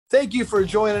Thank you for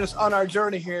joining us on our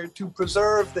journey here to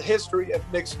preserve the history of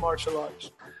mixed martial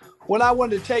arts. When I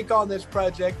wanted to take on this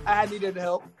project, I needed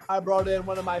help. I brought in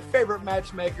one of my favorite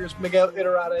matchmakers, Miguel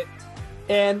Iturrate,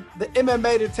 and the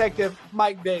MMA detective,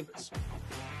 Mike Davis.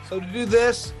 So to do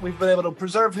this, we've been able to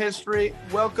preserve history.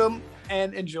 Welcome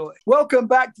and enjoy. Welcome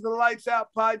back to the Lights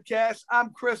Out podcast. I'm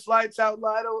Chris Lights Out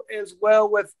Lytle, as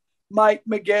well with Mike,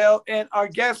 Miguel, and our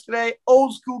guest today,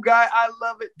 old school guy. I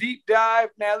love it. Deep dive.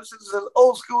 Now, this is as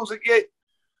old school as it get.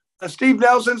 Steve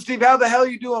Nelson. Steve, how the hell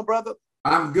you doing, brother?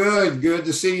 I'm good. Good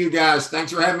to see you guys.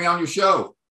 Thanks for having me on your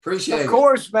show. Appreciate it. Of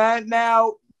course, man.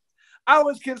 Now, I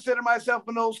always consider myself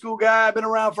an old school guy. I've been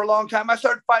around for a long time. I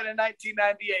started fighting in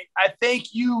 1998. I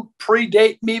think you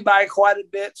predate me by quite a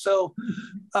bit. So,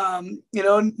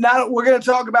 now we're going to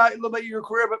talk about a little bit of your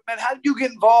career, but man, how did you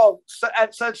get involved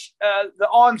at such the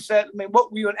onset? I mean,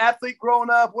 what were you, an athlete growing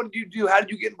up? What did you do? How did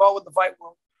you get involved with the fight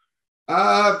world?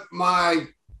 My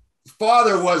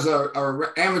father was a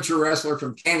amateur wrestler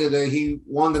from Canada. He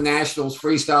won the Nationals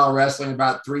freestyle wrestling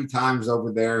about 3 times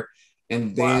over there.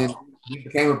 And then he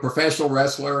became a professional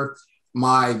wrestler.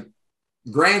 My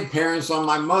grandparents on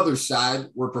my mother's side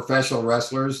were professional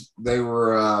wrestlers. They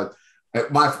were,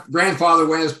 my grandfather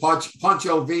went as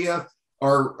Pancho Villa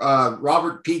or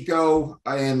Robert Pico,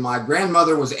 and my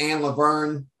grandmother was Ann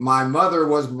Laverne. My mother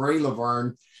was Marie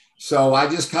Laverne. So I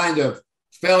just kind of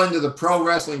fell into the pro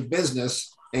wrestling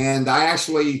business. And I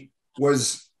actually I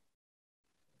was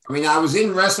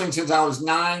in wrestling since I was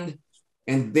 9.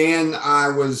 And then I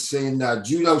was in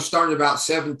judo, started about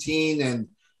 17, and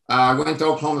I went to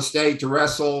Oklahoma State to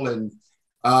wrestle. And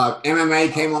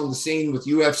MMA came on the scene with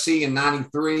UFC in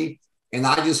 93. And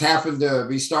I just happened to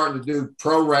be starting to do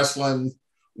pro wrestling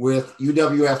with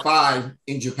UWF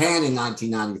in Japan in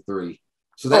 1993.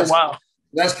 So that's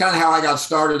kind of how I got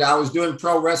started. I was doing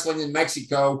pro wrestling in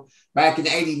Mexico back in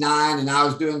 89, and I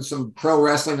was doing some pro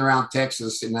wrestling around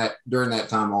Texas during that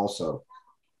time also.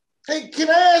 Hey, can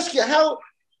I ask you, how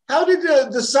did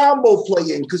the Sambo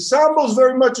play in? Because Sambo is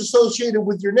very much associated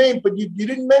with your name, but you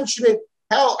didn't mention it.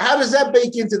 How does that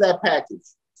bake into that package?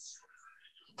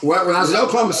 Well, when I was at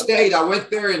Oklahoma State, I went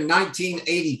there in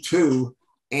 1982,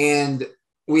 and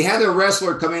we had a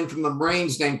wrestler come in from the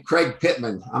Marines named Craig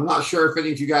Pittman. I'm not sure if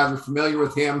any of you guys are familiar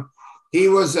with him. He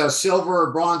was a silver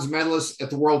or bronze medalist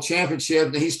at the World Championship,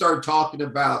 and he started talking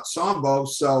about Sambo.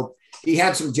 So he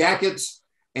had some jackets.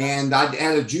 And I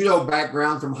had a judo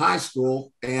background from high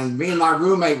school, and me and my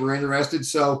roommate were interested.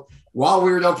 So while we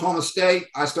were at Oklahoma State,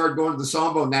 I started going to the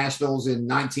Sambo Nationals in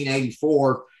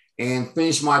 1984 and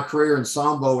finished my career in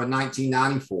Sambo in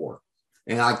 1994.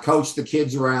 And I coached the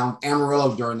kids around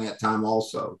Amrillo during that time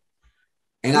also.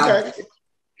 And okay.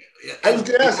 I was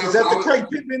going to ask, is that the Craig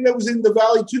Pittman that was in the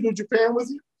Valley Tudo Japan with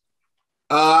you?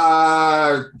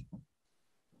 I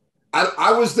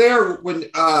was there when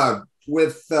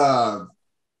with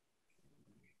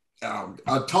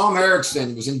Tom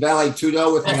Erickson was in Valley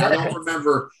Tudo with me. I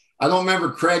don't remember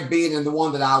Craig being in the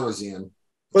one that I was in.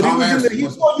 But he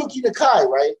fought Yuki Nakai,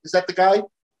 right? Is that the guy?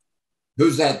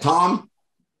 Who's that, Tom?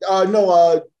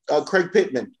 Craig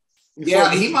Pittman.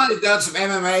 He might have done some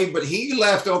MMA, but he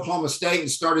left Oklahoma State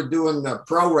and started doing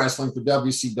pro wrestling for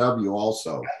WCW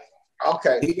also.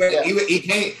 Okay.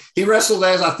 He wrestled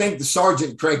as, I think, the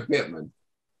Sergeant Craig Pittman.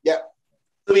 Yeah.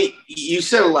 I mean, you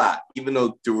said a lot, even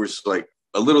though there was like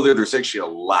a little there, there's actually a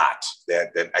lot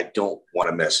that I don't want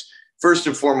to miss. First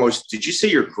and foremost, did you say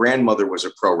your grandmother was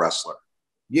a pro wrestler?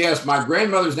 Yes, my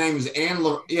grandmother's name is Ann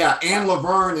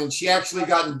Laverne, and she actually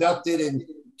got inducted in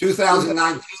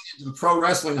 2019 into the Pro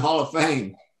Wrestling Hall of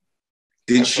Fame.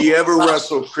 Did she ever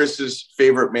wrestle Chris's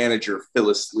favorite manager,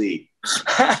 Phyllis Lee?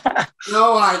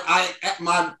 No,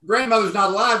 my grandmother's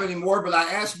not alive anymore, but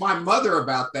I asked my mother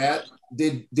about that.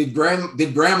 Did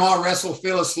Grandma wrestle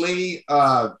Phyllis Lee?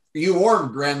 You or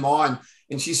Grandma?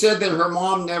 And she said that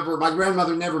my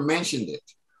grandmother never mentioned it.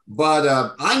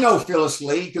 But I know Phyllis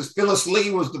Lee because Phyllis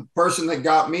Lee was the person that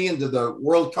got me into the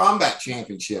World Combat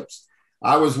Championships.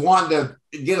 I was wanting to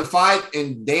get a fight,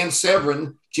 and Dan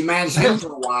Severin, she managed him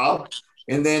for a while.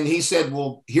 And then he said,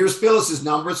 well, here's Phyllis's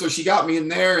number. So she got me in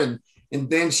there. And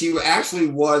then she actually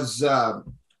was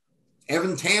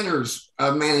Evan Tanner's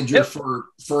manager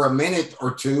for a minute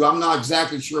or two. I'm not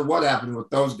exactly sure what happened with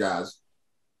those guys.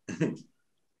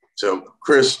 So,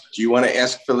 Chris, do you want to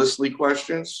ask Phyllis Lee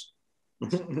questions?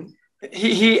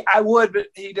 I would, but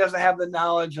he doesn't have the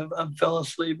knowledge of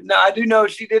Phyllis Lee. Now, I do know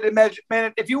she did imagine,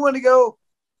 man, if you want to go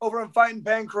over and fight in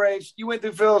Pancrase, you went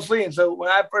through Phyllis Lee. And so when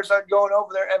I first started going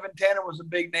over there, Evan Tanner was a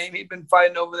big name. He'd been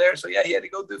fighting over there. So, yeah, he had to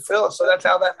go through Phyllis. So that's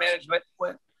how that management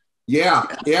went.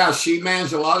 Yeah, she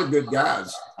managed a lot of good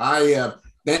guys. I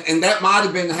that might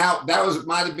have been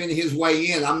might have been his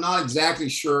way in. I'm not exactly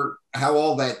sure how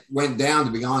all that went down,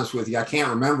 to be honest with you. I can't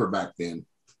remember back then.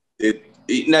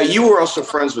 Now, you were also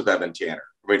friends with Evan Tanner,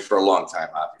 I mean, for a long time,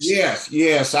 obviously.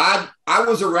 Yes. I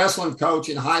was a wrestling coach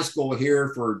in high school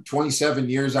here for 27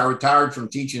 years. I retired from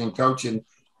teaching and coaching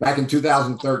back in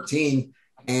 2013.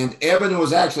 And Evan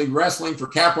was actually wrestling for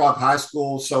Caprock High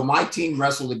School. So my team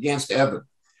wrestled against Evan.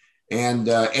 And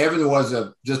Evan was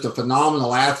just a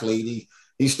phenomenal athlete.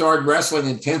 He started wrestling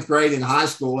in 10th grade in high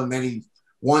school, and then he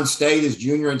won state his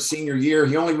junior and senior year.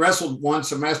 He only wrestled one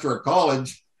semester at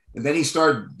college, and then he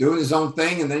started doing his own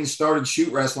thing, and then he started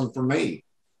shoot wrestling for me.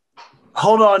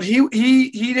 Hold on.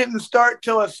 He didn't start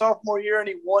till his sophomore year, and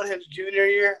he won his junior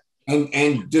year?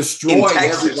 And destroyed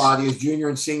everybody his junior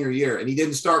and senior year. And he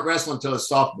didn't start wrestling until his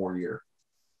sophomore year.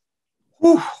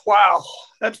 Whew, wow.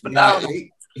 That's phenomenal. Yeah,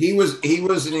 he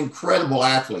was an incredible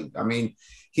athlete. I mean,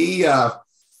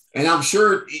 and I'm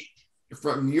sure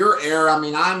from your era, I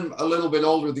mean, I'm a little bit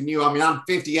older than you. I mean, I'm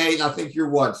 58 and I think you're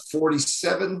what,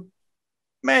 47?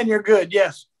 Man, you're good.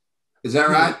 Yes. Is that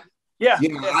right? Yeah.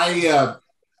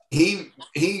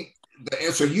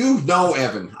 So you know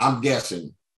Evan, I'm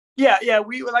guessing. Yeah.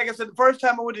 We, like I said, the first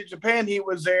time I went to Japan, he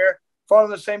was there, fought on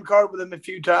the same card with him a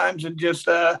few times, and just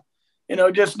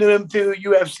knew him through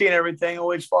UFC and everything.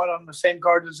 Always fought on the same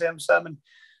cards as him some, and,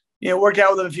 worked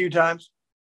out with him a few times.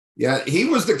 Yeah, he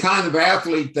was the kind of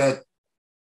athlete that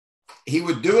he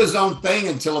would do his own thing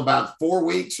until about 4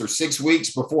 weeks or 6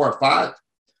 weeks before a fight.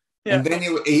 Yeah. And then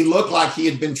he looked like he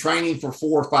had been training for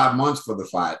 4 or 5 months for the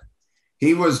fight.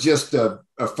 He was just a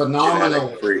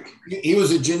phenomenal freak. He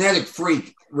was a genetic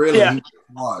freak, really. Yeah. He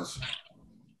was.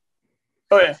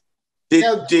 Oh, yeah.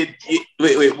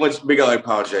 Wait, once Miguel, I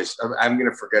apologize. I'm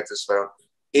going to forget this one.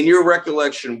 In your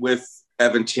recollection with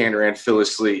Evan Tanner and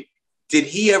Phyllis Lee, did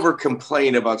he ever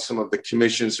complain about some of the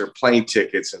commissions or plane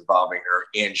tickets involving her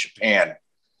in Japan?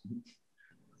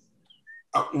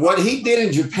 What he did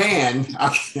in Japan,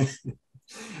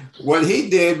 what he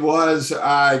did was,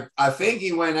 I think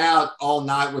he went out all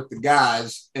night with the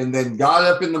guys and then got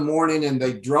up in the morning and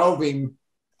they drove him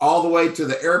all the way to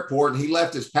the airport. And he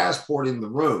left his passport in the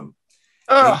room.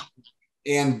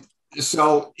 And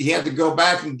so he had to go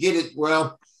back and get it.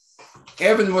 Well,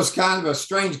 Evan was kind of a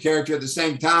strange character at the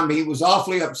same time. He was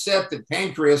awfully upset that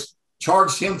Pancreas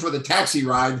charged him for the taxi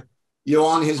ride,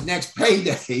 on his next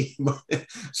payday.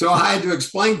 So I had to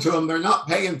explain to him they're not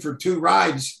paying for 2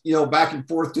 rides, back and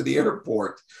forth to the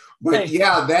airport. But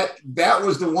yeah, that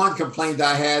was the one complaint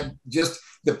I had. Just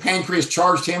the Pancreas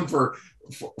charged him for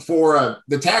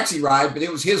the taxi ride, but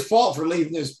it was his fault for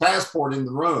leaving his passport in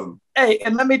the room. Hey,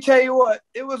 and let me tell you what,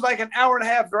 it was like an hour and a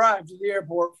half drive to the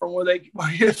airport from where they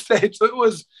stayed. So it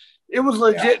was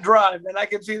legit drive, and I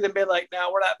can see them being like,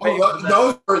 "No, we're not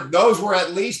paying." Those were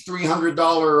at least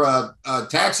 $300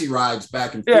 taxi rides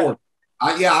back and forth.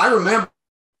 I remember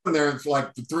there for like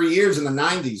 3 years in the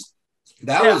 90s.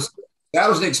 That was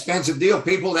an expensive deal.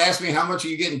 People would ask me, "How much are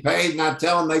you getting paid?" And I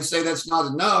tell them, they say that's not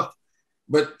enough.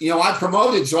 But I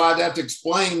promoted, so I'd have to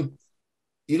explain.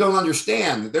 You don't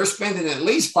understand. They're spending at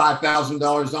least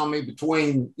 $5,000 on me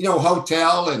between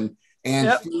hotel and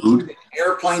food, and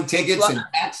airplane tickets and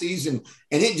taxis, and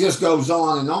it just goes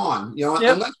on and on.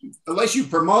 Unless you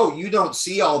promote, you don't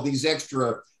see all these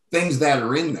extra things that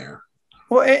are in there.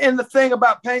 Well, and the thing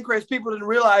about Pancreas people didn't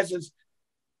realize is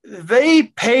they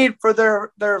paid for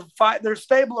their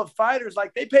stable of fighters.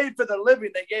 Like, they paid for their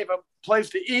living. They gave them a place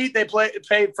to eat. They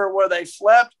paid for where they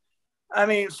slept. I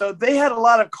mean, so they had a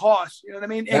lot of costs. You know what I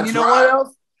mean? And you know what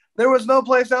else? There was no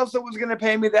place else that was going to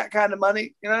pay me that kind of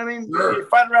money. You know what I mean? Sure. You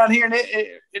fight around here in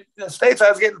the States, I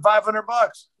was getting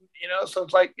 $500. So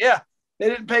it's like, yeah, they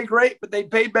didn't pay great, but they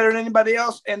paid better than anybody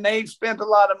else, and they spent a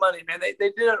lot of money, man. They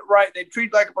did it right. They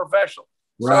treated like a professional.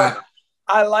 Right. So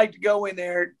I liked going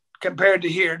there compared to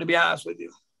here, to be honest with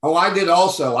you. Oh, I did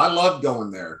also. I loved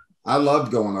going there. I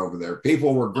loved going over there.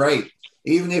 People were great.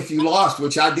 Even if you lost,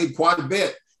 which I did quite a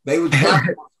bit, they would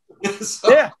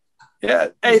Yeah.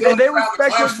 Hey, they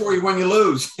respected for you when you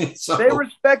lose. So they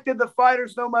respected the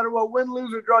fighters no matter what, win,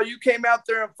 lose, or draw. You came out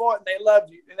there and fought, and they loved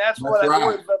you. And that's what I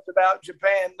always loved about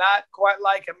Japan. Not quite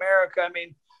like America. I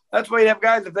mean, that's why you have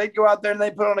guys, if they go out there and they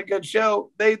put on a good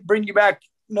show, they bring you back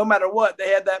no matter what. They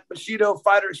had that Bushido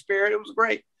fighter spirit. It was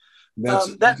great. That's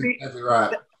exactly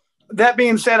right. That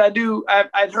being said,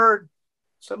 I'd heard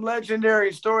some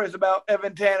legendary stories about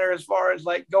Evan Tanner as far as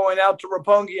like going out to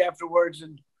Roppongi afterwards.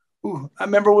 And I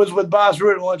remember it was with Boss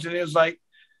Rutten once, and he was like,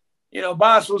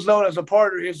 Boss was known as a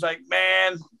partner. He was like,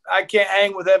 man, I can't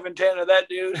hang with Evan Tanner. That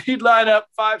dude, he'd line up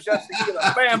 5 shots a kilo.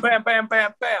 Bam, bam, bam,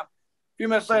 bam, bam. If few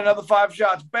minutes later, another 5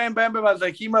 shots. Bam, bam, bam. I was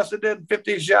like, he must have did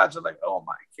 15 shots. I'm like, oh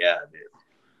my God, dude.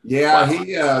 Yeah,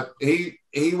 wow.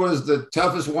 He was the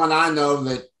toughest one I know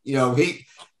that,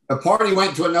 the party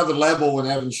went to another level when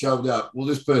Evan showed up. We'll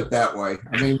just put it that way.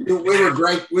 I mean, we were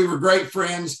great. We were great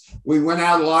friends. We went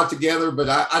out a lot together, but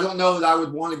I don't know that I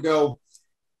would want to go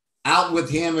out with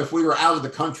him if we were out of the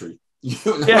country.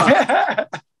 Yeah.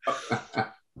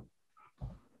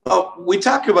 Well, we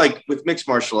talk like with mixed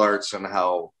martial arts and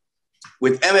how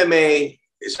with MMA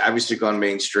is obviously gone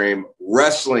mainstream.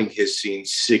 Wrestling has seen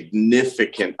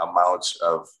significant amounts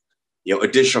of,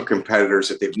 additional competitors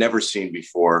that they've never seen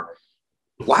before.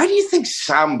 Why do you think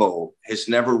Sambo has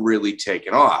never really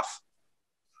taken off?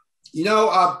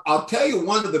 I'll tell you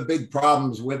one of the big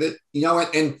problems with it,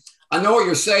 and I know what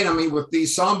you're saying. I mean, with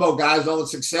these Sambo guys, all the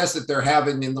success that they're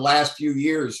having in the last few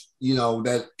years,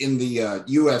 that in the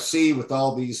UFC with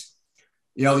all these,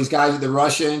 these guys, the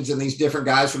Russians and these different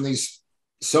guys from these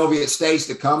Soviet states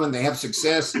that come and they have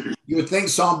success. You would think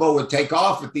Sambo would take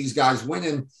off with these guys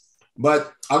winning.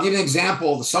 But I'll give you an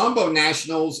example. The Sambo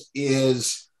Nationals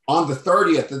is on the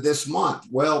 30th of this month.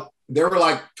 Well, there were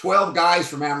like 12 guys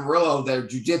from Amrillo, they're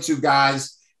jiu-jitsu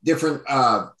guys, different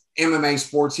MMA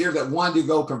sports here that wanted to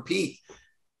go compete.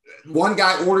 One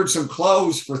guy ordered some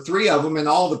clothes for 3 of them, and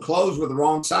all the clothes were the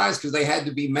wrong size because they had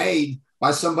to be made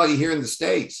by somebody here in the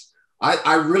States.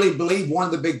 I really believe one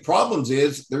of the big problems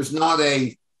is there's not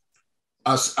a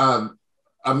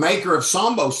maker of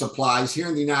Sambo supplies here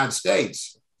in the United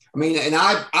States. I mean, and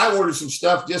I ordered some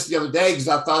stuff just the other day because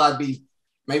I thought I'd be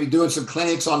maybe doing some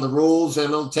clinics on the rules and a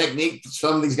little technique for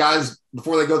some of these guys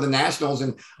before they go to the nationals.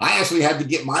 And I actually had to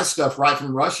get my stuff right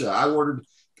from Russia. I ordered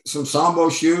some Sambo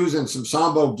shoes and some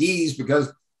Sambo gis because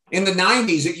in the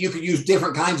 90s, you could use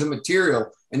different kinds of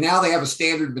material. And now they have a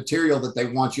standard material that they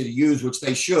want you to use, which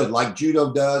they should, like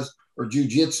judo does or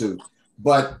jujitsu.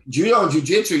 But judo and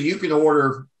jujitsu, you can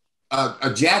order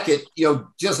a jacket,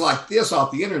 just like this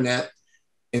off the internet.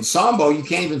 In Sambo, you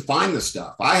can't even find the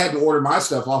stuff. I had to order my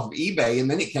stuff off of eBay, and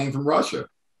then it came from Russia.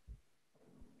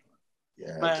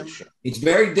 Yeah, it's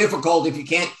very difficult if you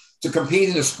can't to compete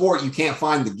in a sport. You can't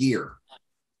find the gear.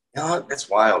 That's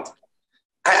wild.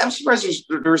 I'm surprised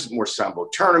there's more Sambo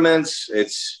tournaments.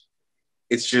 It's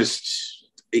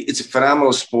a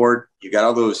phenomenal sport. You got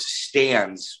all those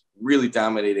stands really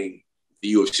dominating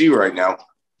the UFC right now.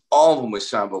 All of them with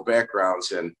Sambo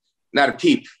backgrounds, and not a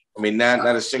peep. I mean,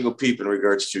 not a single peep in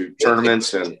regards to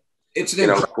tournaments. And it's an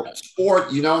incredible sport,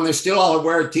 and they're still all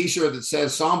wear a T-shirt that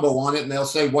says Sambo on it, and they'll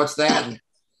say, "What's that?" And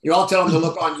all tell them to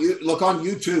look on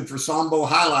YouTube for Sambo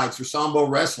highlights or Sambo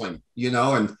wrestling,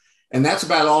 and that's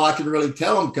about all I can really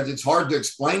tell them because it's hard to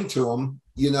explain to them,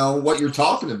 what you're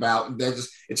talking about.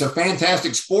 It's a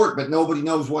fantastic sport, but nobody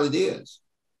knows what it is.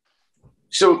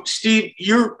 So, Steve,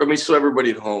 so everybody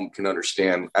at home can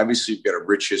understand. Obviously, you've got a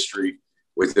rich history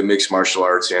with the mixed martial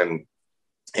arts and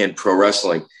pro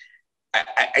wrestling.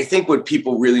 I think what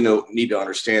people really need to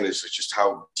understand is just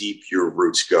how deep your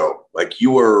roots go. Like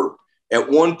you were at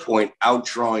one point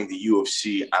outdrawing the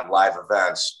UFC on live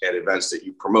events at events that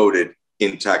you promoted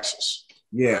in Texas.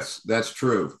 Yes, that's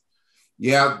true.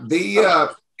 Yeah,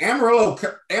 the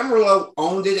Amrillo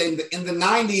owned it in the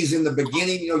 90s. In the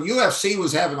beginning, UFC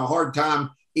was having a hard time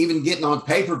even getting on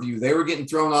pay-per-view. They were getting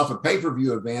thrown off of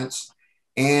pay-per-view events.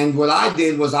 And what I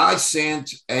did was I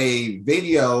sent a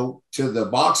video to the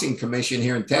boxing commission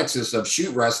here in Texas of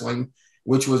shoot wrestling,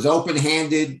 which was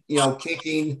open-handed,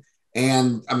 kicking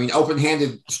and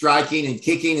open-handed striking and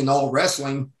kicking and all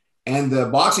wrestling. And the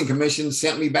boxing commission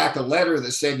sent me back a letter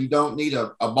that said, you don't need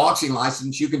a boxing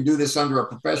license. You can do this under a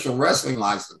professional wrestling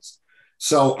license.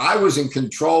 So I was in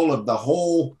control of the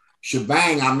whole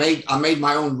shebang. I made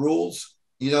my own rules,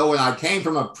 and I came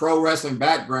from a pro wrestling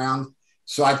background.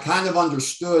 So I kind of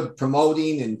understood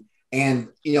promoting and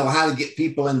how to get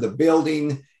people in the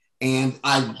building. And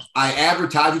I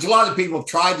advertised, which a lot of people have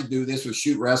tried to do this with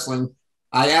shoot wrestling.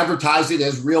 I advertised it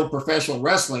as real professional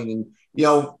wrestling. And,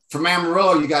 from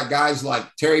Amrillo, you got guys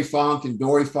like Terry Funk and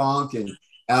Dory Funk and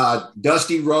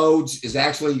Dusty Rhodes is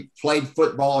actually played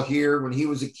football here when he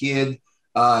was a kid.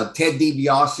 Ted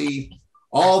DiBiase,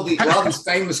 all these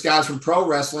famous guys from pro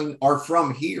wrestling are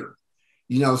from here,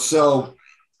 so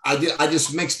I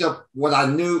just mixed up what I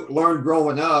learned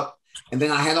growing up. And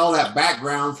then I had all that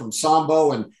background from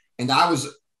Sambo and I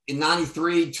was in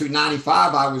 93 to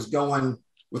 95, I was going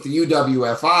with the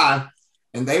UWFI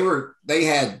and they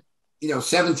had,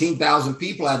 17,000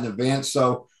 people at an event.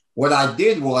 So what I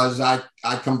did was I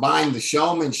combined the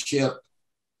showmanship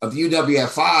of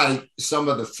UWFI, some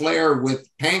of the flair with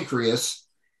Pancreas,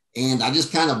 and I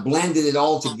just kind of blended it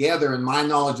all together in my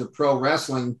knowledge of pro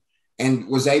wrestling. and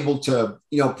was able to,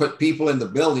 put people in the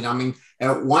building. I mean,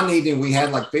 at one evening we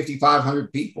had like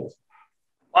 5,500 people.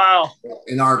 Wow.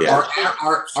 And our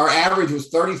average was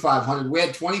 3,500. We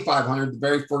had 2,500 the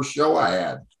very first show I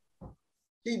had.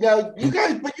 See, now you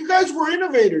guys were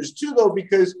innovators too, though,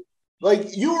 because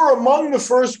like you were among the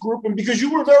first group, and because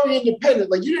you were very independent,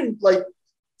 like you didn't like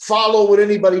follow what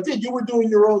anybody did. You were doing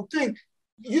your own thing.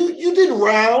 You did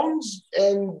rounds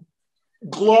and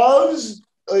gloves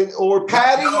or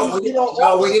padding.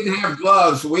 No, we didn't have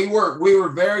gloves. We were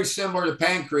very similar to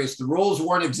Pancreas. The rules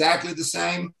weren't exactly the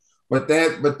same, but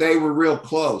they were real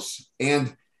close.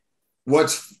 And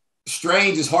what's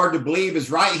strange, is hard to believe,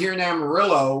 is right here in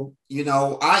Amrillo,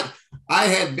 I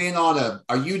had been on a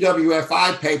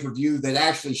UWFI pay-per-view that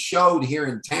actually showed here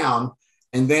in town.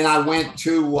 And then I went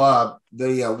to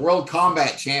the World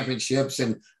Combat Championships,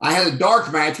 and I had a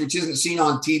dark match, which isn't seen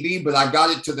on TV, but I got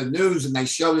it to the news and they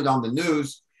showed it on the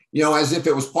news, as if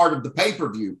it was part of the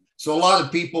pay-per-view. So a lot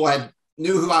of people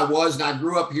knew who I was, and I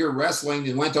grew up here wrestling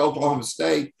and went to Oklahoma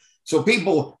State. So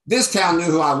this town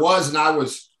knew who I was, and I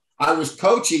was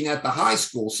coaching at the high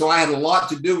school. So I had a lot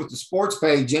to do with the sports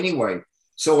page anyway.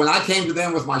 So when I came to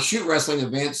them with my shoot wrestling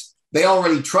events, they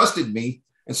already trusted me.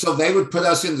 And so they would put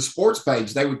us in the sports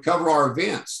page. They would cover our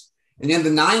events. And in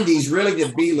the 90s, really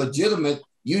to be legitimate,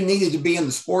 you needed to be in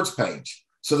the sports page.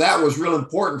 So that was real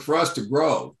important for us to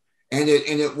grow. And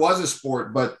it was a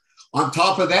sport. But on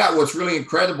top of that, what's really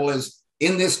incredible is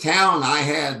in this town, I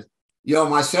had,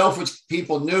 myself, which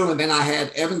people knew. And then I had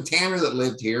Evan Tanner that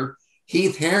lived here,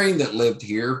 Heath Herring that lived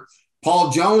here, Paul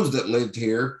Jones that lived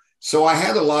here. So I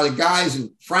had a lot of guys,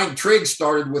 and Frank Trigg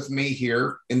started with me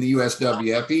here in the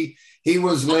USWF. He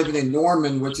was living in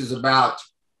Norman, which is about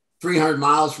 300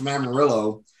 miles from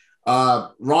Amrillo.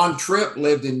 Ron Tripp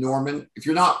lived in Norman. If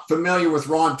you're not familiar with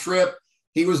Ron Tripp,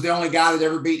 he was the only guy that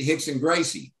ever beat Rickson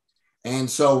Gracie. And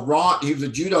so he was a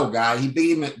judo guy. He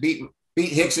beat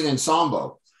Rickson in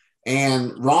Sambo.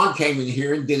 And Ron came in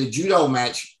here and did a judo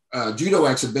match, judo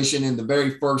exhibition in the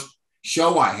very first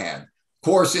show I had. Of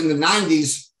course, in the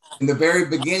 90s, in the very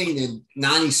beginning in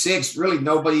 96, really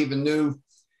nobody even knew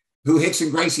who Rickson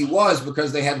Gracie was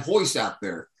because they had Hoist out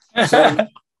there. So,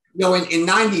 in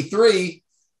 93,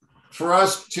 for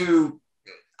us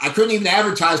I couldn't even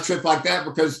advertise Tripp like that,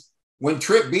 because when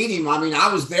Tripp beat him,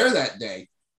 I was there that day.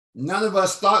 None of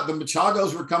us thought the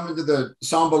Machagos were coming to the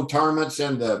Sambo tournaments,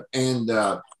 and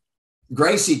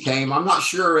Gracie came. I'm not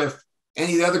sure if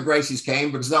any of the other Gracies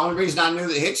came, because the only reason I knew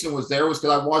that Rickson was there was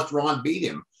because I watched Ron beat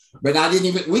him. But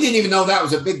we didn't even know that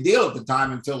was a big deal at the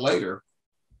time until later.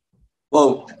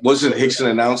 Well, wasn't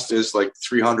Rickson announced as like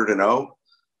 300-0?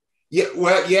 Yeah,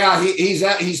 well, yeah,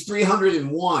 he's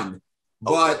 301,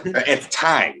 but at the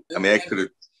time, that could have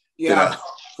been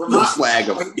a flag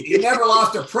of. He never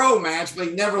lost a pro match, but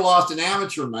he never lost an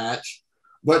amateur match.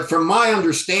 But from my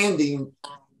understanding,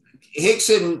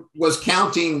 Rickson was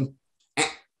counting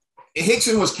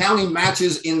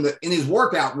matches in his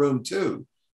workout room too,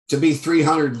 to be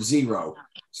 300-0.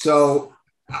 So,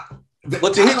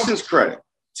 but to Rickson's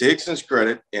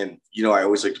credit, and I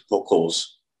always like to poke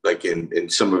holes, like in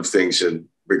some of the things in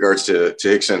regards to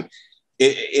Rickson.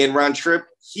 In Ron Tripp,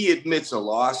 he admits a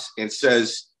loss and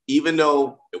says, even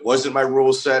though it wasn't my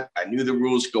rule set, I knew the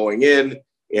rules going in,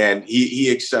 and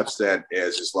he accepts that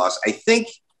as his loss. I think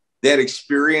that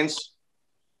experience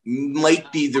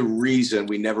might be the reason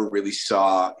we never really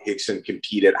saw Rickson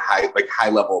compete at high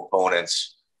level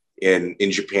opponents in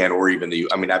Japan, or even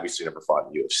obviously never fought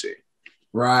in the UFC.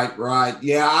 Right.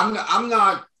 Yeah, I'm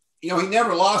not, he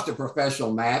never lost a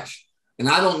professional match. And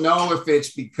I don't know if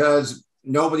it's because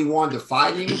nobody wanted to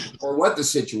fight him or what the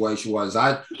situation was.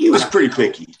 He was pretty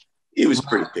picky.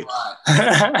 Right.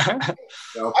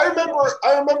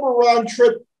 I remember Ron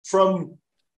Tripp from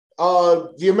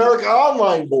the America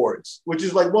Online boards, which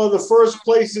is like one of the first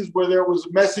places where there was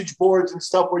message boards and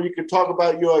stuff where you could talk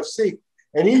about UFC.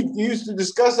 And he used to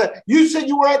discuss that. You said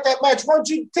you were at that match. Why don't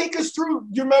you take us through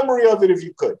your memory of it if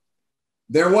you could?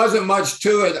 There wasn't much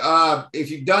to it.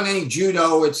 If you've done any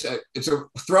judo, it's a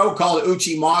throw called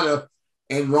uchimata,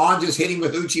 and Ron just hit him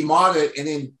with uchimata.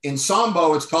 And in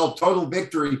Sambo, it's called total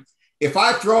victory. If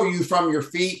I throw you from your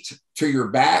feet to your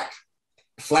back,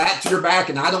 flat to your back,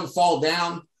 and I don't fall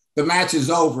down, the match is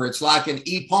over. It's like an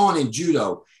ippon in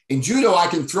judo. In judo, I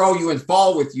can throw you and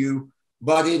fall with you.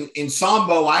 But in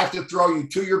Sambo, I have to throw you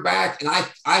to your back, and I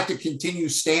have to continue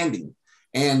standing.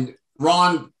 And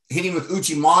Ron hit him with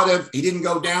uchimata. He didn't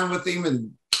go down with him,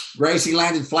 and Gracie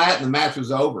landed flat, and the match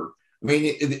was over.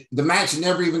 The match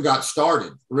never even got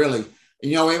started, really.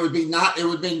 It would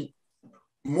be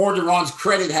more to Ron's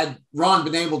credit had Ron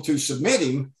been able to submit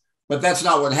him, but that's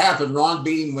not what happened. Ron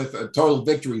beat him with a total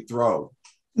victory throw.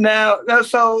 No,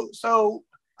 so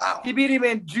he beat him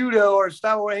in judo or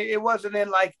stuff. It wasn't in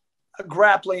like a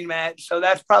grappling match, so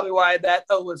that's probably why that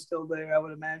O was still there, I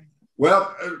would imagine.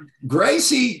 Well,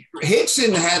 Gracie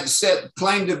Hickson had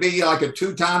claimed to be like a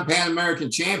 2-time Pan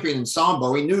American champion in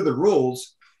Sambo. He knew the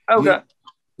rules. Okay.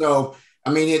 So,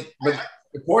 I mean, but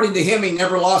according to him, he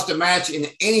never lost a match in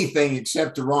anything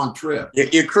except to Ron Tripp.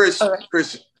 Yeah, Chris,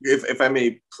 if I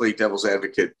may play devil's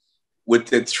advocate, with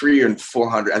the 300 and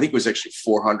 400, I think it was actually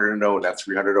 400 and 0, not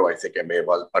 300 and 0. I think I may have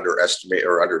underestimated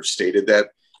or understated that.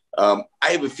 I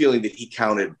have a feeling that he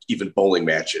counted even bowling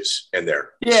matches in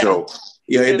there. Yeah. So,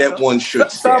 yeah, that one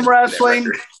should some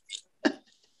wrestling.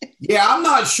 Yeah, I'm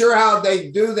not sure how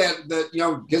they do that.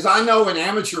 Because I know in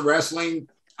amateur wrestling,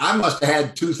 I must have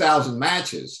had 2,000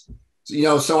 matches.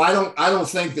 So I don't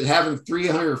think that having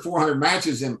 300 or 400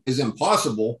 matches is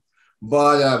impossible.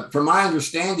 But from my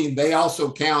understanding, they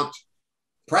also count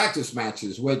practice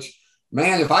matches. Which,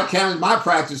 man, if I counted my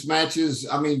practice matches,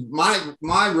 I mean,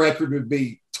 my record would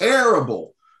be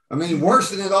terrible. I mean,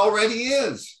 worse than it already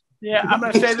is. Yeah, I'm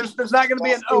going to say there's not going to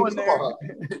be an O in there.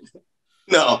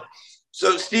 No.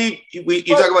 So, Steve, you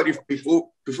talk about your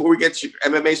before we get to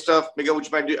MMA stuff. Miguel, would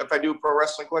you mind if I do a pro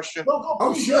wrestling question?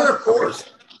 Oh, sure, of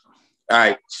course. All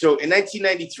right. So, in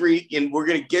 1993, and we're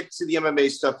going to get to the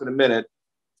MMA stuff in a minute,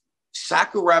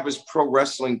 Sakuraba's pro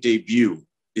wrestling debut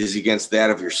is against that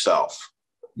of yourself.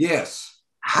 Yes.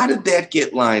 How did that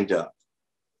get lined up?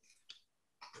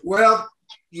 Well,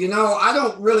 I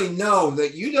don't really know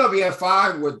that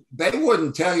UWFI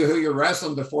wouldn't tell you who you're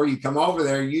wrestling before you come over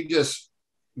there. You just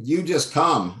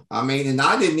come. I mean, and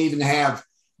they didn't even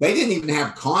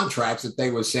have contracts that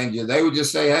they would send you. They would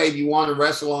just say, hey, you want to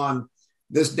wrestle on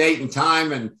this date and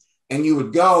time, and you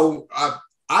would go.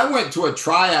 I went to a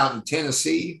tryout in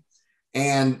Tennessee,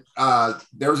 and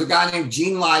there was a guy named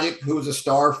Gene Lytle who was a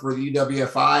star for the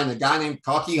UWFI, and a guy named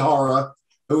Kakihara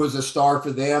who was a star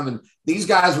for them. And these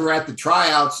guys were at the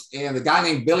tryouts, and the guy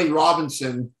named Billy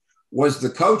Robinson was the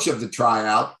coach of the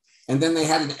tryout. And then they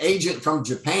had an agent from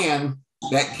Japan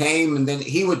that came, and then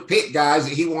he would pick guys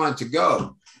that he wanted to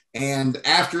go. And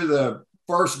after the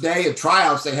first day of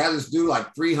tryouts, they had us do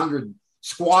like 300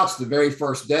 squats the very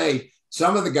first day.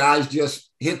 Some of the guys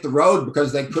just hit the road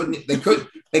because they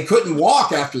couldn't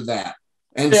walk after that.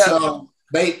 And so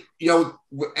they,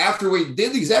 after we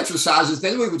did these exercises,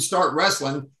 then we would start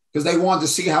wrestling because they wanted to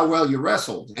see how well you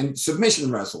wrestled and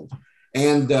submission wrestled.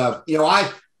 And,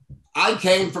 I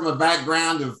came from a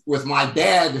background with my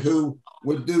dad who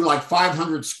would do like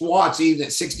 500 squats even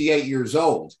at 68 years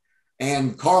old.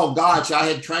 And Carl Gotch, I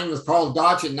had trained with Carl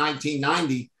Gotch in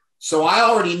 1990. So I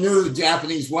already knew the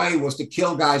Japanese way was to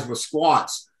kill guys with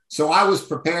squats. So I was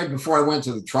prepared before I went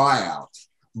to the tryout.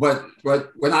 But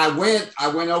when I went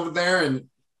over there, and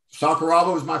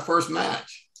Sakuraba was my first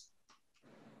match.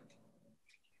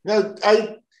 Now,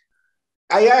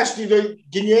 I asked you,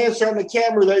 can you answer on the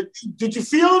camera, that did you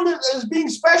feel him as being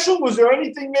special? Was there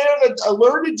anything there that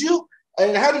alerted you?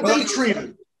 And how did they treat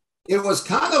him? It was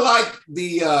kind of like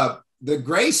the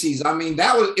Gracies. I mean,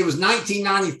 it was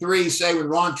 1993, say, when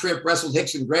Ron Tripp wrestled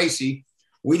Hickson Gracie.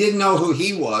 We didn't know who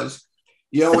he was.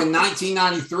 In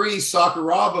 1993,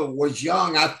 Sakuraba was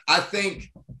young. I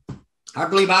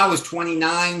believe I was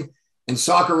 29, and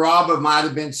Sakuraba might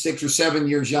have been 6 or 7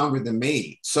 years younger than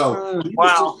me. So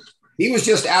he was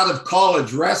just out of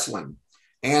college wrestling,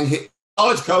 and his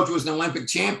college coach was an Olympic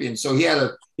champion. So he had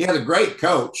a great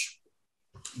coach,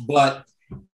 but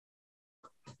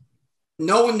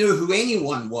no one knew who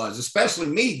anyone was, especially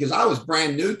me, because I was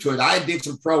brand new to it. I did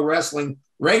some pro wrestling,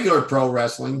 regular pro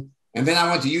wrestling, and then I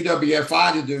went to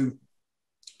UWFI to do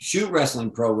shoot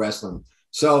wrestling, pro wrestling.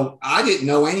 So I didn't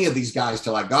know any of these guys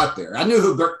till I got there. I knew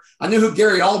who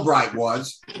Gary Albright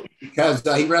was because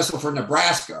he wrestled for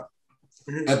Nebraska,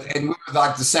 and we were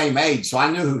like the same age, so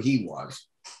I knew who he was.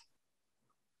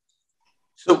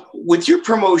 So with your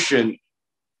promotion,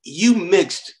 you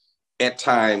mixed at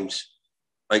times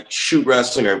like shoot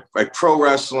wrestling or like pro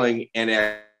wrestling and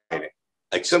acting.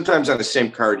 Like sometimes on the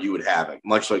same card you would have it,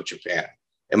 much like Japan.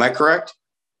 Am I correct?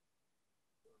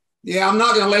 Yeah, I'm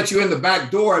not going to let you in the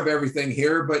back door of everything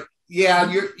here, but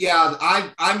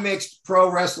I mixed pro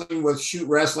wrestling with shoot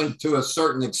wrestling to a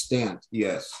certain extent.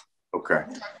 Yes. Okay.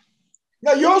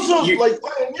 Now you also like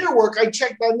Pioneer work. I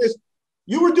checked on this.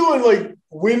 You were doing like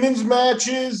women's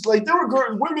matches. Like there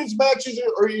were women's matches,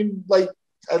 or in like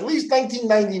at least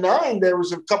 1999, there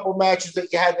was a couple matches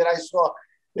that you had that I saw.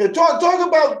 Talk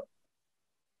about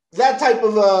that type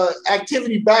of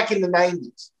activity back in the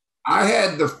 90s. I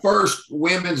had the first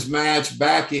women's match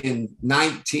back in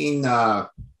 19,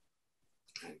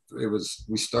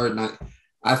 we started.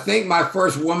 I think my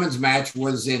first women's match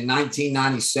was in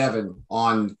 1997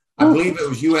 on, I believe it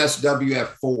was USWF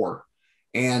 4.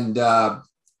 And I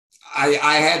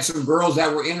had some girls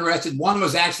that were interested. One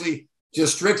was actually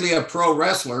just strictly a pro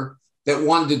wrestler that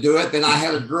wanted to do it. Then I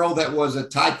had a girl that was a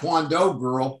Taekwondo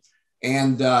girl.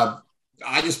 And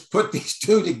I just put these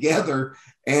two together,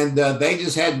 and they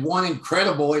just had one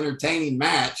incredible, entertaining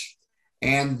match.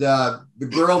 And the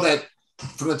girl that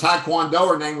from the Taekwondo,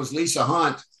 her name was Lisa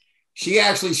Hunt. She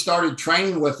actually started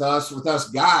training with us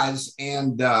guys.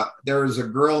 And there was a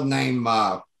girl named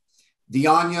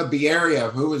Dianya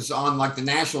Bieria, who was on like the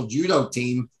national judo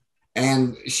team.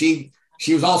 And she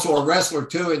was also a wrestler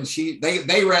too. And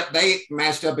they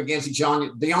matched up against each other.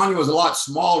 Dianya was a lot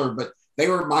smaller, but they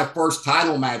were my first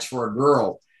title match for a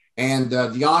girl. And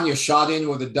Dianya shot in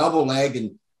with a double leg,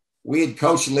 and we had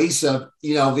coached Lisa,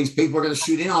 these people are going to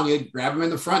shoot in on you, grab them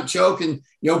in the front choke and,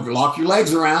 lock your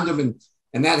legs around them.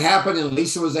 And that happened. And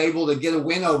Lisa was able to get a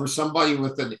win over somebody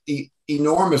with an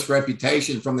enormous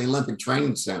reputation from the Olympic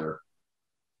Training Center.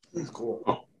 That's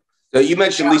cool. So you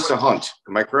mentioned Lisa Hunt.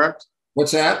 Am I correct?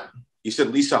 What's that? You said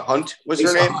Lisa Hunt was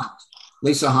her name? Hunt.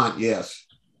 Lisa Hunt, yes.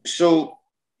 So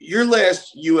your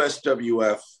last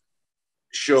USWF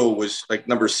show was like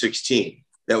number 16.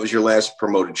 That was your last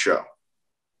promoted show.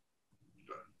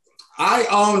 I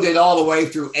owned it all the way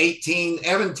through 18.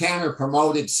 Evan Tanner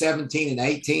promoted 17 and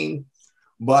 18,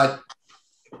 but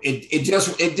it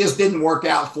just didn't work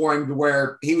out for him to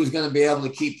where he was going to be able to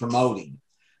keep promoting.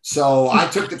 So I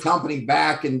took the company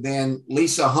back, and then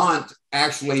Lisa Hunt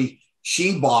actually,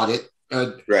 she bought it.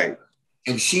 Right.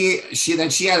 And she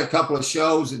had a couple of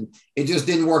shows, and it just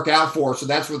didn't work out for her. So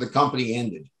that's where the company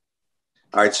ended.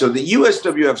 All right. So the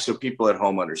USWF, so people at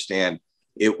home understand,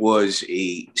 it was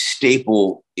a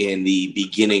staple in the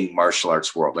beginning martial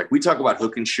arts world. Like we talk about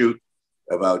hook and shoot,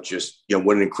 about just,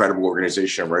 what an incredible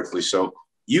organization, rightfully so.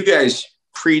 You guys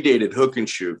predated hook and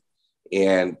shoot,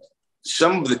 and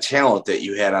some of the talent that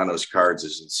you had on those cards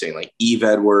is insane. Like Eve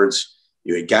Edwards,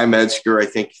 you had Guy Metzger, I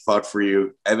think, fought for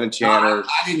you. Evan Tanner.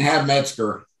 I didn't have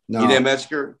Metzger. No. You didn't have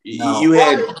Metzger? No. You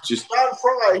had just Don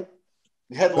Fry.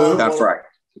 Don Fry.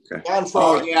 Okay. Don Fry.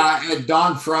 Oh, yeah. I had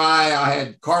Don Fry. I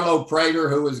had Carlo Prater,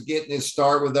 who was getting his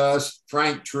start with us.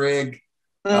 Frank Trigg,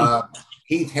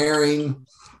 Keith Herring,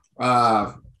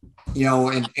 and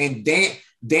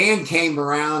Dan came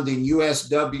around in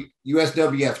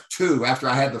USWF 2 after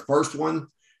I had the first one.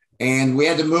 And we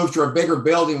had to move to a bigger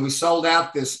building. We sold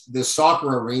out this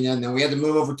soccer arena, and then we had to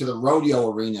move over to the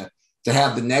rodeo arena to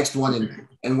have the next one.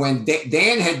 And when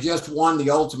Dan had just won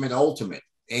the Ultimate,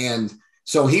 and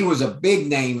so he was a big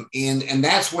name and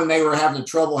that's when they were having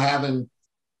trouble having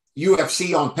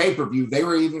UFC on pay-per-view. They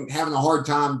were even having a hard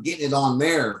time getting it on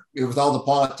there with all the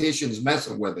politicians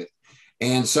messing with it.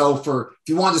 And so if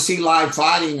you wanted to see live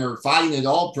fighting or fighting at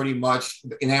all, pretty much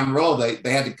in Amrillo,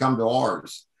 they had to come to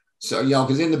ours. So,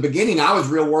 because in the beginning, I was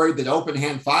real worried that open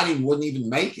hand fighting wouldn't even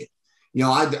make it.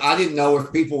 I didn't know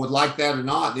if people would like that or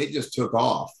not. It just took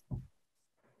off.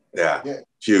 Yeah.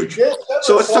 Huge.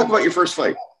 So let's talk about your first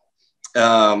fight.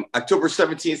 October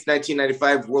 17th,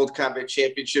 1995, World Combat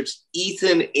Championships.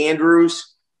 Ethan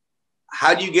Andrews.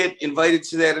 How do you get invited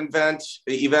to that event?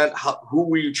 Who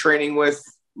were you training with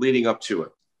leading up to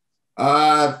it?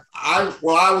 I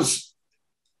was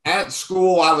at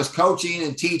school. I was coaching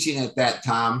and teaching at that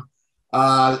time.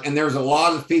 And there's a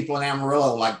lot of people in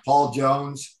Amrillo, like Paul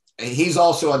Jones. And he's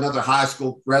also another high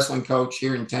school wrestling coach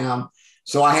here in town.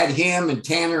 So I had him and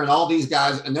Tanner and all these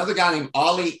guys. Another guy named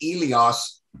Ali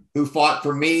Elias, who fought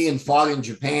for me and fought in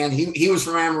Japan. He was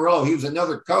from Amrillo. He was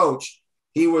another coach.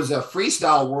 He was a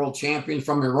freestyle world champion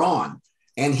from Iran.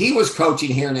 And he was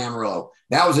coaching here in Amrillo.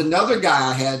 That was another guy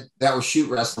I had that was shoot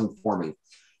wrestling for me.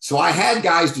 So I had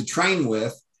guys to train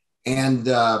with. And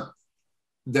when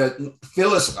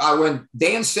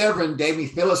Dan Severin gave me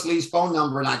Phyllis Lee's phone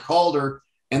number, and I called her,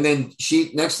 and then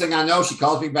next thing I know, she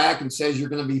calls me back and says, you're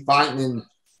going to be fighting in,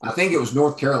 I think it was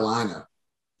North Carolina.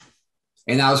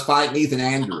 And I was fighting Ethan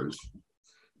Andrews.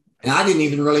 And I didn't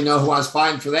even really know who I was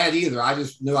fighting for that either. I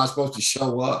just knew I was supposed to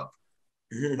show up.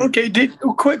 Okay.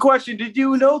 Quick question. Did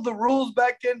you know the rules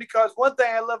back then? Because one thing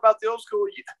I love about the old school,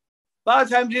 a lot of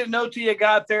times you didn't know till you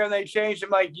got there and they changed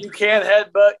them. Like you can't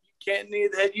headbutt, you can't knee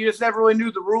the head. You just never really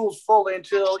knew the rules fully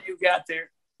until you got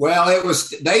there. Well,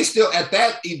 they still, at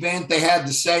that event, they had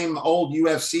the same old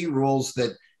UFC rules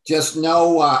that just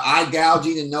no eye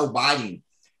gouging and no biting.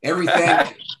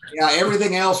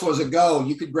 Everything else was a go.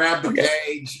 You could grab the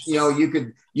cage, you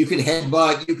could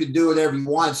headbutt, you could do whatever you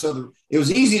want. So it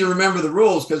was easy to remember the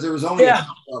rules because there was only a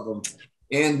couple of them.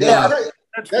 And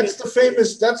that's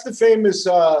the famous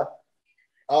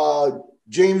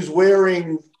James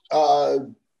Waring,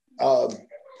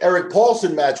 Eric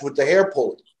Paulson match with the hair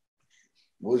pulling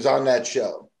was on that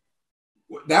show.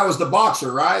 That was the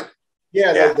boxer, right?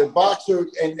 Yeah. The boxer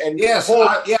and yes,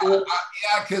 Paul,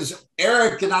 because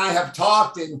Eric and I have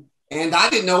talked, and I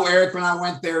didn't know Eric when I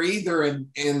went there either,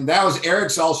 and that was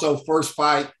Eric's also first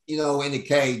fight, in the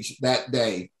cage that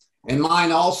day, and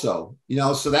mine also,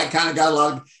 so that kind of got a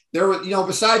lot of, there was,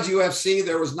 besides UFC,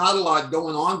 there was not a lot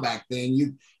going on back then.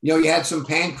 You had some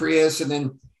Pancreas, and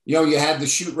then you had the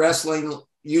shoot wrestling,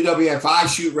 UWFI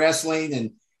shoot wrestling,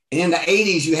 and in the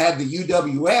 80s you had the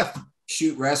UWF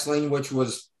shoot wrestling, which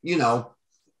was, it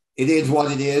is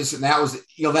what it is. And that was,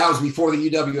 that was before the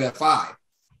UWFI,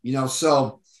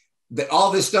 so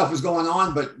all this stuff was going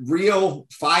on, but real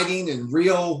fighting and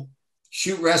real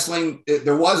shoot wrestling,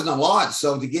 there wasn't a lot.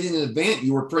 So to get in an event,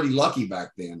 you were pretty lucky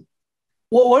back then.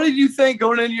 Well, what did you think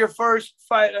going into your first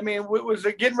fight? I mean, was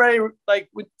it getting ready,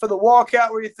 for the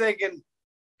walkout, were you thinking,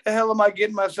 the hell am I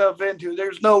getting myself into?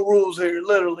 There's no rules here,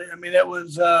 literally. I mean, it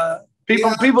was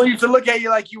people used to look at you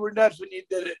like you were nuts when you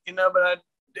did it, but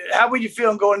how were you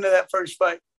feeling going into that first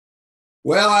fight?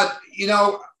 Well,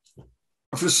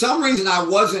 for some reason I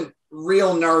wasn't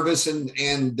real nervous,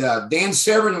 and Dan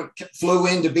Severn flew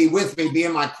in to be with me, be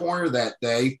in my corner that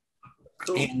day.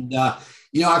 Cool. And,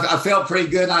 I felt pretty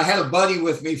good. And I had a buddy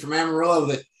with me from Amrillo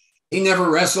that he never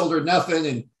wrestled or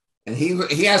nothing. And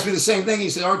he asked me the same thing. He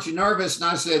said, "Aren't you nervous?" And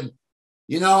I said,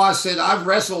 "I've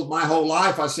wrestled my whole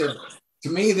life." I said, "To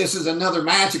me, this is another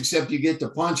match, except you get to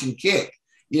punch and kick."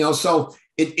 So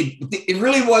it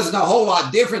really wasn't a whole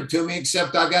lot different to me,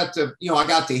 except I got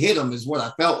to hit him is what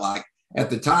I felt like at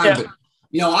the time. Yeah.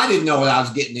 But, I didn't know what I was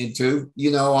getting into.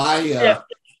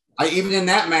 I even in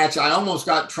that match, I almost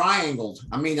got triangled.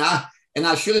 I mean,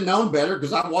 I should have known better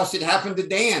because I watched it happen to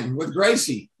Dan with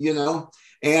Gracie,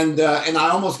 and I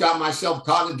almost got myself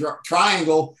caught in a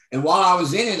triangle. And while I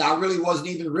was in it, I really wasn't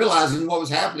even realizing what was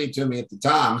happening to me at the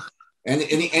time. And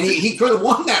he could have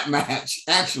won that match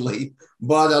actually,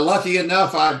 but lucky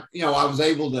enough, I was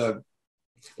able to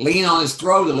lean on his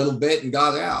throat a little bit and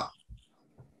got out.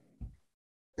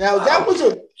 Now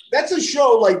that's a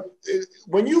show, like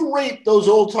when you rate those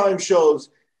old time shows,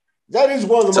 that is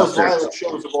one of the most violent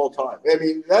shows of all time. I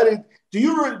mean, that is. Do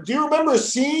you remember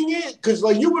seeing it? Because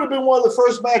you would have been one of the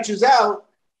first matches out.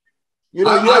 You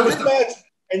had this match,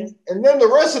 and then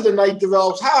the rest of the night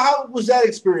develops. How was that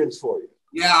experience for you?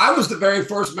 Yeah, I was the very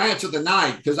first match of the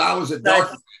night because I was at dark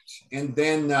match, and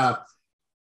then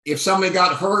if somebody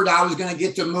got hurt, I was going to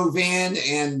get to move in,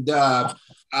 and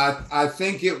I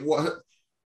think it was.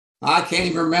 I can't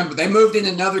even remember. They moved in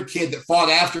another kid that fought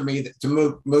after me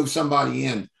to move somebody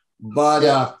in. But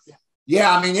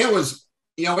I mean, it was,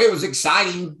 it was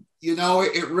exciting.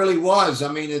 It really was.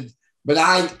 I mean, but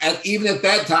even at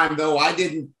that time though, I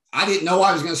didn't know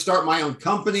I was going to start my own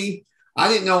company. I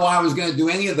didn't know I was going to do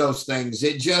any of those things.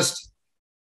 It just,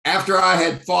 after I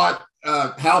had fought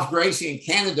Ralph Gracie in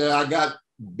Canada, I got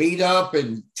beat up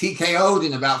and TKO'd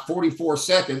in about 44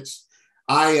 seconds.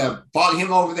 I fought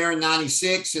him over there in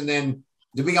 96. And then,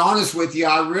 to be honest with you,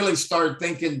 I really started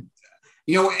thinking,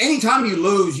 anytime you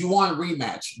lose, you want a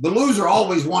rematch. The loser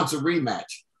always wants a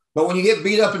rematch. But when you get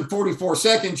beat up in 44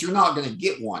 seconds, you're not going to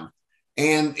get one.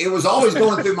 And it was always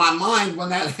going through my mind when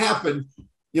that happened.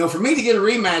 For me to get a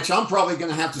rematch, I'm probably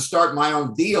going to have to start my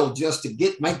own deal just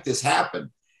to make this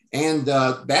happen. And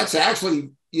that's actually,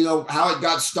 how it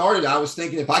got started. I was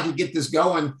thinking if I could get this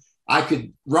going, I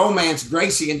could romance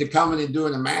Gracie into coming and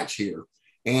doing a match here.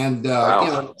 And,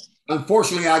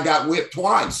 unfortunately, I got whipped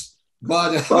twice.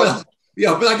 But, but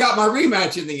I got my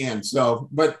rematch in the end. So,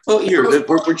 but. Well, here,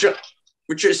 we're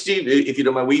just, Steve, if you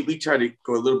don't mind, we try to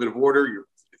go a little bit of order. You're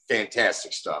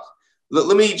fantastic stuff.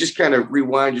 Let me just kind of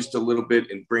rewind just a little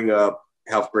bit and bring up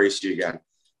Ralph Gracie again.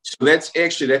 So that's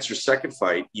your second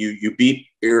fight. You beat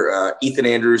Ethan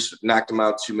Andrews, knocked him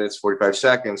out 2 minutes, 45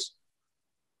 seconds.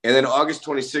 And then August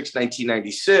 26,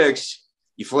 1996,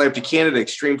 you fly up to Canada,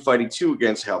 Extreme Fighting 2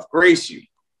 against Ralph Gracie.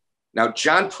 Now,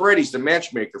 John Peretti's the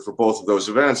matchmaker for both of those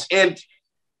events. And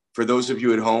for those of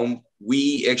you at home,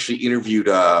 we actually interviewed,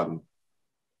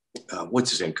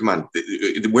 what's his name? Come on,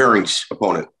 the Waring's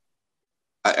opponent.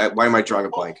 Why am I drawing a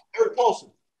blank? Eric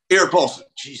Paulson. Eric Paulson.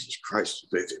 Jesus Christ.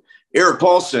 Eric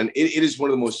Paulson, it is one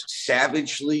of the most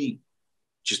savagely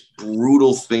just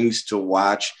brutal things to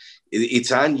watch.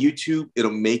 It's on YouTube.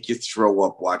 It'll make you throw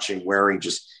up watching Waring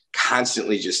just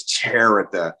constantly just tear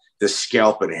at the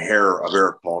scalp and hair of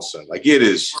Eric Paulson. Like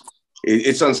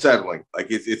it's unsettling. Like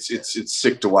it's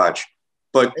sick to watch.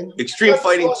 But Extreme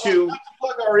Fighting 2. Not to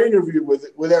plug our interview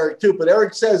with Eric too, but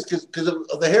Eric says because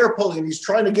of the hair pulling, he's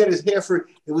trying to get his hair for.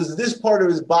 It was this part of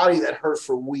his body that hurt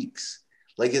for weeks.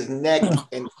 like his neck,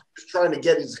 and just trying to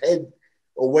get his head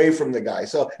away from the guy.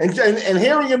 So, and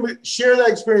hearing him share that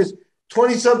experience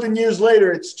 20-something years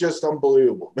later, it's just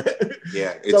unbelievable.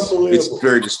 Yeah, it's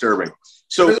very disturbing.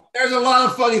 So there's a lot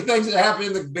of funny things that happened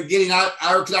in the beginning.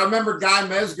 I remember Guy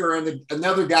Mesger and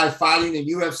another guy fighting in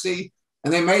UFC,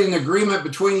 and they made an agreement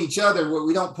between each other where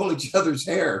we don't pull each other's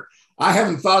hair. I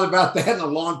haven't thought about that in a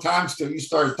long time till you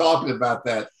started talking about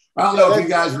that. I don't know if you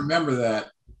guys remember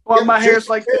that. Well, my hair's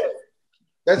like that.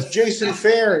 That's Jason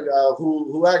Farron,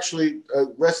 who actually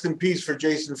rest in peace for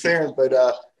Jason Farron. But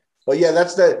yeah,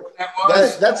 that's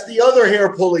the other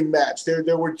hair pulling match.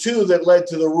 There were two that led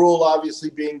to the rule obviously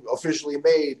being officially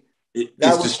made.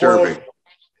 It's disturbing.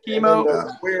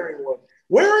 Chemo.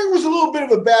 Waring was a little bit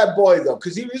of a bad boy though,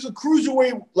 because he was a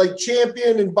cruiserweight like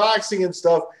champion in boxing and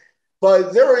stuff.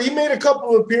 But he made a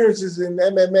couple of appearances in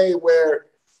MMA where,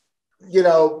 you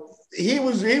know, he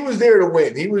was there to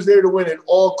win. He was there to win at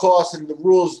all costs, and the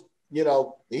rules, you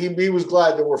know, he was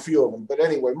glad there were few of them. But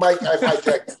anyway, Mike, I've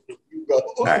hijacked you. You go.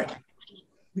 All right.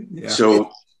 Yeah. So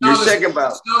your second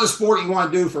bout. It's not a sport you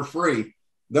want to do for free.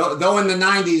 Though in the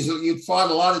 90s, you fought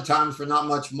a lot of times for not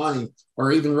much money,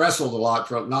 or even wrestled a lot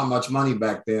for not much money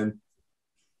back then.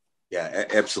 Yeah,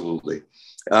 absolutely.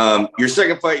 Your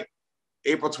second fight,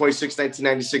 April 26,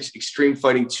 1996, Extreme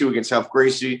Fighting 2 against Ralph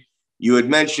Gracie. You had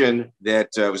mentioned that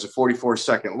it was a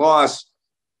 44-second loss,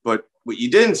 but what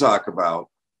you didn't talk about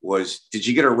was, did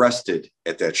you get arrested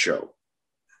at that show?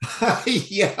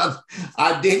 Yeah,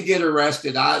 I did get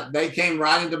arrested. They came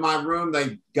right into my room.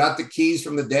 They got the keys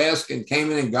from the desk and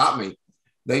came in and got me.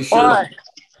 They sure.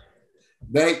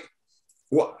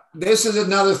 Why? This is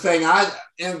another thing.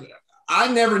 I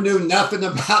never knew nothing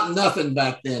about nothing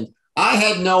back then. I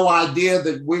had no idea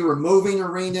that we were moving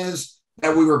arenas,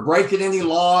 that we were breaking any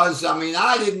laws. I mean,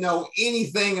 I didn't know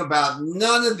anything about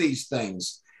none of these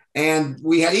things. And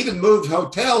we had even moved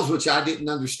hotels, which I didn't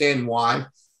understand why.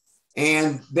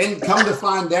 And then come to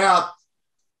find out,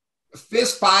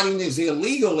 fist fighting is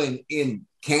illegal in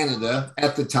Canada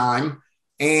at the time.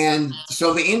 And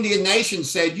so the Indian nation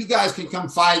said, you guys can come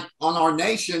fight on our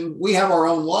nation. We have our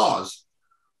own laws.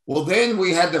 Well, then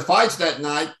we had the fights that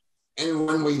night. And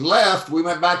when we left, we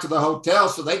went back to the hotel.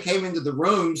 So they came into the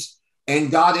rooms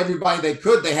and got everybody they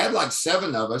could. They had like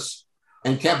 7 of us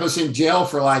and kept us in jail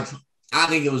for like, I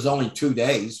think it was only 2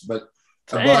 days. But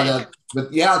yeah,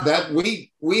 that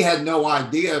we had no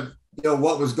idea, you know,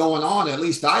 what was going on. At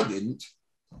least I didn't.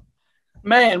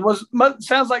 Man,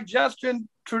 sounds like Justin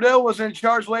Trudeau was in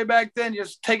charge way back then,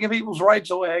 just taking people's rights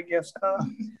away, I guess.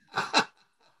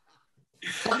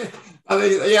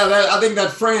 I think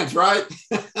that's France, right?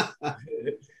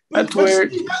 That's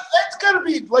weird. That's got to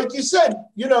be, like you said,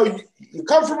 you know, you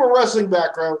come from a wrestling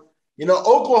background, you know,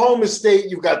 Oklahoma State,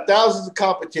 you've got thousands of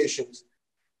competitions.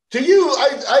 To you,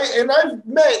 I've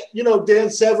met, you know, Dan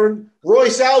Severn,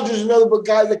 Royce Alger's another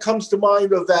guy that comes to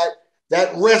mind of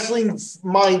that wrestling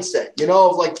mindset, you know,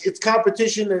 of like it's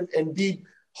competition and be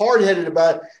hard-headed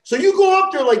about it. So you go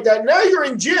up there like that. Now you're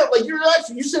in jail. Like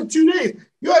you said 2 days.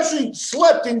 You actually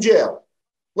slept in jail.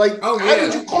 Like, how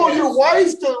did you call your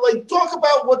wife to like talk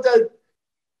about what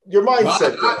your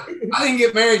mindset? Well, I didn't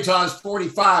get married till I was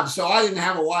 45, so I didn't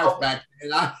have a wife back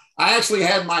then. I actually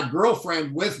had my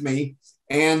girlfriend with me,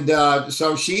 and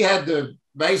so she had to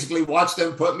basically watch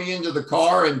them put me into the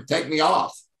car and take me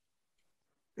off.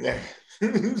 Yeah.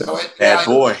 Bad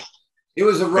boy. It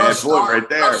was a rough start, right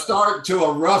there. rough start to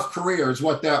a rough career is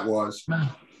what that was.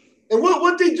 And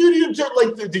what they do to you?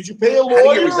 Like, did you pay a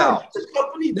lawyer? No,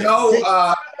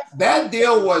 that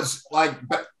deal was like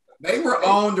they were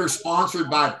owned or sponsored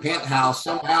by Penthouse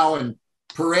somehow, and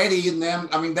Peretti and them.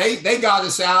 I mean, they got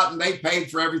us out and they paid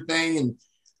for everything.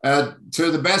 And to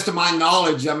the best of my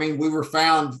knowledge, I mean, we were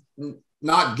found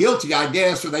not guilty, I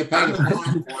guess, or they paid a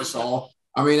fine for us all.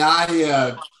 I mean,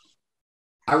 I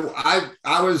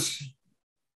was.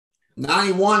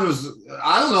 91 was,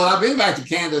 I don't know, I've been back to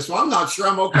Canada, so I'm not sure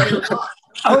I'm okay or not.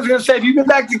 I was going to say, if you've been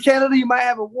back to Canada, you might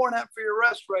have a warrant out for your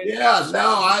arrest right now. Yeah, no,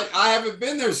 I haven't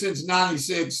been there since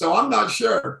 96, so I'm not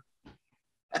sure.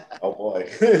 Oh, boy.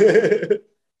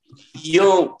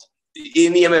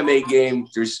 In the MMA game,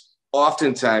 there's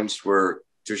oftentimes where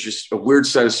there's just a weird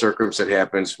set of circumstances that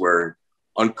happens where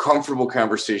uncomfortable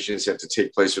conversations have to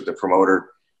take place with the promoter.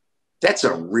 That's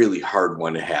a really hard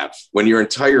one to have when your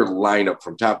entire lineup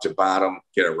from top to bottom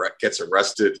gets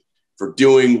arrested for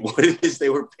doing what it is they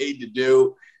were paid to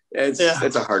do. That's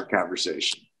a hard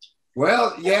conversation.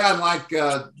 Well, yeah, and like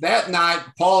that night,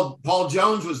 Paul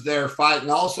Jones was there fighting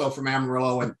also from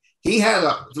Amrillo, and he had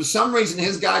for some reason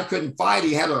his guy couldn't fight.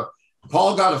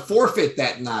 Paul got a forfeit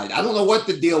that night. I don't know what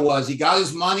the deal was. He got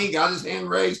his money, got his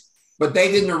hand raised, but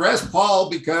they didn't arrest Paul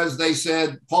because they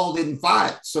said Paul didn't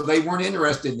fight. So they weren't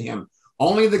interested in him.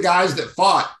 Only the guys that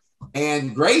fought.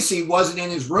 And Gracie wasn't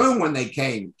in his room when they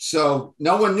came. So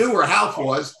no one knew where Half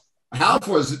was. Half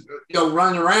was,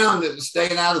 running around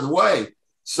staying out of the way.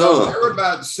 So there were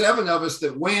about 7 of us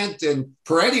that went, and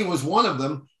Peretti was one of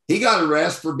them. He got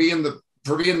arrested for being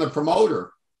the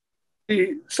promoter.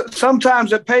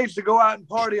 Sometimes it pays to go out and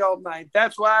party all night.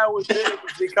 That's why I was did it,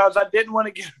 was because I didn't want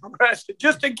to get arrested,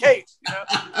 just in case.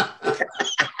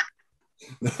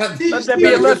 Let that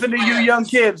be a lesson to you young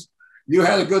kids. You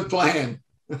had a good plan.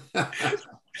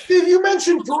 Steve, you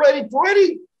mentioned Peretti.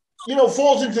 Peretti,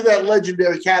 falls into that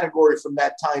legendary category from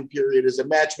that time period as a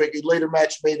matchmaker, later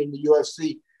match made in the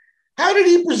UFC. How did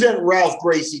he present Ralph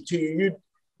Gracie to you?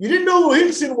 You didn't know who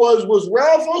Hickson was. Was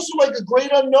Ralph also like a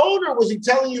great unknown, or was he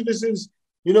telling you this is,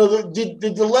 had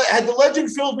the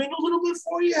legend filled in a little bit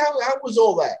for you? How was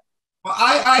all that? Well,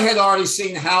 I had already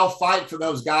seen Hal fight for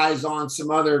those guys on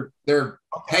some other their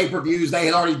pay-per-views they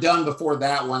had already done before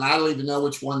that one. I don't even know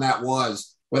which one that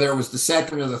was, whether it was the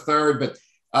second or the third, but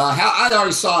I'd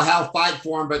already saw Hal fight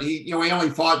for him, but he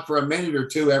only fought for a minute or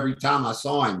two every time I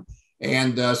saw him.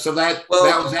 And so that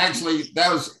was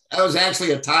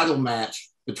actually a title match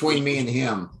between me and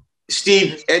him.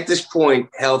 Steve, at this point,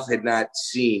 Health had not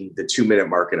seen the 2-minute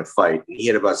mark in a fight. He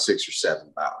had about 6 or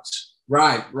 7 bouts.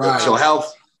 Right. So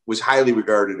Health was highly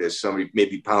regarded as somebody,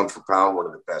 maybe pound for pound, one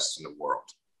of the best in the world.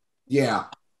 Yeah.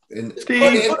 And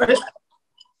Steve,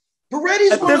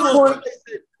 Peretti's one of those guys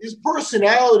that his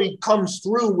personality comes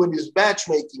through when he's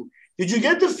matchmaking. Did you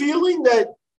get the feeling that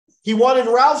he wanted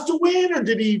Ralph to win, or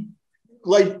did he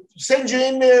send you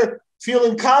in there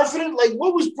feeling confident?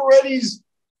 What was Peretti's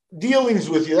dealings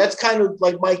with you? That's kind of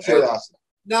like my curiosity.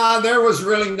 No, there was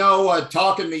really no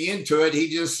talking me into it. He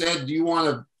just said, do you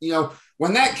want to,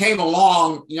 when that came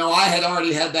along, I had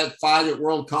already had that fight at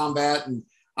World Combat, and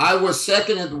I was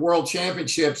second at the World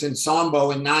Championships in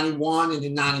Sambo in 91 and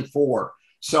in 94.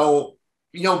 So,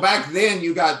 back then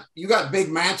you got big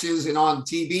matches and on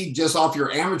TV just off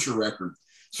your amateur record.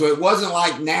 So it wasn't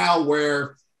like now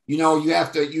where,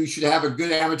 you should have a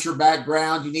good amateur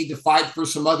background. You need to fight for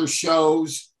some other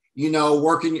shows,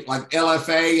 working like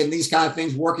LFA and these kind of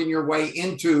things, working your way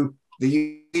into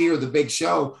the UFC or the big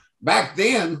show. Back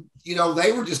then,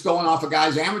 they were just going off a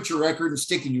guy's amateur record and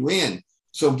sticking you in.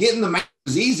 So getting the match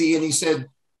was easy. And he said,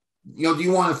 do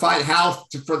you want to fight Hal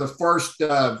for the first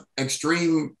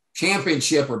Extreme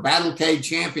Championship or Battlecade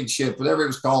Championship, whatever it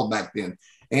was called back then?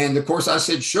 And of course I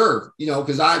said, sure,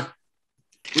 because I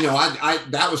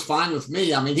that was fine with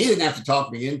me. I mean, he didn't have to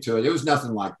talk me into it. It was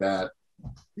nothing like that.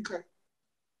 Okay.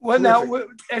 Well, now,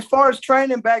 as far as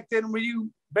training back then, were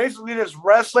you basically just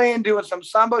wrestling, doing some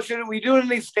sambo shit? Were you doing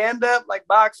any stand-up, like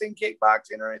boxing,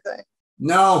 kickboxing, or anything?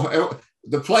 No.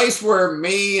 The place where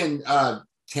me and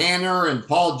Tanner and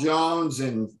Paul Jones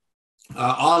and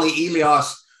Ali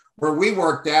Elias, where we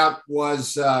worked out,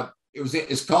 was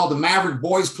it's called the Maverick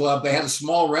Boys Club. They had a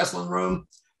small wrestling room,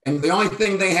 and the only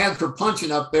thing they had for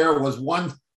punching up there was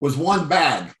one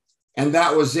bag, and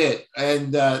that was it.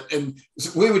 And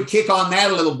so we would kick on that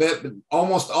a little bit, but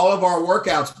almost all of our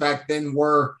workouts back then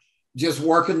were just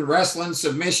working wrestling,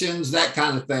 submissions, that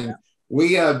kind of thing.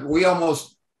 We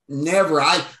almost never.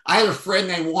 I had a friend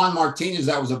named Juan Martinez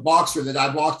that was a boxer that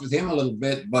I boxed with him a little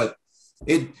bit, but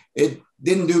it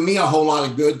didn't do me a whole lot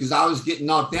of good because I was getting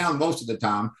knocked down most of the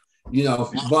time,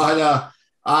 but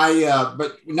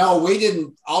no, we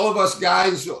didn't. All of us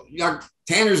guys,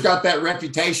 Tanner's got that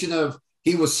reputation of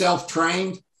he was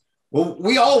self-trained. Well,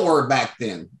 we all were back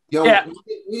then. I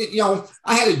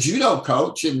had a judo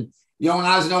coach, and when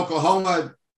I was in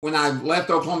Oklahoma, when I left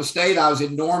Oklahoma State, I was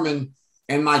in Norman,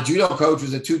 and my judo coach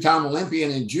was a 2-time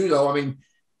Olympian in judo. I mean,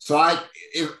 so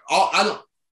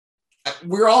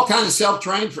we're all kind of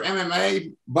self-trained for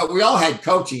MMA, but we all had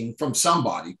coaching from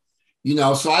somebody,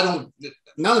 so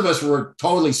none of us were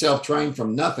totally self-trained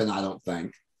from nothing, I don't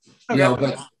think,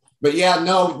 but yeah,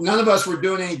 no, none of us were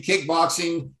doing any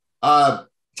kickboxing.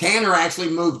 Tanner actually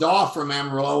moved off from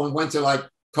Amrillo and went to like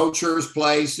Coach Schur's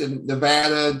place in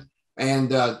Nevada.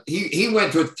 And he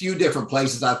went to a few different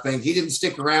places, I think. He didn't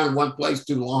stick around in one place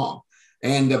too long.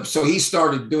 And so he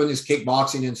started doing his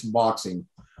kickboxing and some boxing.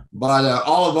 But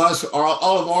all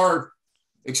of our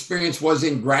experience was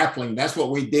in grappling. That's what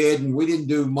we did. And we didn't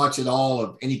do much at all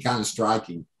of any kind of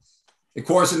striking. Of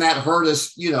course, and that hurt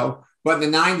us, but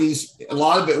in the 90s, a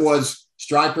lot of it was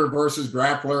striker versus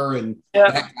grappler and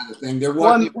that kind of thing. There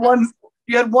was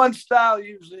you had one style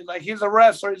usually, like he's a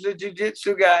wrestler, he's a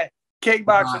jiu-jitsu guy,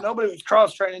 kickboxer. Right. Nobody was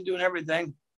cross-training, doing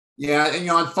everything. Yeah, and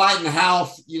on fighting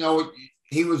Half,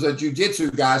 he was a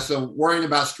jiu-jitsu guy, so worrying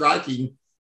about striking,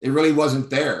 it really wasn't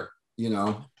there. you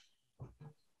know.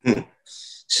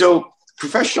 So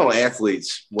professional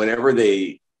athletes, whenever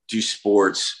they do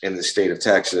sports in the state of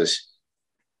Texas,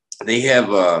 they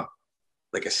have a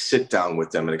sit down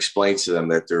with them and explain to them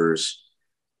that there's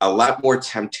a lot more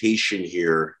temptation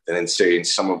here than in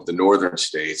some of the northern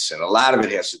states. And a lot of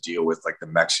it has to deal with like the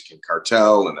Mexican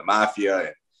cartel and the mafia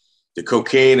and the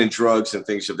cocaine and drugs and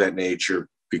things of that nature,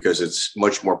 because it's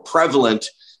much more prevalent,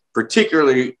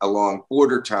 particularly along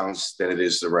border towns, than it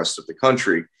is the rest of the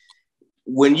country.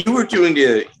 When you were doing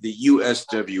the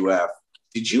USWF,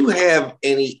 did you have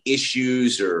any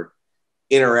issues or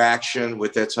interaction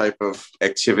with that type of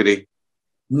activity?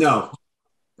 No.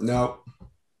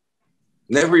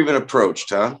 Never even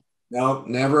approached, huh? No,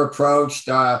 never approached.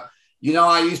 You know,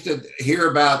 I used to hear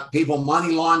about people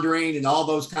money laundering and all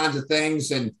those kinds of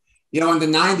things. And, you know, in the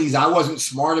 90s, I wasn't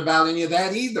smart about any of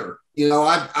that either. You know,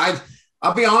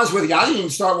 I'll be honest with you. I didn't even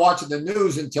start watching the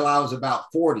news until I was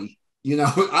about 40. You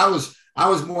know, I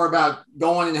was more about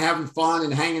going and having fun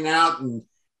and hanging out, and,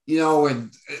 you know,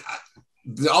 and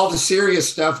all the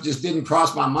serious stuff just didn't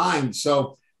cross my mind.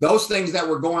 So those things that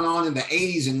were going on in the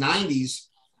 80s and 90s,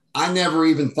 I never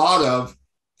even thought of.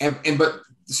 But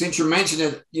since you mentioned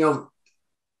it, you know,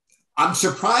 I'm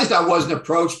surprised I wasn't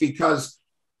approached, because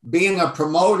being a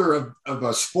promoter of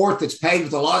a sport that's paid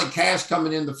with a lot of cash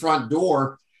coming in the front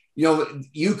door, you know,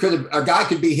 a guy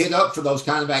could be hit up for those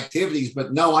kind of activities,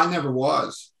 but no, I never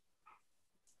was.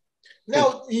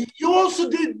 Now, you also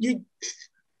did, you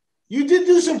did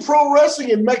do some pro wrestling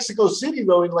in Mexico City,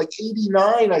 though, in like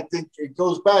 89, I think it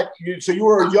goes back. So you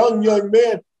were a young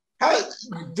man.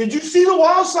 Did you see the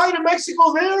wild side of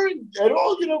Mexico there at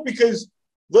all? You know, because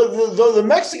the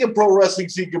Mexican pro wrestling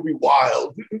scene could be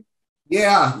wild.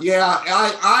 Yeah.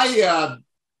 I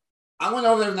went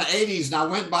over there in the 80s, and I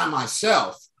went by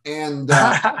myself. And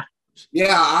there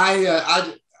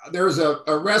was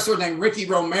a wrestler named Ricky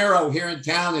Romero here in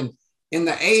town. And in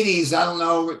the 80s, I don't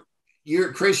know,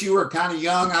 Chris, you were kind of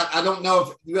young. I don't know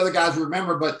if you other guys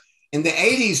remember, but in the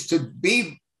 80s,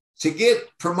 to get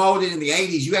promoted in the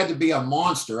 80s, you had to be a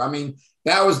monster. I mean,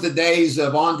 that was the days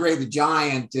of Andre the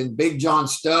Giant and Big John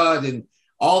Studd, and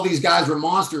all these guys were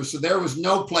monsters. So there was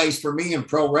no place for me in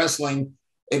pro wrestling,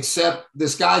 except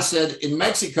this guy said in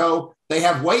Mexico, they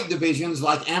have weight divisions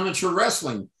like amateur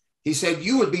wrestling. He said,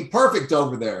 you would be perfect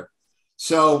over there.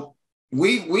 So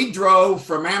we drove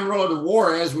from Amrillo to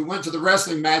Juarez. We went to the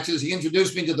wrestling matches. He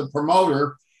introduced me to the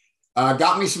promoter,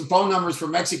 got me some phone numbers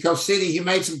from Mexico City. He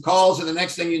made some calls, and the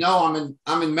next thing you know,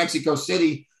 I'm in Mexico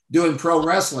City doing pro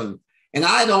wrestling. And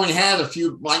I had only had a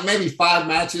few, like maybe 5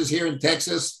 matches here in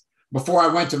Texas before I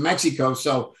went to Mexico.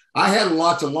 So I had a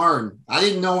lot to learn. I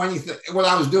didn't know anything, what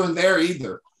I was doing there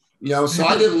either. You know, so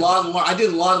I did a lot of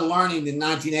learning in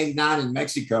 1989 in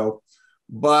Mexico.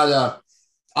 But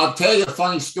I'll tell you a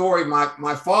funny story.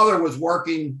 My father was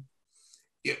working.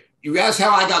 You asked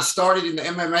how I got started in the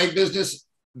MMA business.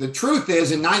 The truth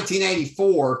is, in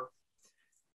 1984,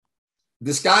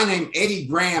 this guy named Eddie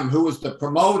Graham, who was the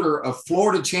promoter of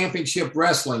Florida Championship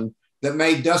Wrestling, that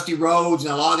made Dusty Rhodes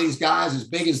and a lot of these guys as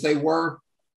big as they were.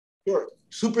 Sure.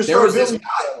 Superstar Billy.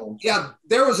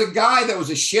 There was a guy that was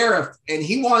a sheriff, and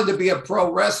he wanted to be a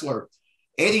pro wrestler.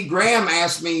 Eddie Graham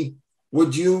asked me,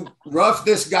 would you rough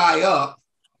this guy up?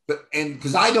 And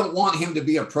because I don't want him to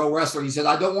be a pro wrestler. He said,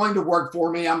 I don't want him to work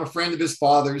for me. I'm a friend of his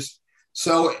father's.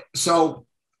 So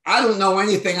I don't know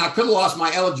anything. I could have lost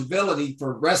my eligibility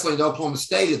for wrestling at Oklahoma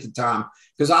State at the time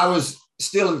because I was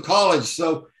still in college.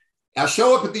 So I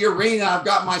show up at the arena. I've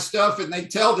got my stuff, and they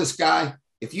tell this guy,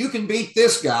 if you can beat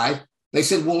this guy, they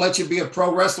said, we'll let you be a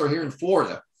pro wrestler here in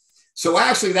Florida. So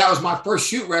actually, that was my first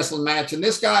shoot wrestling match. And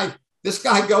this guy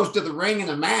goes to the ring in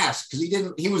a mask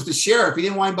because he was the sheriff. He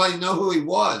didn't want anybody to know who he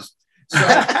was. So,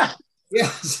 yeah.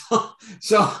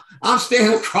 So I'm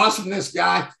standing across from this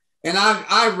guy, and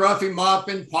I rough him up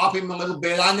and pop him a little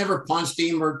bit. I never punched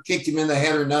him or kicked him in the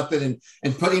head or nothing,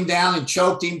 and put him down and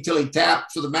choked him till he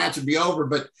tapped so the match would be over.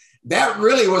 But that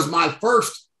really was my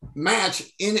first match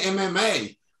in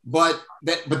MMA. But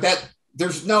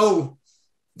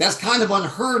that's kind of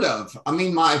unheard of. I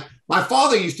mean, my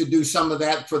father used to do some of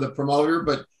that for the promoter,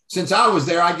 but since I was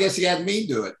there, I guess he had me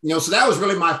do it. You know, so that was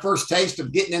really my first taste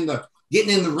of getting in the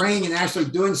ring and actually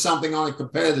doing something on a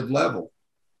competitive level.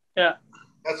 Yeah.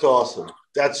 That's awesome.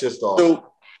 That's just awesome.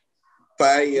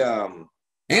 So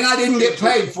and I didn't get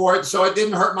paid for it, so it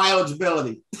didn't hurt my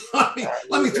eligibility.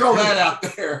 let me throw that out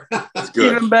there. That's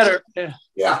good. Even better.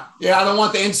 Yeah. I don't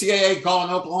want the NCAA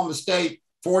calling Oklahoma State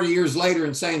 40 years later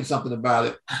and saying something about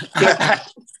it.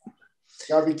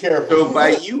 Gotta be careful. So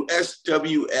by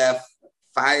USWF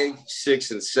 5,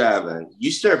 6, and 7,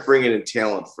 you start bringing in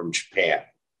talent from Japan.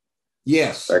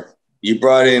 Yes. You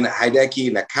brought in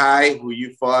Hideki Nakai, who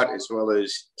you fought, as well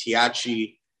as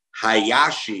Taichi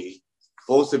Hayashi,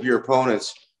 both of your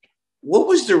opponents. What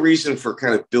was the reason for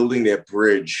kind of building that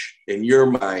bridge in your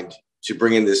mind to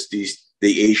bring in the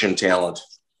Asian talent?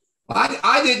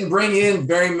 I didn't bring in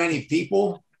very many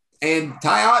people, and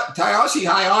Taichi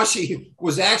Hayashi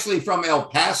was actually from El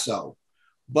Paso,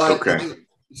 but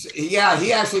he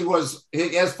actually was.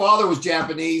 His father was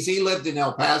Japanese. He lived in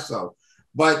El Paso,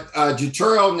 but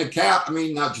Jitaro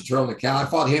Nakao. I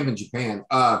fought him in Japan.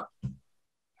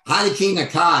 Hideki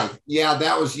Nakai,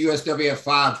 that was USWF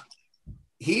 5.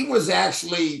 He was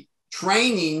actually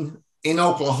training in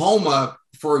Oklahoma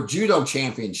for a judo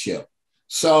championship.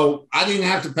 So I didn't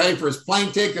have to pay for his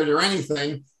plane ticket or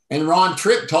anything. And Ron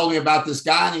Tripp told me about this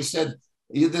guy, and he said,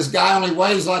 this guy only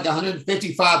weighs like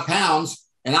 155 pounds.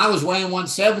 And I was weighing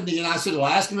 170. And I said, well,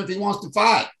 ask him if he wants to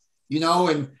fight,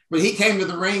 but he came to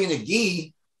the ring in a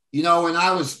gi, and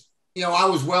I was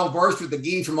well versed with the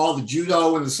gi from all the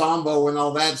judo and the sambo and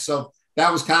all that. So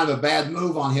that was kind of a bad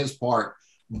move on his part.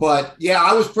 But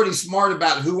I was pretty smart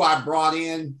about who I brought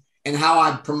in and how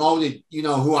I promoted,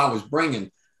 who I was bringing.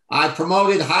 I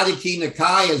promoted Hideki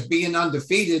Nakai as being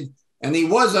undefeated, and he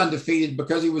was undefeated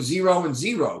because he was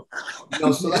 0-0.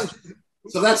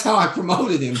 So that's how I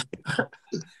promoted him.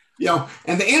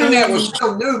 And the internet was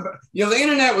real new. The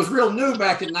internet was real new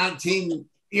back in the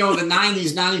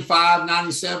 90s, 95,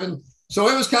 97. So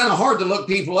it was kind of hard to look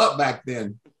people up back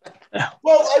then.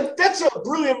 Well, that's a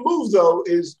brilliant move, though.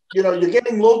 Is you're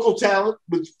getting local talent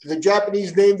with the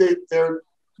Japanese name.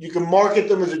 You can market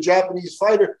them as a Japanese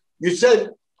fighter. You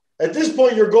said at this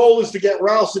point your goal is to get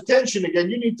Ralph's attention again.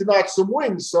 You need to knock some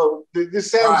wins. So this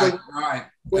sounds right.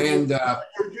 And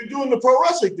you're doing the pro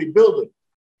wrestling thing, building.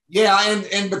 Yeah,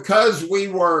 and because we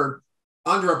were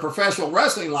under a professional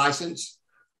wrestling license,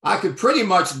 I could pretty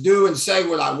much do and say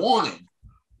what I wanted,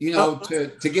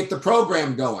 to get the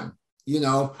program going,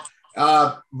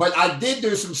 But I did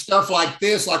do some stuff like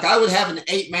this. Like I would have an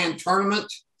 8-man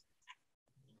tournament,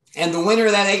 and the winner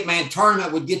of that 8-man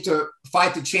tournament would get to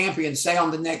fight the champion, say,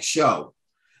 on the next show.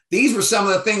 These were some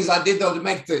of the things I did, though, to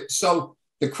make so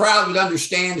the crowd would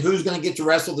understand who's going to get to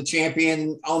wrestle the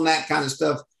champion, on that kind of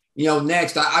stuff.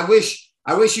 Next, I wish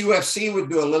UFC would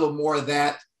do a little more of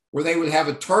that, where they would have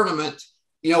a tournament,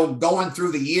 going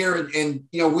through the year, and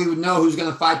we would know who's going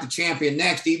to fight the champion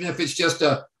next, even if it's just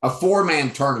a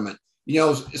 4-man tournament,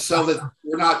 so that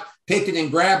we're not picking and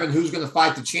grabbing who's going to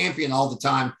fight the champion all the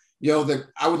time.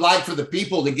 I would like for the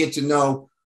people to get to know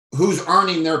who's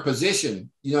earning their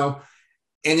position, and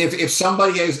if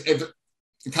somebody is,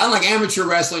 kind of like amateur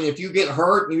wrestling, if you get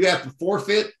hurt and you have to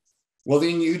forfeit, well,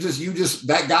 then you just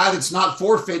that guy that's not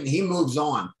forfeiting, he moves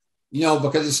on,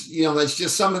 because it's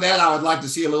just some of that. I would like to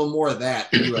see a little more of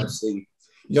that in UFC,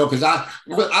 because I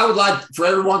would like for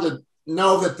everyone to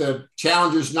know that the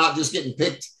challenger's not just getting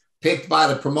picked by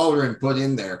the promoter and put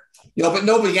in there, but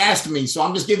nobody asked me. So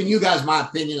I'm just giving you guys my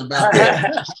opinion about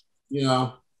that,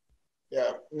 Yeah.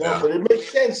 But it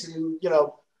makes sense. And,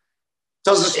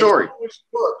 tells the story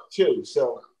too.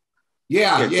 So.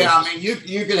 Yeah. I mean,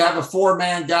 you could have a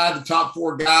 4-man guy, the top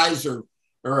 4 guys, or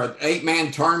an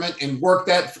 8-man tournament, and work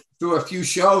that through a few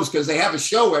shows, because they have a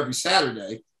show every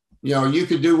Saturday. You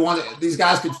could do one. These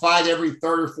guys could fight every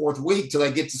 3rd or 4th week till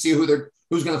they get to see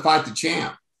who's going to fight the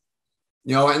champ.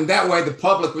 And that way the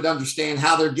public would understand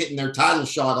how they're getting their title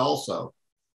shot also.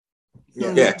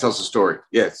 Yeah, it tells the story.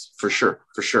 Yes, for sure.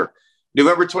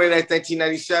 November 29th,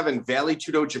 1997, Valley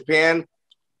Tudo, Japan.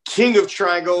 King of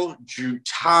Triangle,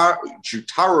 Jotaro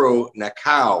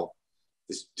Nakao.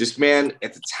 This man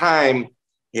at the time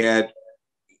handed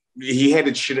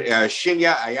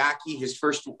Shinya Ayaki his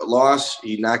first loss.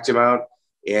 He knocked him out,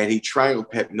 and he triangled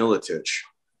Pet Miletich.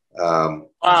 Wow.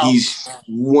 He's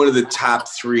one of the top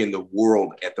 3 in the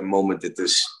world at the moment that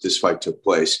this fight took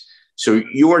place. So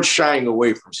you weren't shying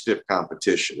away from stiff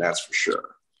competition, that's for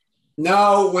sure.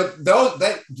 No,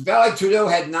 that Valley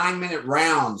Tudo had 9-minute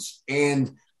rounds,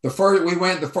 and we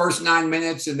went the first 9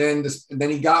 minutes, and then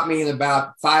he got me in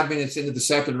about 5 minutes into the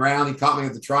second round. He caught me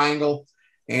with the triangle,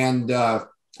 and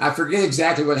I forget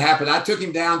exactly what happened. I took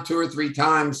him down 2 or 3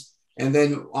 times, and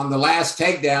then on the last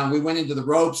takedown, we went into the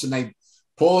ropes, and they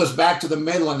pulled us back to the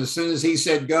middle. And as soon as he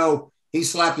said go, he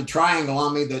slapped a triangle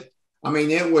on me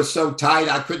it was so tight,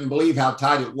 I couldn't believe how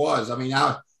tight it was. I mean,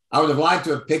 I would have liked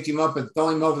to have picked him up and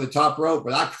thrown him over the top rope,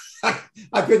 but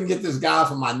I couldn't get this guy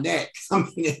off of my neck. I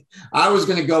mean, I was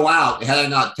going to go out had I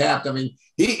not tapped. I mean,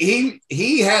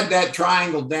 he had that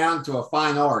triangle down to a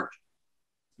fine art.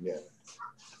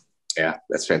 Yeah,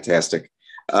 that's fantastic.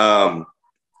 How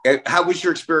was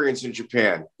your experience in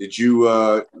Japan? Did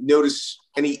you notice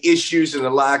any issues in the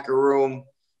locker room?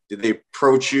 Did they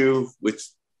approach you with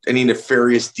any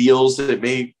nefarious deals that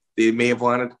they may have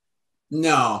wanted?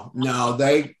 No.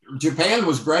 Japan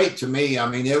was great to me. I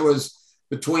mean, it was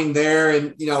between there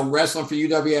and, wrestling for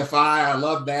UWFI. I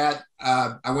loved that.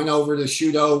 I went over to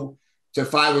Shudo to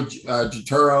fight with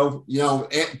Jitaro.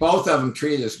 Both of them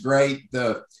treated us great.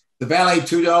 The Valet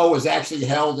Tudo was actually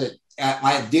held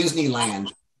at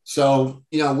Disneyland. So,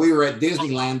 we were at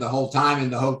Disneyland the whole time in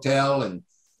the hotel, and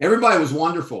everybody was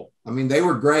wonderful. I mean, they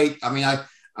were great. I mean,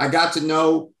 I got to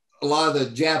know a lot of the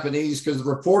Japanese because the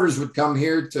reporters would come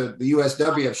here to the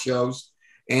USWF shows,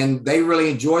 and they really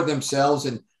enjoyed themselves.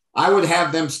 And I would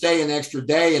have them stay an extra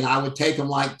day, and I would take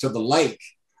them to the lake,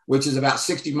 which is about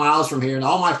 60 miles from here. And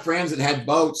all my friends that had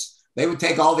boats, they would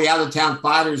take all the out of town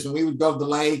fighters, and we would go to the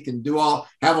lake and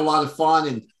have a lot of fun.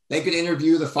 And they could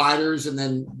interview the fighters. And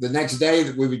then the next day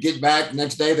that we would get back, the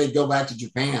next day they'd go back to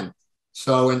Japan.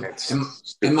 So,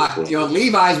 and my,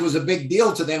 Levi's was a big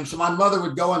deal to them. So my mother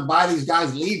would go and buy these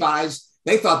guys Levi's.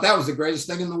 They thought that was the greatest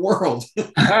thing in the world.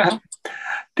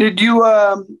 Did you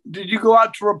go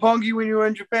out to Roppongi when you were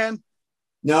in Japan?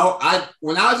 No,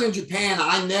 when I was in Japan,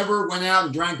 I never went out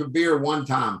and drank a beer one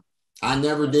time. I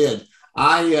never did.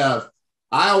 I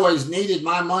always needed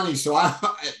my money. So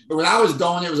when I was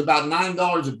going, it was about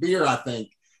 $9 a beer, I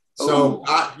think. So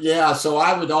I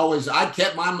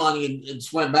kept my money and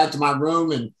just went back to my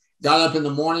room and got up in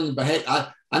the morning and behaved.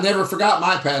 I never forgot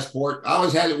my passport. I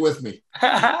always had it with me.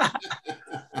 That's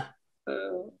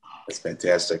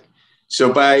fantastic.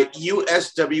 So by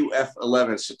USWF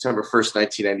 11, September 1st,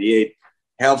 1998,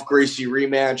 Ralph Gracie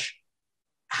rematch.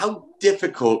 How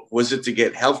difficult was it to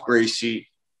get Ralph Gracie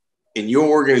in your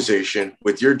organization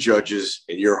with your judges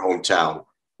in your hometown?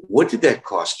 What did that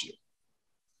cost you?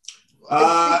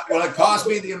 Well, it cost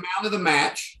me the amount of the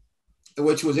match,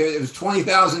 which was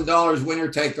 $20,000 winner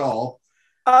take all.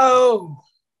 Oh,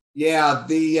 yeah.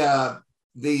 He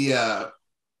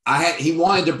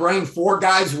wanted to bring 4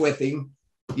 guys with him,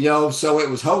 so it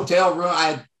was hotel room. I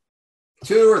had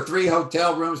 2 or 3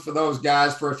 hotel rooms for those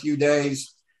guys for a few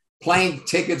days, plane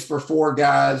tickets for 4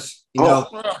 guys,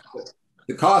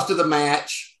 the cost of the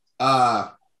match.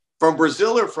 From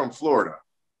Brazil or from Florida?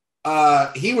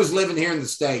 He was living here in the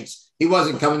States. He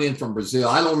wasn't coming in from Brazil.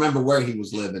 I don't remember where he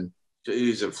was living.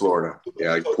 He's in Florida.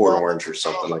 Yeah, like Port Orange or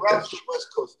something like that.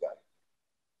 West Coast guy.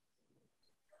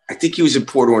 I think he was in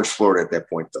Port Orange, Florida at that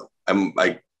point, though.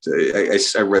 I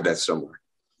read that somewhere.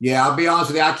 Yeah, I'll be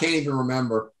honest with you. I can't even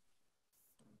remember.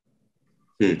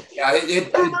 Yeah, I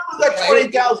remember that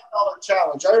 $20,000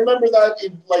 challenge. I remember that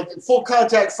in Full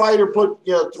Contact Fighter put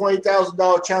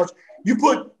 $20,000 challenge. You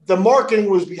put the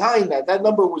marketing was behind that. That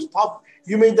number was public.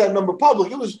 You made that number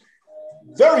public. It was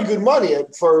very good money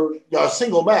for a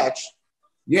single match.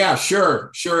 Yeah,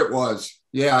 sure it was.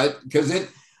 Yeah, because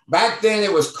back then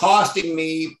it was costing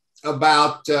me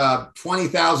about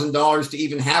 $20,000 to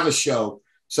even have a show.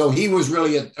 So he was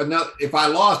really another. If I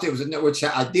lost, it was which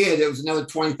I did. It was another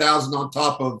 $20,000 on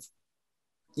top of,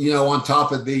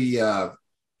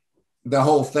 the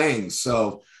whole thing.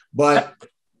 So, but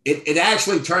it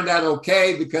actually turned out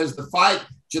okay because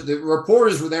the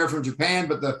reporters were there from Japan,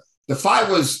 but the fight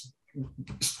was.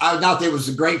 Not that it was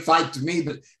a great fight to me,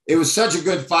 but it was such a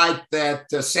good fight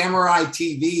that Samurai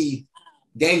TV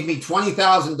gave me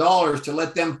 $20,000 to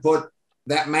let them put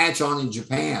that match on in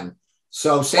Japan.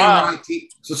 So Samurai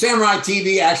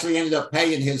TV actually ended up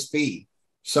paying his fee.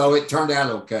 So it turned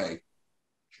out okay.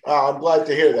 I'm glad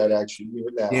to hear that, actually.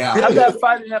 Yeah. How'd that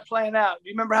fight end up playing out? Do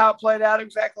you remember how it played out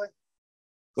exactly?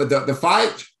 With the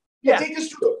fight? Yeah. Take us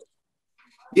through it.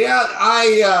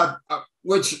 Yeah,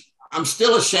 which I'm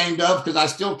still ashamed of because I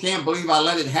still can't believe I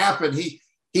let it happen.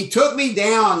 He took me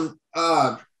down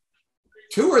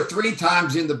 2 or 3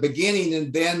 times in the beginning,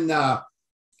 and then I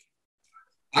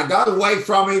got away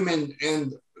from him,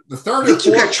 and the third. I think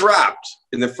you got dropped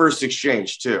in the first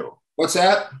exchange too. What's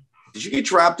that? Did you get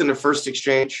dropped in the first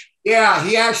exchange? Yeah,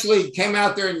 he actually came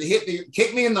out there and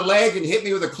kicked me in the leg, and hit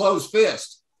me with a closed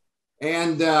fist.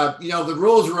 And the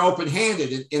rules were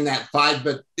open-handed in that fight,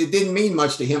 but it didn't mean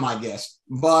much to him, I guess.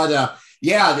 But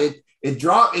it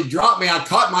dropped me. I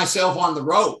caught myself on the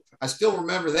rope. I still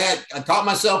remember that. I caught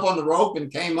myself on the rope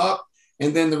and came up,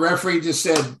 and then the referee just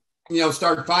said,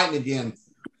 start fighting again.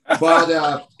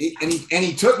 But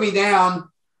he took me down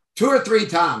 2 or 3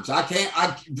 times.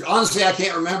 I honestly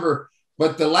can't remember.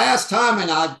 But the last time,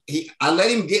 and I let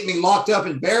him get me locked up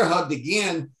and bear hugged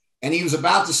again. And he was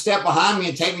about to step behind me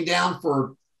and take me down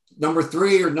for number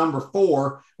 3 or number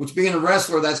 4, which being a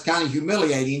wrestler, that's kind of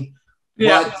humiliating.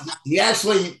 Yeah. But he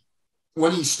actually,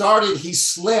 when he started, he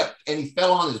slipped and he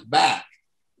fell on his back.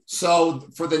 So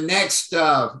for the next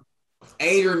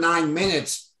 8 or 9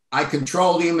 minutes, I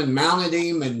controlled him and mounted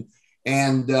him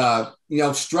and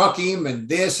struck him and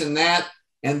this and that.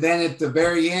 And then at the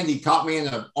very end, he caught me in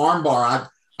an armbar.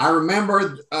 I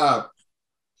remember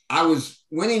I was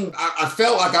winning. I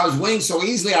felt like I was winning so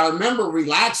easily. I remember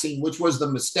relaxing, which was the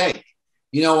mistake.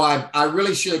 I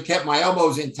really should have kept my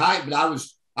elbows in tight, but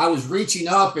I was reaching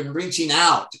up and reaching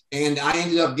out, and I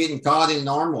ended up getting caught in an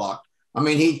arm lock. I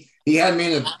mean, he had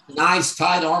me in a nice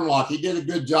tight arm lock. He did a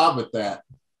good job with that.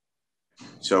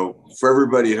 So for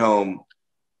everybody at home,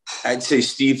 I'd say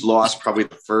Steve lost probably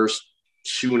the first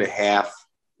 2.5,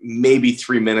 maybe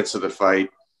 3 minutes of the fight.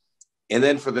 And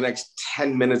then for the next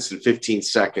 10 minutes and 15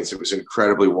 seconds, it was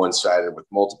incredibly one-sided with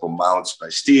multiple mounts by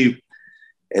Steve.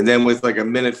 And then with like a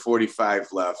minute 45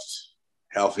 left,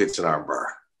 Ralph hits an armbar.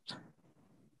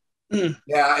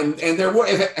 Yeah, and there were,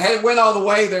 if it went all the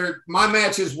way, my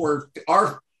matches were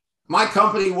my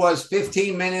company was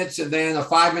 15 minutes and then a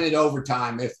 5-minute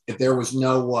overtime if there was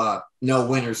no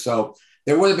winner. So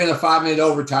there would have been a 5-minute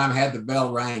overtime had the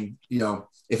bell rang,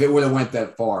 if it would have went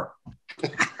that far.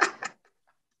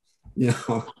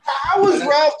 How was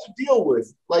Ralph to deal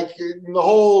with? Like the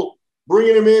whole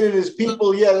bringing him in and his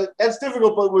people, yeah, that's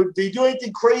difficult. But did he do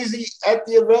anything crazy at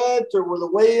the event, or were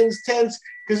the weigh-ins tense?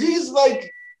 Because he's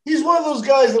one of those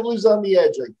guys that lives on the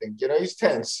edge. I think he's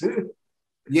tense.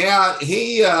 Yeah,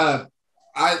 he at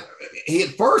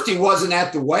first he wasn't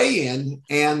at the weigh-in,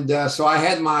 and so I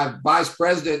had my vice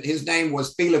president. His name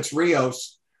was Felix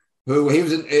Rios, who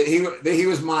he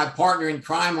was my partner in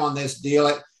crime on this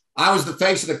deal. I was the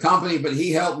face of the company, but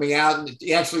he helped me out, and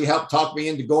he actually helped talk me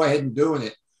into go ahead and doing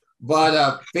it.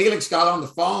 But Felix got on the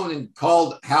phone and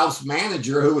called house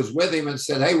manager who was with him and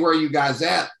said, "Hey, where are you guys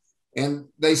at?" And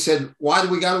they said, "Why do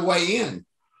we got to weigh in?"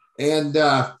 And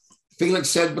Felix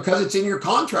said, "Because it's in your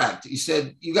contract." He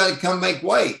said, "You got to come make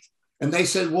weight." And they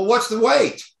said, "Well, what's the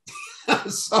weight?"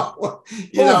 So,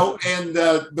 and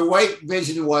the weight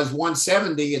vision was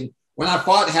 170. And when I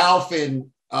fought Ralph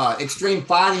in Extreme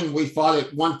Fighting, we fought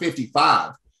at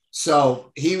 155.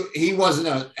 So he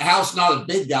wasn't House, not a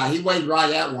big guy. He weighed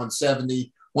right at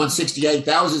 170, 168.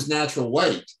 That was his natural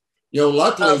weight.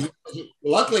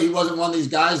 Luckily he wasn't one of these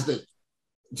guys that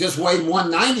just weighed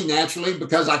 190 naturally,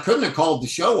 because I couldn't have called the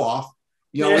show off.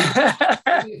 He would have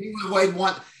weighed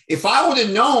if I would have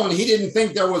known he didn't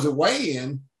think there was a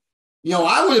weigh-in,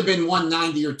 I would have been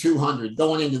 190 or 200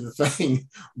 going into the thing.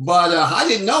 But I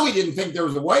didn't know he didn't think there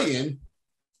was a weigh-in.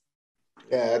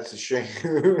 Yeah, that's a shame.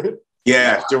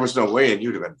 Yeah, if there was no weigh-in,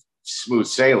 you'd have been smooth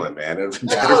sailing, man. It would have been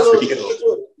better for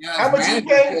you. How much you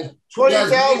pay?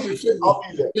 20,000. I'll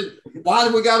be there. Why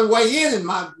do we got to weigh in? And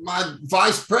my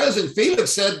vice president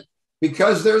Felix said,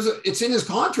 because it's in his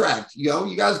contract.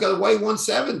 You guys got to weigh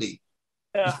 170.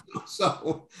 Yeah.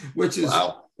 So, which is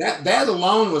wow. That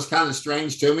alone was kind of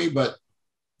strange to me, but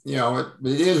it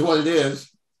is what it is.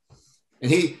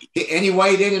 And he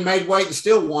weighed in and made weight and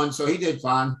still won, so he did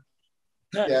fine.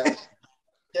 Yeah,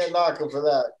 can't knock him for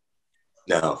that.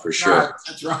 No, for sure.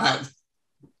 That's right.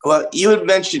 Well, you had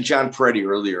mentioned John Peretti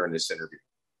earlier in this interview.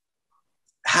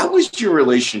 How was your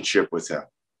relationship with him?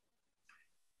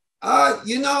 I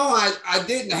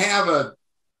didn't have a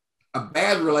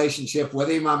bad relationship with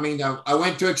him. I mean, I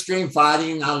went to Extreme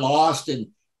Fighting, I lost, and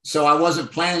so I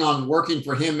wasn't planning on working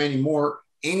for him anymore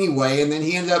anyway. And then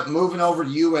he ended up moving over to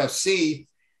UFC,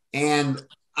 and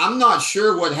I'm not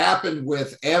sure what happened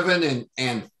with Evan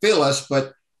and Phyllis,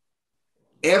 but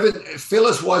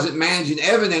Phyllis wasn't managing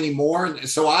Evan anymore. And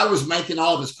so I was making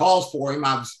all of his calls for him.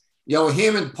 I was,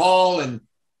 him and Paul and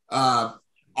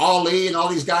Ali and all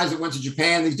these guys that went to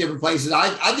Japan, these different places.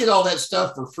 I did all that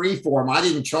stuff for free for him. I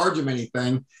didn't charge him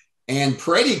anything. And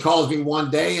Peretti calls me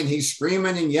one day and he's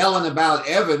screaming and yelling about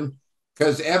Evan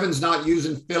because Evan's not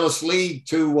using Phyllis Lee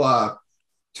to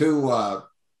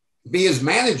be his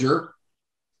manager.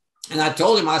 And I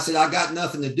told him, I said, I got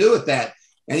nothing to do with that.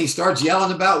 And he starts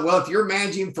yelling about, well, if you're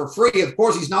managing him for free, of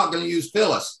course he's not going to use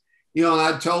Phyllis. And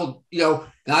I told, and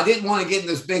I didn't want to get in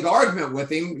this big argument with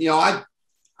him.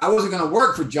 I wasn't going to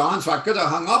work for John, so I could have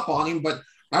hung up on him. But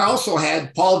I also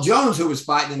had Paul Jones, who was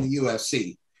fighting in the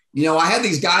UFC. I had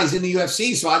these guys in the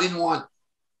UFC, so I didn't want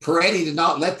Peretti to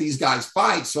not let these guys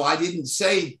fight. So I didn't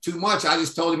say too much. I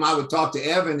just told him I would talk to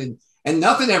Evan, and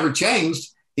nothing ever changed.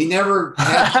 He never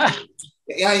had,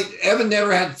 Evan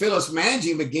never had Phyllis manage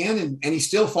him again, and he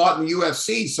still fought in the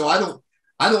UFC. So I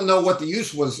don't know what the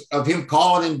use was of him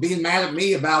calling and being mad at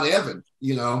me about Evan.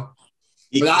 But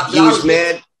he was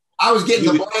mad. I was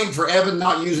getting the blame for Evan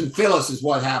not using Phyllis is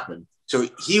what happened. So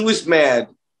he was mad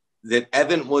that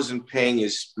Evan wasn't paying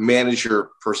his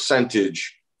manager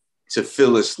percentage to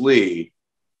Phyllis Lee.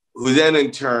 who then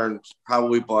in turn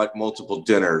probably bought multiple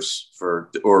dinners or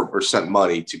sent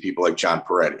money to people like John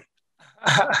Peretti.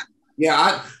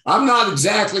 Yeah, I'm not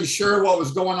exactly sure what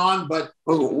was going on, but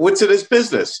what's in his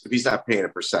business if he's not paying a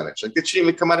percentage? Like, it shouldn't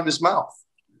even come out of his mouth.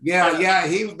 Yeah,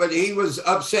 he was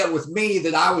upset with me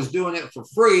that I was doing it for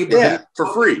free. But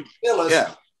for free. Phyllis,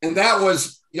 yeah, and that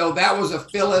was a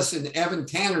Phyllis and Evan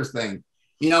Tanner thing.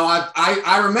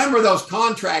 I remember those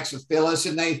contracts with Phyllis,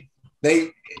 and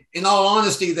they, in all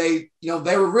honesty, they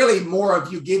were really more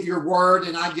of you give your word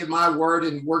and I give my word,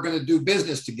 and we're going to do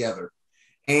business together.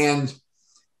 And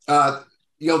her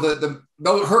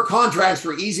contracts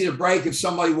were easy to break if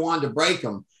somebody wanted to break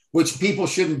them, which people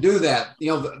shouldn't do that.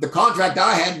 The contract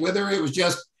I had with her, it was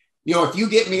just, if you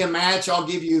get me a match, I'll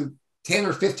give you 10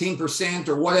 or 15%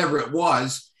 or whatever it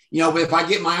was, but if I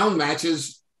get my own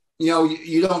matches,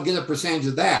 you don't get a percentage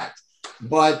of that.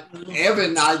 But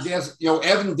Evan, I guess,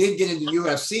 Evan did get into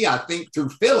UFC, I think, through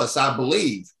Phyllis, I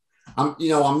believe.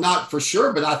 I'm not for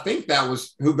sure, but I think that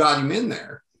was who got him in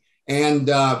there. And,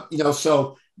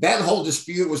 so that whole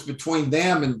dispute was between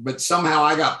them, but somehow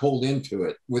I got pulled into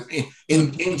it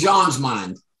in John's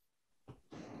mind.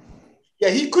 Yeah,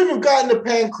 he couldn't have gotten to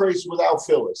Pancrase without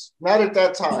Phyllis. Not at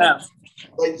that time.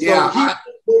 Yeah.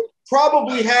 What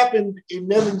probably happened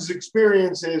in Evan's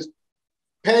experience is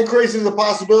Pancrase is a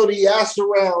possibility. He asks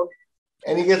around,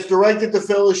 and he gets directed to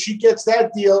Phyllis. She gets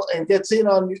that deal and gets in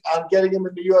on getting him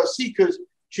in the UFC because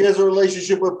she has a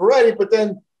relationship with Peretti. But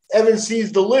then Evan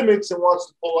sees the limits and wants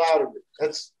to pull out of it.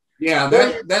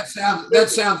 That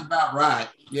sounds about right.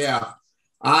 Yeah,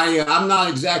 I'm not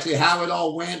exactly how it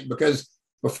all went because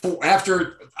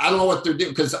after I don't know what they're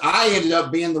doing, because I ended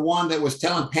up being the one that was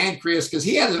telling Pancrase, because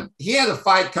he had a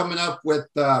fight coming up with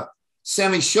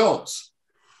Sammy Schultz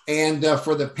and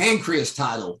for the Pancrase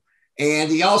title,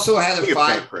 and he also had a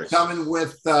fight coming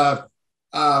with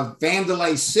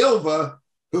Vanderlei Silva,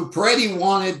 who Peretti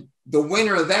wanted. The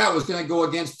winner of that was going to go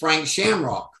against Frank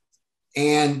Shamrock.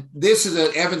 And this is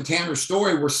an Evan Tanner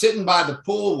story. We're sitting by the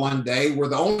pool one day. We're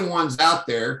the only ones out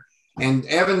there. And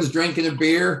Evan's drinking a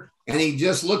beer. And he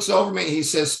just looks over me. And he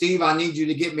says, "Steve, I need you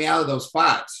to get me out of those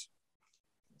fights."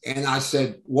 And I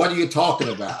said, "What are you talking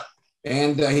about?"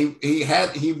 And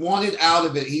he wanted out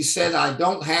of it. He said, "I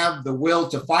don't have the will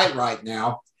to fight right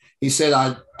now." He said,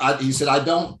 I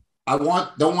don't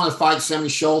want to fight Sammy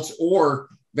Schultz or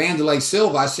Vanderlei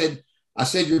Silva. I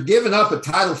said, "You're giving up a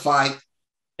title fight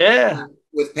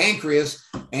with Pancrase,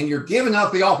 and you're giving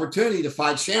up the opportunity to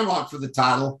fight Shamrock for the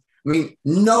title." I mean,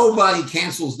 nobody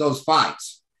cancels those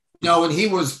fights. And he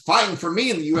was fighting for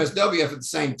me in the USWF at the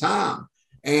same time.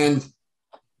 And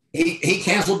he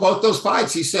canceled both those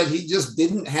fights. He said he just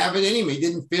didn't have it in him. He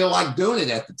didn't feel like doing it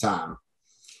at the time.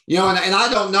 And I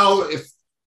don't know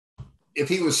if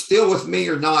he was still with me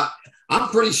or not. I'm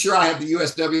pretty sure I had the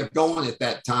USWF going at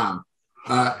that time.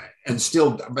 And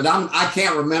still, but I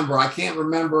can't remember. I can't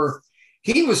remember.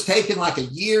 He was taking like a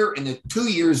year and 2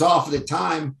 years off at a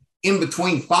time in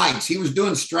between fights. He was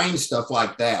doing strange stuff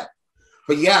like that.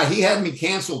 But yeah, he had me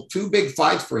cancel 2 big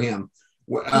fights for him,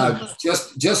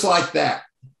 just like that.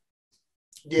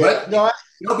 Yeah,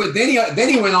 but then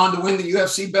he went on to win the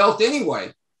UFC belt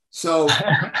anyway. So,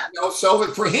 so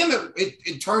for him,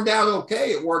 it turned out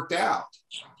okay. It worked out,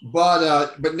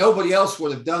 but nobody else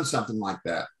would have done something like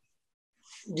that.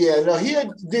 Yeah, no,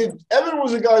 Evan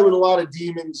was a guy with a lot of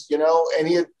demons, and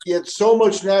he had so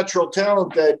much natural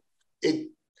talent that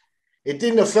it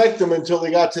didn't affect him until they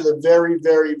got to the very,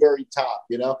 very, very top.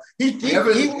 He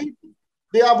the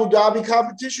Abu Dhabi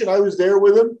competition. I was there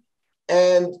with him,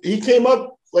 and he came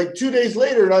up like 2 days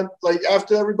later, and I'm like,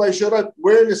 after everybody showed up,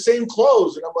 wearing the same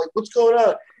clothes, and I'm like, "What's going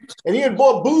on?" And he had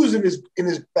bought booze in his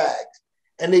bag,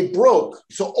 and they broke,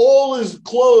 so all his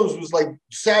clothes was like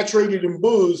saturated in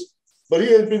booze. But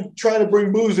he had been trying to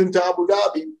bring booze into Abu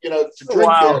Dhabi, to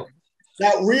drink there,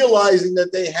 not realizing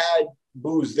that they had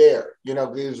booze there.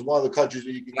 Because it was one of the countries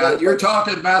that you can get. You're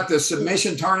talking about the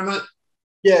submission tournament?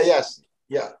 Yeah, yes.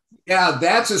 Yeah. Yeah,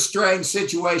 that's a strange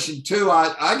situation too.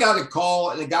 I got a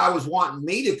call and the guy was wanting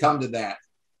me to come to that.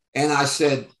 And I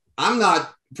said, "I'm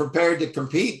not prepared to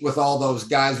compete with all those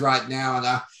guys right now."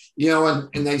 And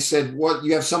and they said, "What,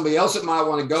 you have somebody else that might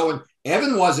want to go?" And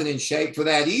Evan wasn't in shape for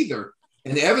that either.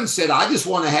 And Evan said, "I just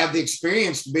want to have the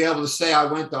experience to be able to say I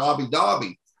went to Abu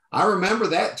Dhabi." I remember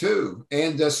that too.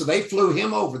 And so they flew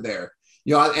him over there.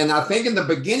 And I think in the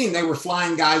beginning they were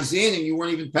flying guys in and you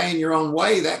weren't even paying your own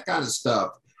way, that kind of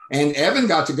stuff. And Evan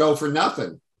got to go for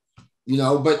nothing,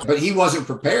 but he wasn't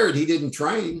prepared. He didn't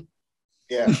train.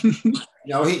 Yeah.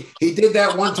 He did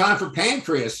that one time for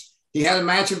Pancrase. He had a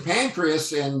match in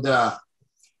Pancrase, and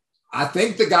I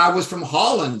think the guy was from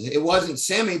Holland. It wasn't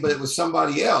Semi, but it was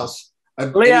somebody else.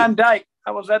 Leon Dyke.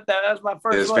 I was at that. That was my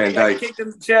first one. He got kicked in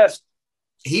the chest.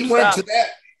 He went to that.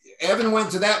 Evan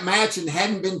went to that match and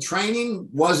hadn't been training,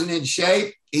 wasn't in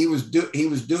shape. He was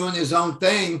doing his own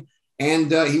thing,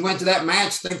 and he went to that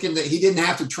match thinking that he didn't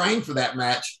have to train for that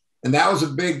match, and that was a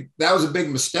big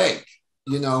mistake.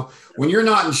 You know, when you're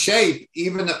not in shape,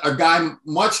 even a guy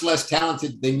much less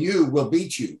talented than you will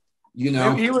beat you. You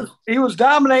know, he was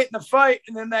dominating the fight,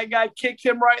 and then that guy kicked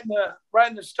him right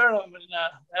in the sternum, and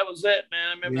that was it,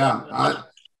 man. I remember.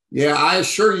 Yeah, I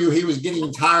assure you, he was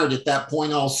getting tired at that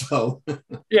point, also.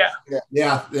 Yeah.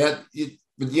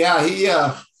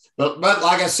 But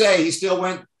like I say, he still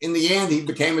went. In the end, he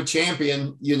became a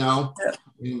champion. You know,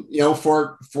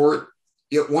 for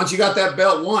once you got that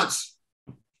belt once,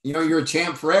 you know, you're a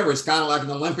champ forever. It's kind of like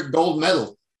an Olympic gold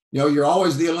medal. You know, you're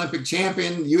always the Olympic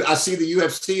champion. I see the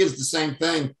UFC is the same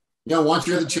thing. You know, once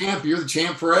you're the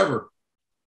champ forever.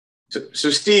 So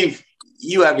Steve,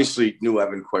 you obviously knew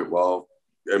Evan quite well.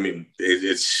 I mean,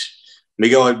 it's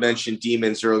Miguel had mentioned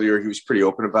demons earlier. He was pretty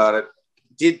open about it.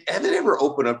 Did Evan ever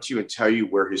open up to you and tell you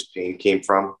where his pain came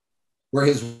from? Where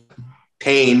his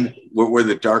pain, where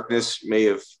the darkness may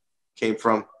have came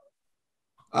from?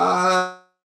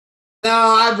 No,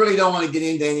 I really don't want to get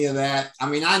into any of that. I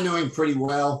mean, I knew him pretty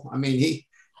well. I mean,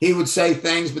 he would say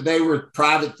things, but they were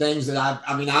private things that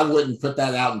I wouldn't put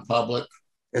that out in public.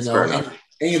 That's fair enough.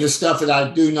 Any of the stuff that I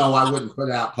do know, I wouldn't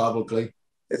put out publicly.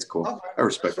 It's cool. Okay. I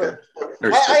respect that.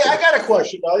 I got a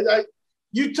question.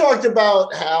 You talked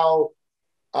about how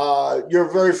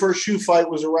your very first shoe fight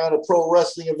was around a pro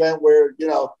wrestling event where, you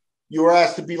know, you were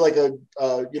asked to be like a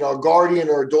guardian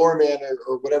or a doorman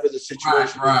or whatever the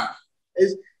situation right.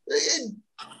 is.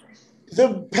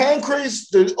 The pancreas,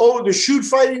 the shoot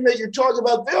fighting that you're talking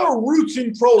about, there are roots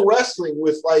in pro wrestling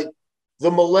with like the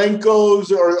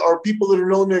Malenkos or people that are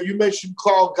known there. You mentioned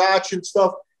Carl Gotch and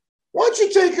stuff. Why don't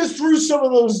you take us through some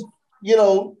of those, you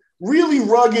know, really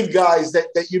rugged guys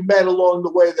that you met along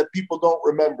the way that people don't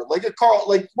remember? Like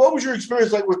what was your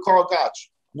experience like with Carl Gotch?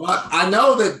 Well, I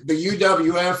know that the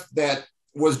UWF that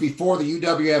was before the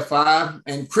UWF5,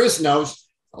 and Chris knows,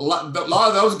 a lot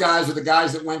of those guys are the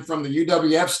guys that went from the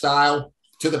UWF style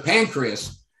to the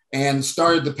pancreas and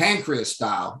started the pancreas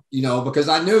style, you know, because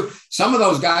I knew some of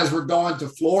those guys were going to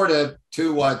Florida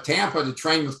to Tampa to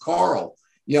train with Carl,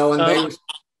 you know, and they were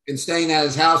staying at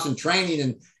his house and training,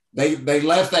 and they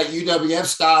left that UWF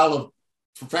style of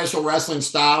professional wrestling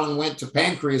style and went to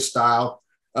pancreas style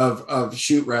of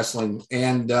shoot wrestling.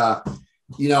 And,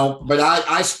 you know, but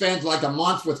I spent like a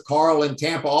month with Carl in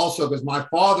Tampa also because my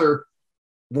father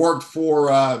worked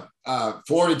for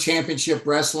Florida Championship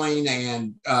Wrestling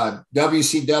and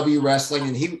WCW Wrestling,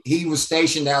 and he was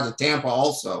stationed out of Tampa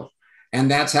also, and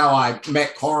that's how I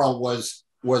met Carl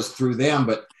was through them.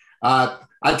 But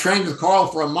I trained with Carl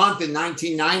for a month in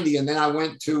 1990, and then I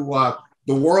went to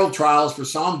the World Trials for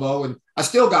Sambo, and I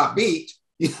still got beat,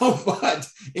 you know. But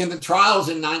in the trials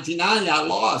in 1990, I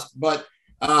lost, but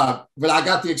I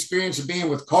got the experience of being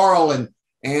with Carl, and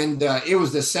it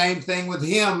was the same thing with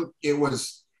him. It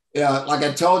was. Like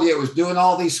I told you, it was doing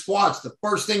all these squats. The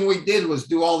first thing we did was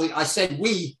do all the, I said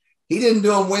he didn't do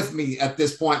them with me at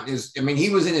this point. He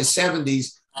was in his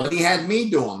 70s, but he had me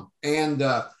do them. And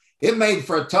it made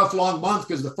for a tough, long month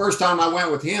because the first time I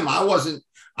went with him, I wasn't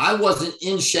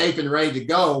in shape and ready to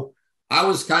go. I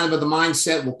was kind of the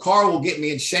mindset, well, Carl will get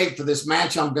me in shape for this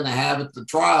match I'm going to have at the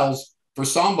trials for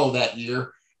Sambo that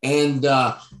year. And,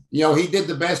 you know, he did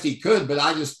the best he could, but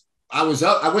I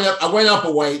went up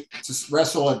a weight to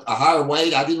wrestle at a higher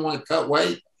weight. I didn't want to cut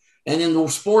weight. And in the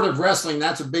sport of wrestling,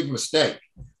 that's a big mistake.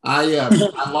 I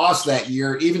lost that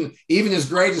year. Even as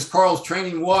great as Carl's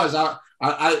training was,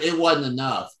 it wasn't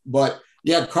enough. But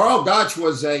yeah, Carl Gotch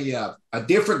was a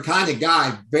different kind of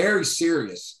guy, very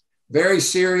serious.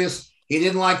 He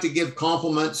didn't like to give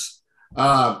compliments.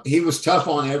 He was tough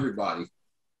on everybody.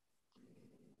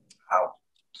 Wow.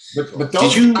 But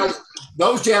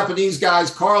those Japanese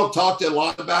guys, Carl talked a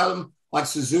lot about them, like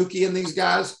Suzuki and these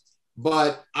guys,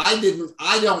 but I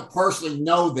don't personally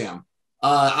know them.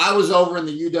 I was over in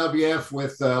the UWF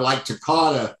with like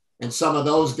Takada and some of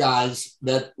those guys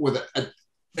that went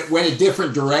a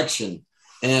different direction.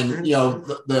 And, you know,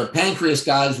 the pancreas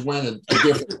guys went a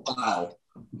different style.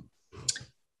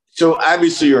 So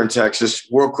obviously you're in Texas.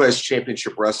 World Class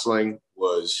Championship Wrestling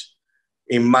was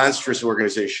a monstrous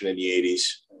organization in the 80s.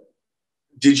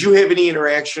 Did you have any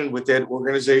interaction with that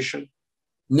organization?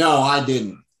 No, I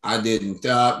didn't.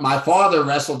 My father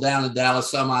wrestled down in Dallas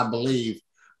some, I believe.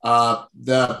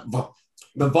 The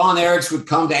Von Erichs would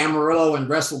come to Amrillo and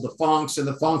wrestle the Funks, and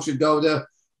the Funks would go to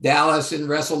Dallas and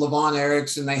wrestled Levon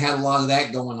Erickson. They had a lot of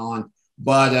that going on.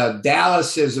 But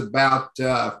Dallas is about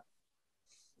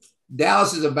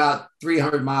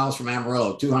 300 miles from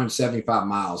Amrillo, 275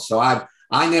 miles. So I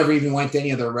never even went to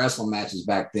any of their wrestling matches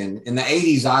back then. In the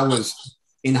 80s, I was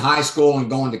in high school and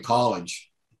going to college.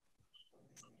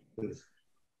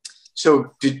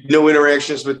 So no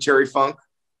interactions with Terry Funk?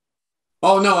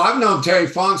 Oh, no, I've known Terry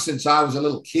Funk since I was a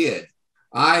little kid.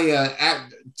 I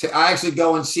actually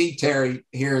go and see Terry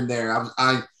here and there.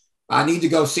 I need to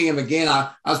go see him again.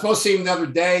 I was supposed to see him the other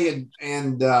day,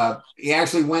 and he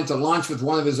actually went to lunch with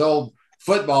one of his old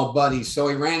football buddies, so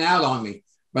he ran out on me.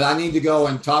 But I need to go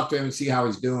and talk to him and see how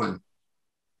he's doing.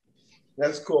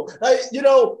 That's cool. I'm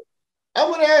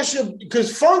going to ask you,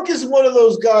 because Funk is one of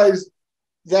those guys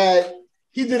that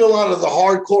he did a lot of the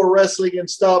hardcore wrestling and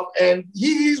stuff, and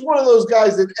he's one of those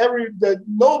guys that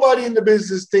nobody in the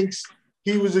business thinks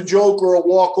he was a joke or a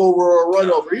walkover or a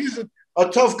run-over. He's a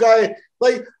tough guy.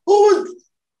 Like, who was,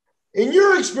 in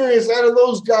your experience, out of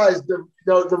those guys, the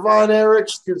Von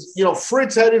Erichs, because,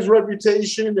 Fritz had his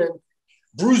reputation, and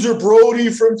Bruiser Brody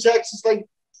from Texas, like,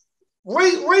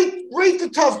 rate the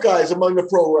tough guys among the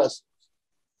pro wrestlers.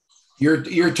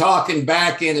 You're talking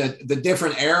back in the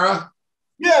different era?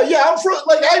 Yeah.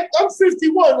 I'm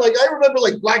 51. Like, I remember,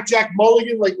 like, Blackjack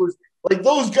Mulligan, like, was like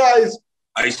those guys.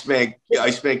 Iceman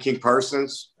King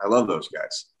Parsons. I love those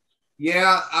guys.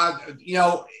 Yeah,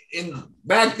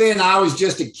 back then I was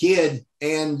just a kid,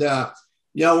 and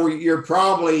you're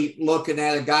probably looking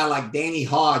at a guy like Danny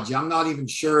Hodge. I'm not even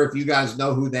sure if you guys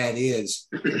know who that is.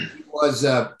 He was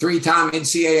a 3-time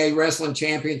NCAA wrestling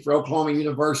champion for Oklahoma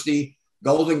University,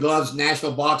 Golden Gloves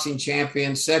national boxing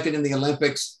champion, second in the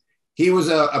Olympics. He was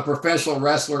a professional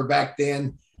wrestler back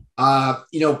then.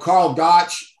 Carl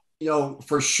Gotch,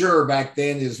 for sure back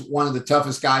then is one of the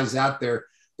toughest guys out there.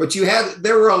 But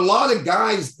there were a lot of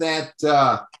guys that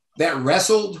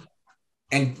wrestled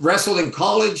in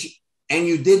college, and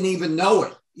you didn't even know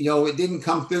it. It didn't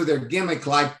come through their gimmick.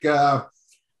 Like, you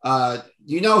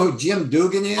know who Jim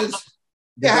Dugan is?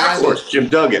 Yeah, of course, Jim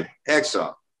Duggan.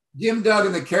 Excellent. Jim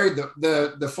Duggan that carried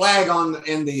the flag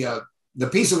in the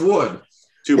piece of wood.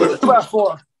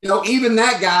 2x4. Even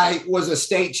that guy was a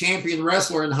state champion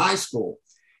wrestler in high school.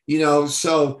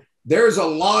 So there's a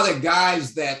lot of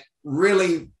guys that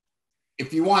really,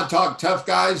 if you want to talk tough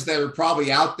guys that are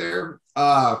probably out there,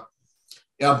 Bob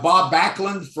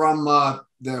Backlund from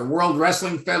the World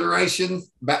Wrestling Federation,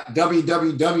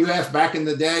 WWF back in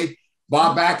the day.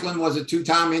 Bob Backlund was a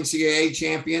 2-time NCAA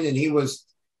champion, and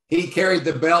he carried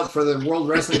the belt for the World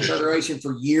Wrestling Federation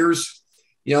for years.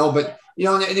 And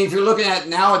if you're looking at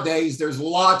nowadays, there's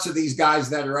lots of these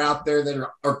guys that are out there that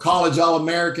are college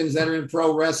All-Americans that are in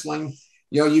pro wrestling.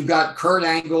 You've got Kurt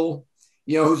Angle,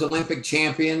 who's Olympic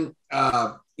champion.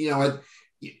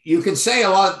 You can say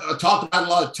talk about a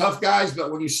lot of tough guys,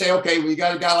 but when you say, okay, we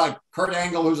got a guy like Kurt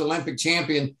Angle, who's Olympic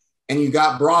champion, and you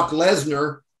got Brock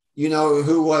Lesnar,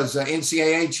 who was an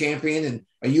NCAA champion and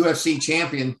a UFC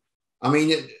champion. I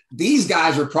mean, these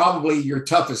guys are probably your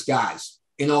toughest guys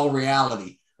in all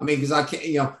reality. I mean, because I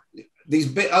can't,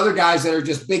 these other guys that are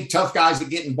just big, tough guys that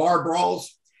get in bar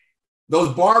brawls,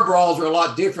 those bar brawls are a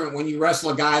lot different when you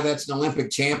wrestle a guy that's an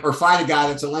Olympic champ or fight a guy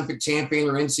that's Olympic champion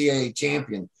or NCAA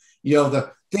champion.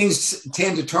 The things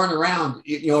tend to turn around,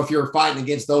 if you're fighting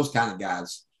against those kind of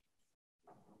guys.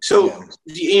 So,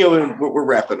 we're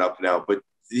wrapping up now, but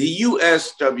the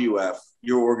USWF,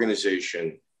 your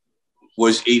organization,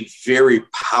 was a very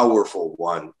powerful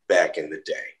one back in the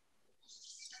day.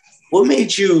 What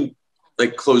made you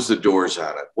close the doors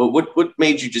on it? What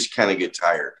made you just kind of get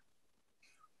tired?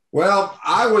 Well,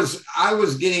 I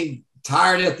was getting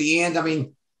tired at the end. I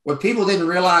mean, what people didn't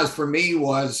realize for me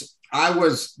was I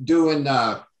was doing,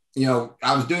 I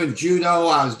was doing judo,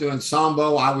 I was doing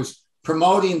sambo, I was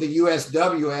promoting the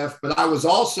USWF, but I was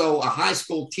also a high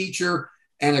school teacher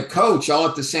and a coach all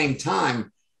at the same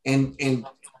time, and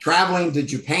traveling to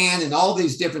Japan and all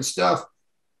these different stuff.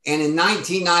 And in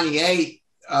 1998,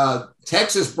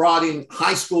 Texas brought in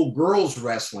high school girls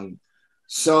wrestling.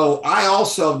 So I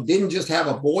also didn't just have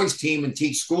a boys team and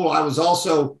teach school. I was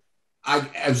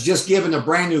just given a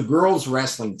brand new girls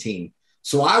wrestling team.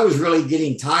 So I was really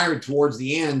getting tired towards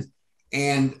the end.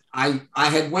 And I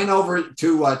had went over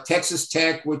to Texas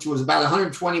Tech, which was about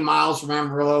 120 miles from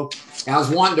Amarillo. And I was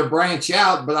wanting to branch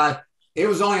out, but it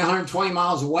was only 120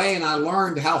 miles away. And I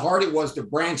learned how hard it was to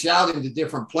branch out into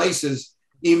different places,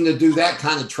 even to do that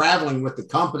kind of traveling with the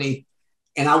company.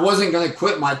 And I wasn't going to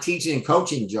quit my teaching and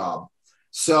coaching job.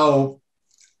 So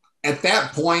at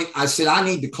that point, I said, I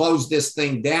need to close this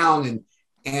thing down.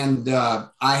 And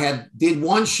I did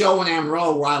one show in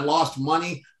Amrillo where I lost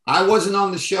money. I wasn't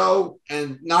on the show,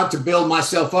 and not to build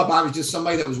myself up, I was just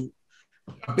somebody that was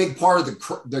a big part of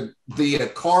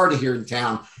the card here in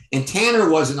town. And Tanner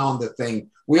wasn't on the thing.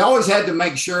 We always had to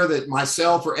make sure that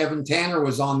myself or Evan Tanner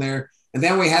was on there. And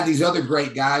then we had these other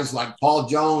great guys like Paul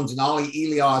Jones and Ollie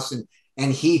Elias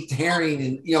and Heath Herring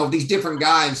and, you know, these different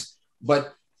guys.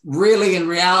 But really, in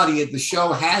reality, the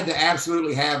show had to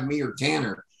absolutely have me or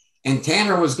Tanner. And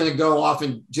Tanner was going to go off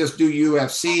and just do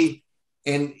UFC.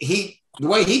 And the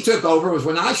way he took over was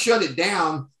when I shut it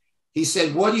down, he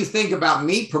said, "What do you think about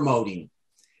me promoting?"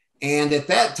 And at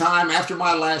that time, after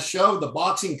my last show, the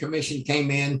boxing commission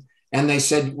came in and they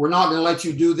said, "We're not going to let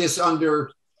you do this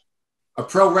under a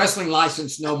pro wrestling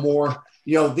license no more.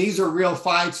 You know, these are real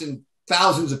fights and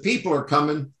thousands of people are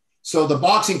coming. So the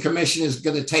boxing commission is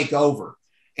going to take over."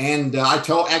 And I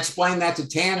explained that to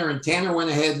Tanner, and Tanner went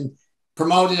ahead and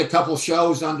promoted a couple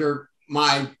shows under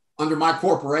my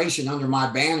corporation, under my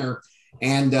banner.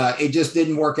 And it just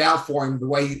didn't work out for him. The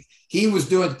way he was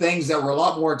doing things that were a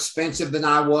lot more expensive than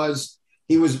I was.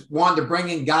 He was wanting to bring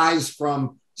in guys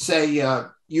from, say,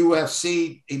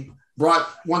 UFC. He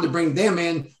wanted to bring them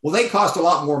in. Well, they cost a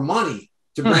lot more money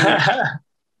to bring in.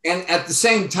 And at the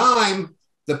same time,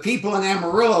 the people in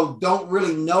Amrillo don't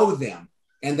really know them.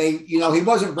 And they, you know, he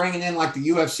wasn't bringing in like the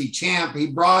UFC champ. He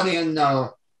brought in,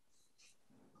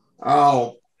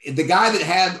 the guy that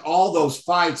had all those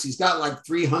fights. He's got like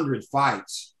 300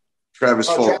 fights. Travis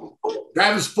Fulton.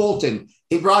 Travis Fulton.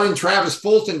 He brought in Travis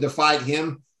Fulton to fight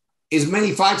him. As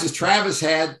many fights as Travis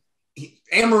had,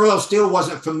 Amrillo still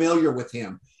wasn't familiar with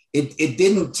him. It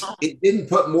didn't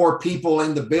put more people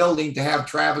in the building to have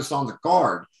Travis on the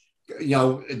card, you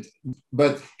know.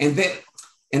 But and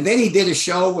then he did a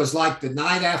show, was like the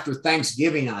night after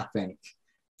Thanksgiving, I think,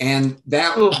 and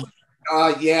that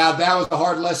that was a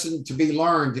hard lesson to be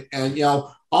learned. And you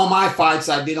know, all my fights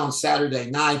I did on Saturday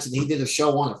nights, and he did a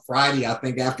show on a Friday, I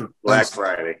think, after Black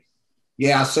Friday.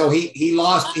 Yeah, so he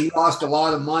lost a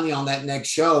lot of money on that next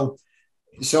show.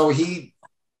 So he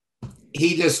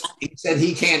said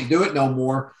he can't do it no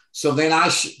more. So then I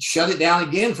shut it down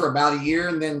again for about a year.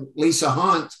 And then Lisa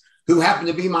Hunt, who happened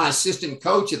to be my assistant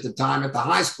coach at the time at the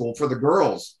high school for the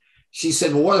girls, she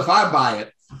said, "Well, what if I buy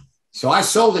it?" So I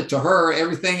sold it to her,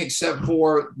 everything except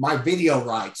for my video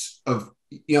rights of,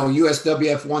 you know,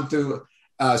 USWF 1 through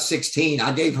 16.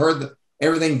 I gave her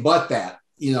everything but that,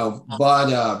 you know,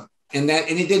 and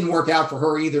it didn't work out for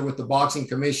her either with the boxing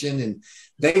commission. And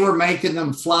they were making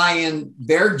them fly in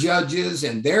their judges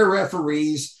and their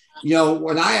referees. You know,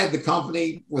 when I had the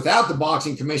company without the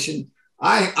boxing commission,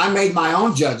 I made my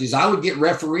own judges. I would get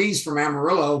referees from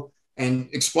Amrillo and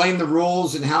explain the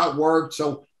rules and how it worked.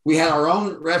 So we had our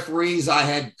own referees. I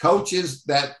had coaches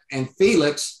and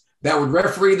Felix that would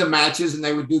referee the matches, and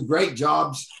they would do great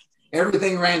jobs.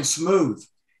 Everything ran smooth.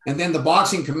 And then the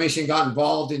boxing commission got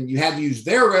involved, and you had to use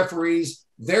their referees,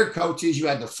 their coaches. You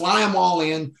had to fly them all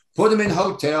in, put them in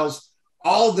hotels.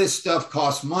 All this stuff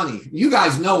costs money. You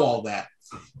guys know all that,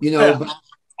 you know, but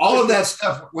all of that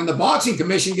stuff, when the boxing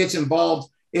commission gets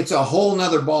involved, it's a whole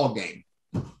nother ball game.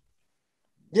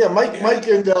 Yeah, Mike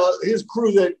and his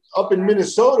crew that up in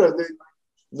Minnesota,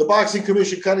 the boxing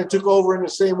commission kind of took over in the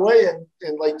same way,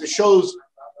 and like the shows,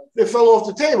 they fell off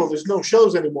the table. There's no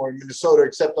shows anymore in Minnesota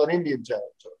except on Indian Town.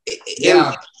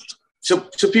 Yeah. So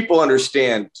people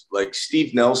understand, like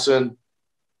Steve Nelson,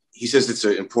 he says it's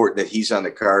important that he's on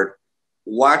the card.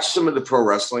 Watch some of the pro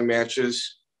wrestling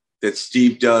matches that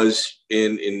Steve does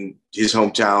in his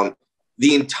hometown.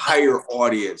 The entire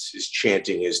audience is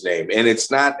chanting his name, and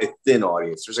it's not a thin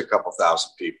audience. There's a couple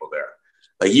thousand people there.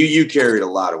 Like you carried a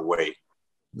lot of weight.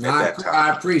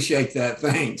 I appreciate that.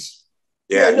 Thanks.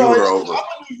 Yeah, you were over. I'm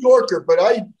a New Yorker, but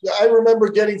I remember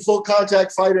getting Full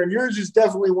Contact Fighter, and yours is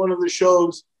definitely one of the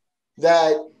shows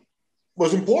that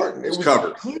was important. It was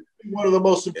covered. Clearly one of the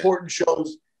most important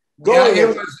shows going.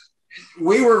 Yeah,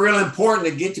 we were real important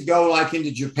to get to go like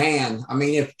into Japan. I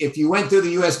mean, if you went through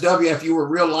the USWF, you were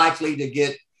real likely to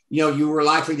get, you were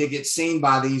likely to get seen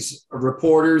by these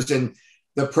reporters. And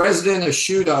the president of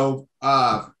Shudo,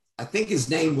 I think his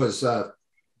name was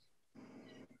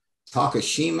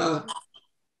Takashima.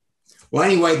 Well,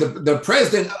 anyway, the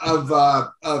president of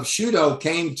Shudo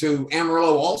came to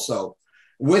Amrillo also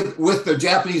with the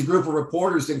Japanese group of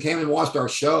reporters that came and watched our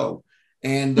show.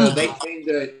 And they came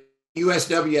to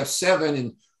USWF 7,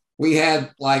 and we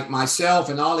had like myself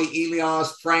and Ollie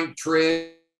Elias, Frank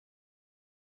Trigg,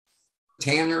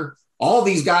 Tanner, all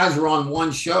these guys were on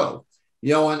one show,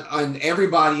 and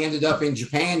everybody ended up in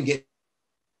Japan getting,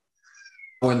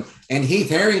 and Heath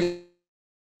Herring,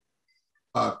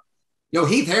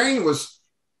 Heath Herring was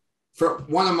for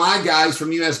one of my guys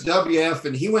from USWF,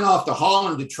 and he went off to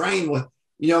Holland to train with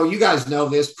you guys know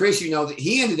this, Chris, that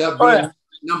he ended up being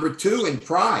number 2 in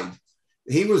Pride.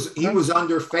 He was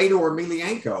under Fedor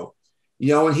Emelianenko,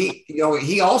 and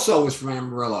he also was from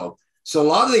Amrillo. So a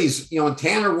lot of these, and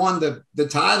Tanner won the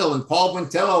title, and Paul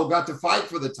Buentello got to fight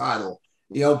for the title.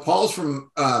 Paul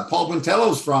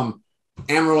Buentello's from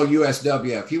Amrillo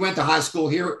USWF. He went to high school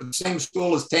here, the same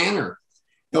school as Tanner.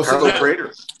 Carlo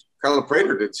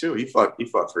Prater did too. He fought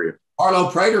for you. Carlo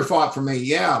Prater fought for me,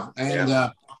 yeah.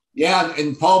 And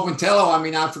and Paul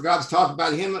Buentello, I forgot to talk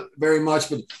about him very much,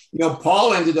 but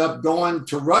Paul ended up going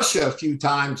to Russia a few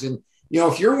times. And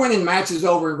if you're winning matches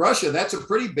over in Russia, that's a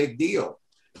pretty big deal.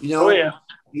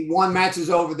 He won matches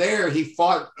over there. He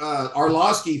fought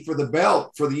Arlovsky for the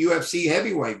belt, for the UFC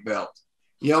heavyweight belt.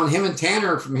 And him and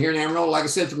Tanner from here in Amrillo, like I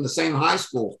said, from the same high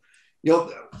school.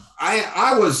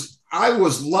 I was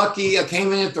lucky. I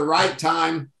came in at the right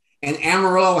time, and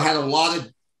Amrillo had a lot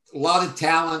of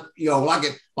talent.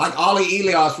 Like Ali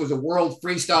Elias was a world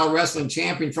freestyle wrestling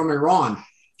champion from Iran.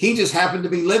 He just happened to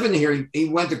be living here. He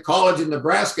went to college in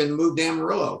Nebraska and moved to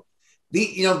Amrillo.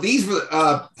 These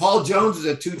were Paul Jones is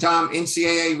a 2-time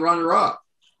NCAA runner-up.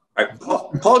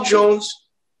 Paul Jones,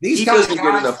 he doesn't get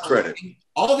enough credit.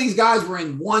 All these guys were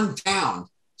in one town,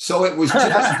 so it was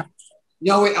just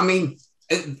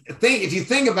if you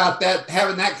think about that,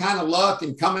 having that kind of luck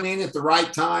and coming in at the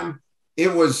right time,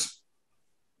 it was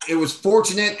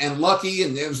fortunate and lucky,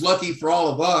 and it was lucky for all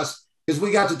of us because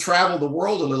we got to travel the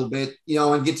world a little bit,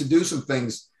 and get to do some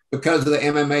things because of the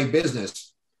MMA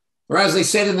business. Or as they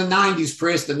said in the 90s,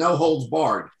 Chris, the no holds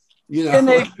barred.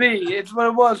 NHB, it's what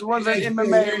it was. It wasn't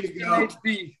MMA,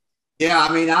 NHB. Yeah,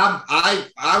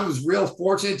 I was real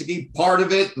fortunate to be part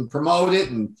of it and promote it.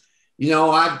 And,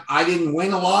 I didn't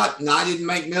win a lot and I didn't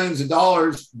make millions of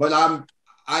dollars, but I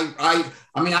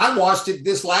watched it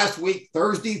this last week,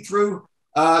 Thursday through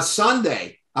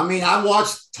Sunday. I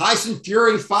watched Tyson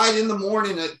Fury fight in the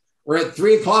morning at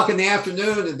 3:00 in the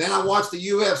afternoon. And then I watched the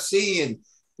UFC, and,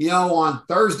 on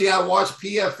Thursday I watched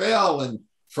PFL, and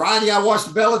Friday I watched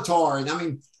Bellator.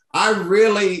 And I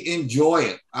really enjoy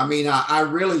it. I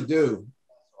really do.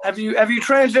 Have you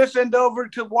transitioned over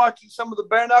to watching some of the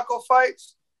bare knuckle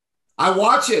fights? I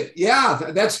watch it. Yeah,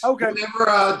 that's okay.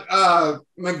 Whenever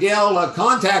Miguel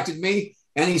contacted me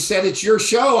and he said it's your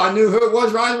show, I knew who it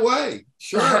was right away.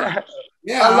 Sure.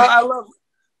 Yeah, I love it.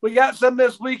 We got some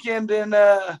this weekend in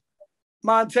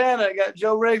Montana. Got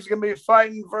Joe Riggs going to be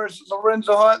fighting versus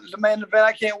Lorenzo Hunt. It's a main event.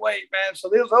 I can't wait, man. So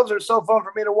those are so fun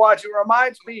for me to watch. It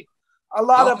reminds me a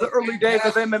lot of the early days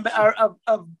of MMA,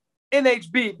 of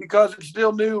NHB, because it's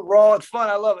still new, raw. It's fun.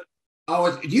 I love it.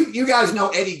 Oh, you guys know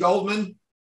Eddie Goldman?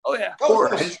 Oh, yeah. Of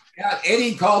course.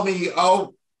 Eddie called me,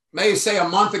 maybe say a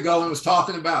month ago, and was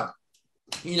talking about,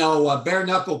 bare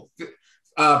knuckle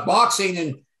boxing.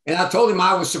 And I told him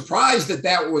I was surprised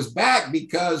that was back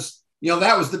because,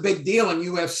 that was the big deal in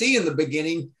UFC in the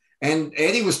beginning. And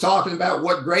Eddie was talking about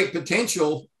what great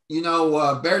potential,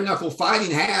 bare knuckle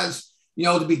fighting has,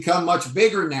 to become much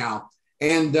bigger now.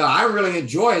 And I really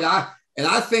enjoy it.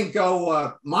 I think,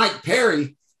 Mike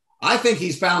Perry, I think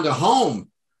he's found a home.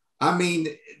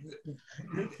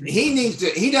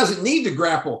 He doesn't need to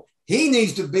grapple. He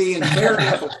needs to be in bare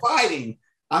knuckle fighting.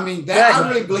 I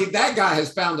really believe that guy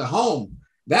has found a home.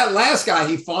 That last guy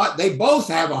he fought, they both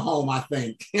have a home, I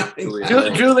think.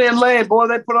 Julian Lane, boy,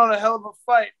 they put on a hell of a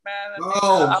fight, man.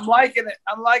 I'm liking it.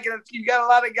 You got a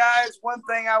lot of guys. One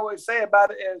thing I always say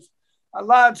about it is a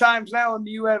lot of times now in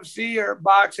the UFC or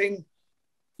boxing,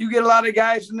 you get a lot of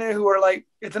guys in there who are like,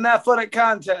 it's an athletic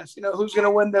contest. Who's going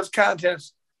to win this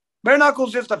contest? Bare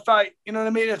knuckle's just a fight. You know what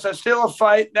I mean? It's still a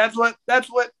fight. That's what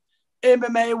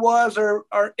MMA was or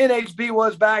NHB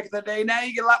was back in the day. Now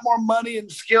you get a lot more money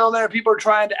and skill there. People are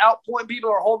trying to outpoint people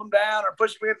or hold them down or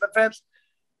push them against the fence.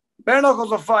 Bare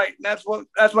knuckle's a fight. And that's what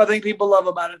I think people love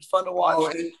about it. It's fun to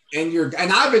watch.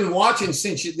 And I've been watching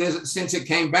since it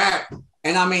came back.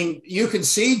 And you can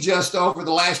see just over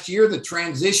the last year the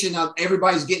transition of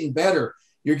everybody's getting better.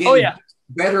 You're getting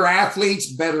better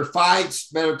athletes, better fights,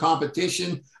 better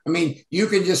competition. You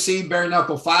can just see bare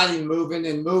knuckle fighting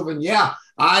moving. Yeah,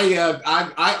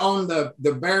 I own the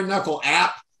bare knuckle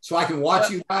app, so I can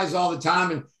watch you guys all the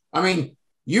time. And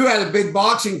you had a big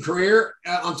boxing career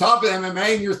on top of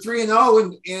MMA, and you're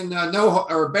 3-0 in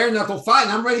bare knuckle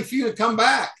fighting. I'm ready for you to come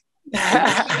back. You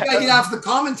gotta get off the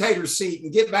commentator's seat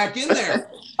and get back in there.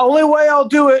 Only way I'll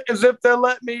do it is if they'll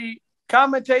let me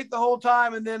commentate the whole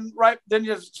time, and then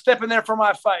just step in there for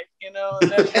my fight, and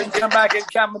then come back and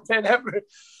commentate.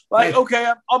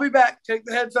 Okay, I'll be back. Take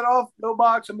the headset off, go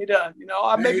box, and be done.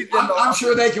 I'm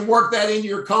sure they can work that into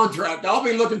your contract. I'll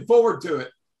be looking forward to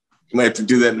it. You might have to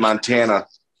do that in Montana.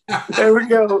 There we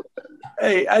go.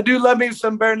 Hey, I do love me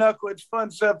some bare knuckle. It's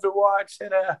fun stuff to watch.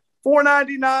 And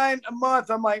 $4.99 a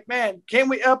month. I'm like, man, can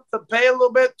we up the pay a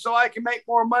little bit so I can make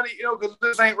more money? You know, because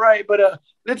this ain't right. But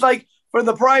it's like for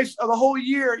the price of the whole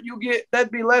year, you get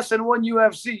that'd be less than one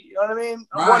UFC. You know what I mean?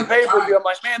 Right, one pay per view. right. I'm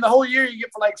like, man, the whole year you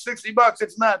get for like $60.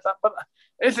 It's nuts. But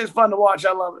it's just fun to watch.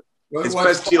 I love it. Well, It's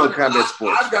best deal in combat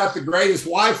sports. I've got the greatest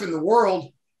wife in the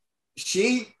world.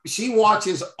 She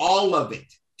watches all of it.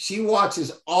 She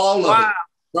watches all of it.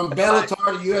 From Bellator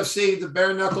to UFC, the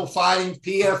bare knuckle fighting,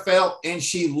 PFL, and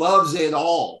she loves it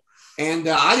all. And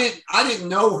I didn't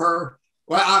know her.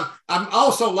 Well, I'm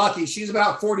also lucky. She's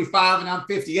about 45 and I'm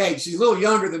 58. She's a little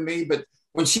younger than me, but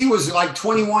when she was like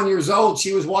 21 years old,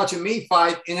 she was watching me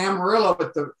fight in Amrillo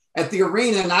at the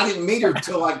arena, and I didn't meet her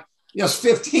till like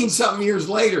 15 something years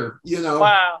later. You know.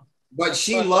 Wow. But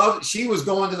she was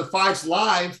going to the fights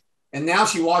live, and now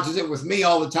she watches it with me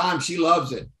all the time. She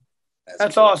loves it.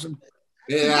 That's awesome.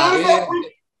 Yeah.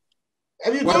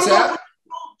 Have you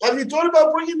thought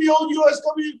about bringing the old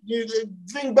USW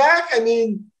thing back? I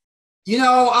mean,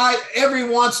 every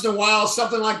once in a while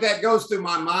something like that goes through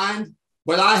my mind.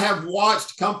 But I have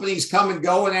watched companies come and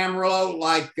go in Amrillo,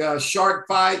 like Shark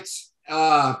Fights.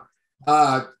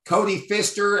 Cody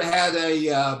Pfister had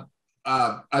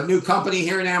a new company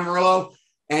here in Amarillo,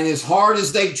 and as hard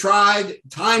as they tried,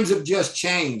 times have just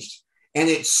changed, and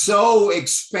it's so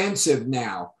expensive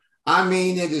now. I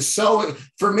mean, it is so,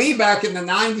 for me back in the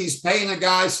 90s, paying a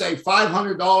guy say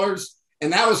 $500,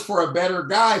 and that was for a better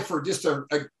guy for just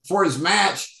for his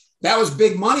match. That was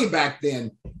big money back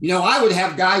then. I would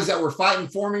have guys that were fighting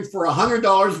for me for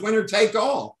 $100, winner take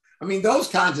all. I mean, those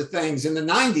kinds of things in the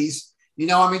 90s.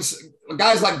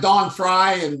 Guys like Don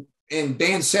Fry and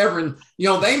Dan Severin,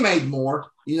 they made more.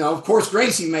 Of course,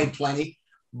 Gracie made plenty.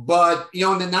 But,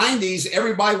 in the 90s,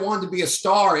 everybody wanted to be a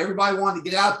star. Everybody wanted to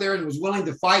get out there and was willing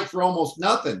to fight for almost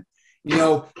nothing.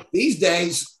 These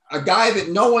days, a guy that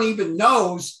no one even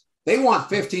knows, they want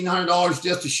 $1,500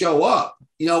 just to show up,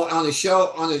 on a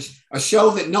show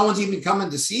that no one's even coming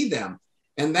to see them.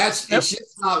 And it's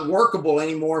just not workable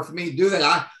anymore for me to do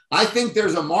that. I think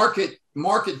there's a market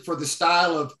for the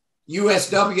style of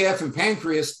USWF and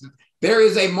Pancreas. There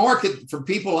is a market for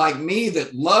people like me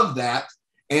that love that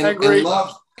and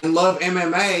love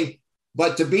MMA,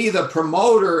 but to be the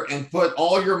promoter and put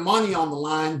all your money on the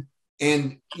line,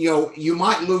 and you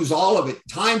might lose all of it.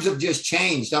 Times have just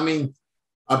changed. I mean,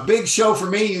 a big show for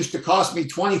me used to cost me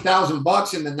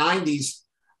 $20,000 in the 90s.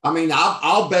 I mean,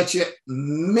 I'll bet you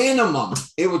minimum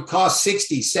it would cost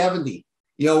 60, 70,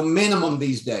 minimum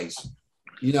these days.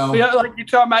 Yeah, like you're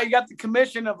talking about, you got the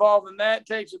commission involved, and that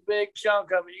takes a big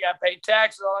chunk of it. You got to pay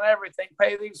taxes on everything,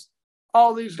 pay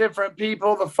all these different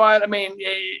people, the fight. I mean,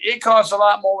 it costs a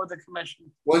lot more with the commission.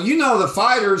 Well, the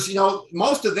fighters,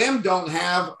 most of them don't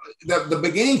have the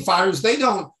beginning fighters. They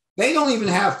don't even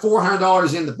have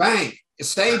 $400 in the bank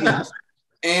savings.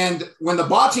 And when the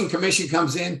boxing commission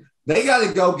comes in, they got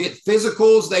to go get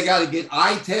physicals. They got to get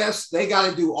eye tests. They got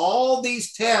to do all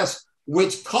these tests,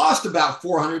 which cost about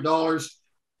 $400.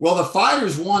 Well, the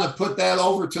fighters want to put that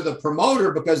over to the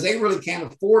promoter because they really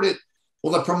can't afford it.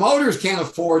 Well, the promoters can't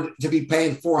afford to be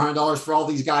paying $400 for all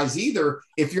these guys either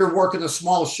if you're working a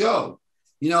small show.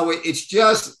 It's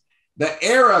just the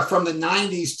era from the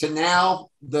 90s to now,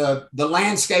 the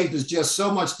landscape is just so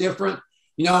much different.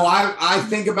 I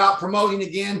think about promoting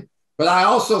again, but I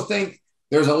also think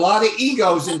there's a lot of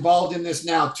egos involved in this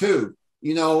now too.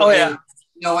 In the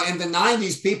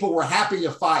 90s, people were happy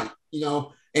to fight,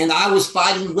 and I was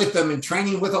fighting with them and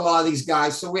training with a lot of these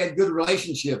guys. So we had good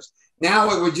relationships.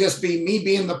 Now it would just be me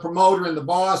being the promoter and the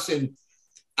boss. And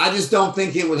I just don't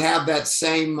think it would have that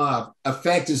same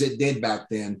effect as it did back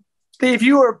then. Steve,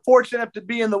 you were fortunate enough to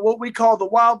be in what we call the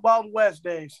Wild Wild West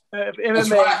days of MMA.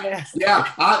 That's right.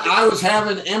 Yeah, I was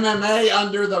having MMA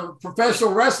under the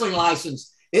professional wrestling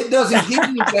license. It doesn't get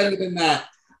any better than that.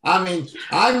 I mean,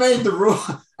 I made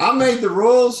the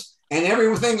rules, and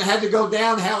everything had to go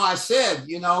down how I said.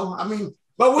 I mean,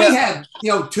 but we had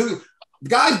two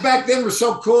guys back then were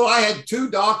so cool. I had two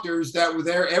doctors that were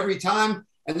there every time,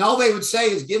 and all they would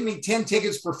say is, "Give me 10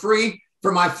 tickets for free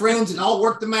for my friends, and I'll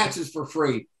work the matches for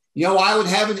free." I would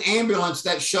have an ambulance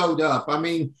that showed up. I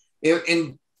mean,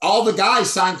 and all the guys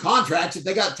signed contracts. If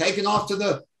they got taken off to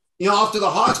the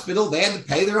hospital, they had to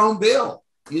pay their own bill.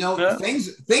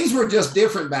 Things were just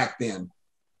different back then.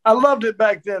 I loved it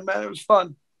back then, man. It was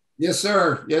fun. Yes,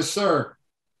 sir. Yes, sir.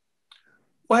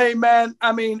 Well, hey, man,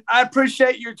 I mean, I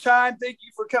appreciate your time. Thank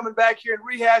you for coming back here and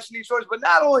rehashing these stories. But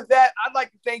not only that, I'd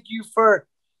like to thank you for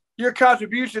your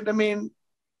contribution. I mean,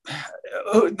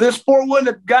 the sport wouldn't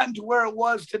have gotten to where it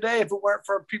was today if it weren't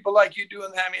for people like you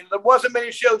doing that. I mean, there wasn't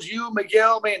many shows. You,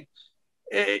 Miguel, I mean,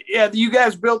 yeah, you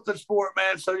guys built the sport,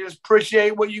 man. So just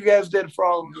appreciate what you guys did for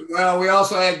all of us. Well, we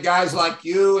also had guys like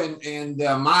you and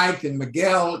Mike and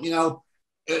Miguel,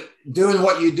 doing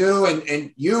what you do.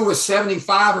 And you with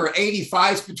 75 or 80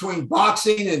 fights between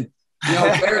boxing and,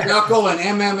 bare knuckle and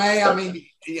MMA. I mean,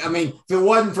 if it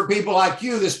wasn't for people like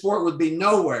you, this sport would be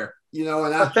nowhere,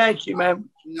 and thank you, man.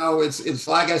 It's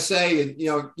like I say,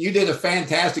 you did a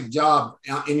fantastic job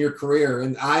in your career.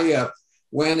 And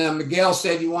when Miguel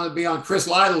said you want to be on Chris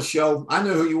Lytle's show, I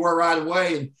knew who you were right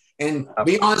away. And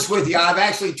be honest with you, I've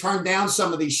actually turned down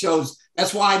some of these shows.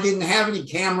 That's why I didn't have any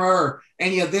camera or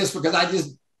any of this, because I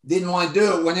just didn't want to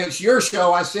do it. When it's your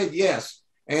show, I said yes.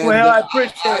 And well, I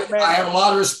appreciate it, man. I have a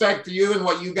lot of respect for you and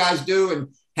what you guys do and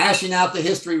hashing out the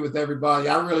history with everybody.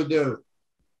 I really do.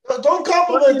 Don't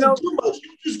compliment them too much.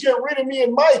 You just get rid of me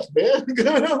and Mike, man.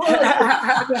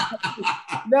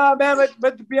 No, man,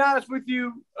 but to be honest with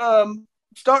you, I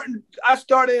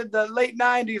started in the late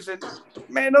 90s, and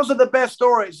man, those are the best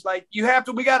stories. Like we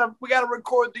gotta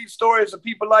record these stories of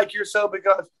people like yourself,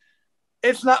 because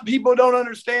it's not, people don't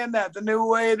understand that the new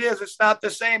way it is, it's not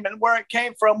the same, and where it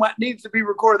came from, what needs to be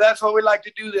recorded. That's why we like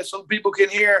to do this, so people can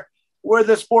hear where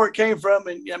the sport came from.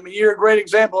 And I mean, you're a great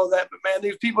example of that. But man,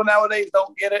 these people nowadays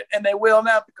don't get it, and they will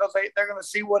now, because they're going to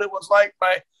see what it was like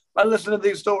by listening to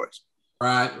these stories.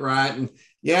 Right. And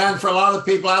yeah, and for a lot of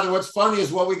people out there, what's funny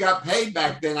is what we got paid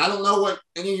back then. I don't know what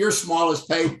any of your smallest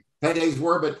paydays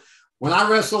were, but when I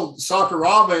wrestled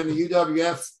Sakuraba in the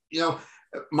UWF,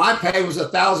 my pay was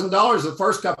 $1,000 the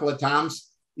first couple of times.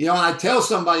 And I tell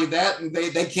somebody that, and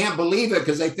they can't believe it,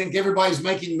 because they think everybody's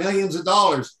making millions of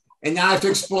dollars. And now I have to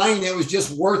explain it was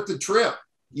just worth the trip.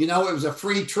 It was a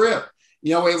free trip.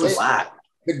 It was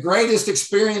the greatest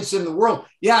experience in the world.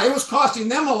 Yeah, it was costing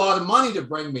them a lot of money to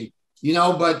bring me,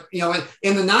 but,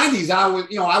 in the 90s,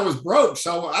 I was broke.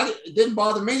 So it didn't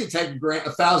bother me to take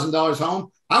 $1,000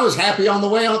 home. I was happy on the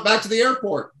way back to the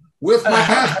airport with my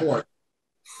passport.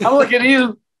 I'm looking at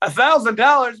you,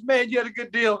 $1,000, man, you had a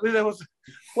good deal.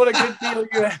 What a good deal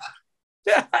you had.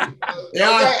 Yeah,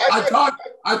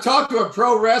 I talked to a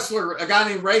pro wrestler, a guy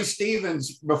named Ray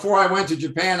Stevens, before I went to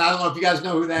Japan. I don't know if you guys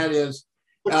know who that is.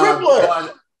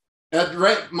 My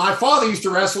father used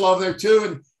to wrestle over there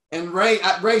too, and Ray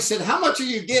said, "How much are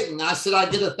you getting?" I said, "I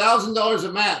get $1,000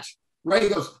 a match." Ray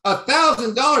goes,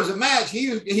 $1,000 a match?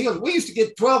 He goes, "We used to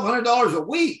get $1,200 a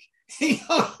week." He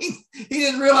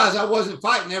didn't realize I wasn't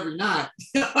fighting every night.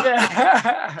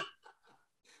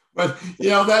 But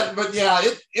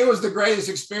it was the greatest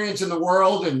experience in the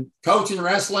world, and coaching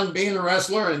wrestling, being a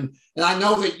wrestler, and I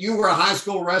know that you were a high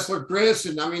school wrestler, Chris.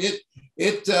 And I mean,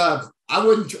 I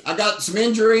got some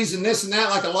injuries and this and that,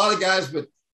 like a lot of guys, but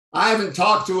I haven't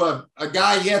talked to a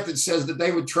guy yet that says that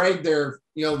they would trade their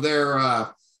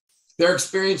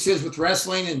experiences with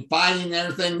wrestling and fighting and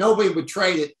everything. Nobody would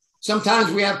trade it.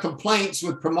 Sometimes we have complaints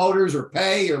with promoters or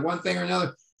pay or one thing or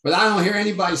another, but I don't hear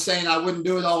anybody saying I wouldn't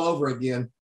do it all over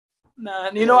again. Nah,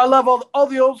 and I love all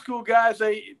the old school guys.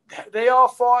 They all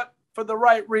fought for the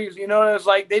right reason. It's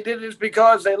like they did it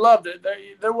because they loved it.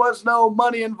 There was no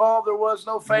money involved. There was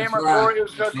no fame or glory. It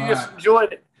was just, you just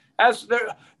enjoyed it.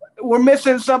 We're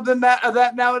missing something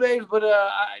that nowadays, but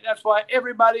that's why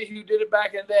everybody who did it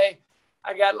back in the day,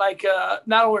 I got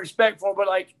not only respect for them, but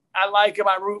I like them.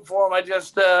 I root for them. I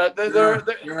just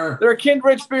they're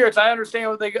kindred spirits. I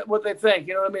understand what they think.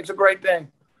 You know what I mean? It's a great thing.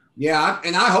 Yeah,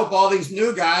 and I hope all these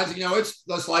new guys, it's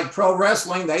just like pro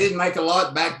wrestling. They didn't make a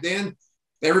lot back then.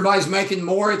 Everybody's making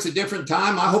more. It's a different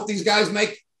time. I hope these guys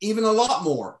make even a lot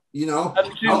more,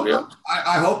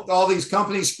 I hope all these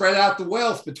companies spread out the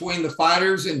wealth between the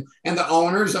fighters and the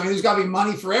owners. I mean, there's got to be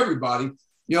money for everybody,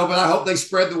 but I hope they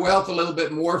spread the wealth a little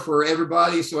bit more for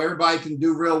everybody, so everybody can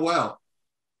do real well.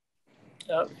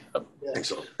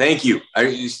 Excellent. Thank you.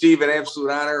 Steve, an absolute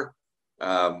honor.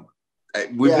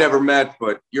 We've never met,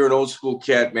 but you're an old school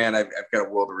cat, man. I've got a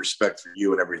world of respect for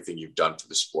you and everything you've done for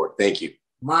the sport. Thank you.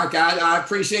 Mike, I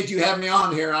appreciate you having me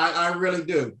on here. I really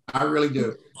do. I really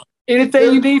do.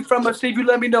 Anything you need from us, Steve, you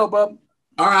let me know, bub.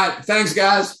 All right. Thanks,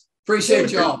 guys.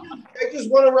 Appreciate y'all. I just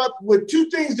want to wrap with two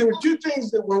things. There were two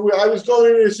things that when I was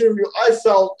going into this interview, I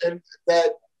felt, and that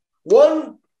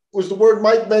one was the word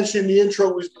Mike mentioned in the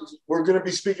intro, was we're going to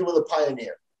be speaking with a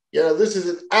pioneer. This is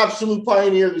an absolute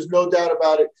pioneer. There's no doubt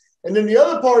about it. And then the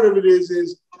other part of it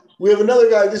is we have another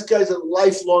guy. This guy's a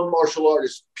lifelong martial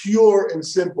artist, pure and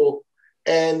simple.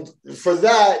 And for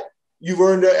that, you've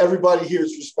earned everybody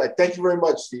here's respect. Thank you very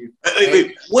much, Steve.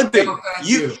 One thing,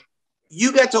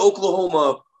 you got to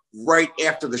Oklahoma right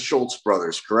after the Schultz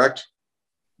brothers, correct?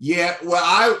 Yeah,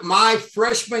 well, my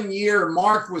freshman year,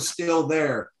 Mark was still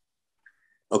there.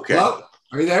 Okay. Hello?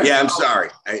 Are you there? Yeah, I'm sorry.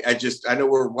 I know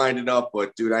we're winding up,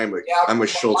 but dude, I'm a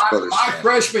Schultz Brothers my fan.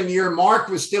 freshman year, Mark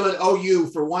was still at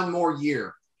OU for one more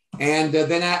year, and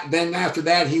then after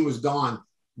that, he was gone.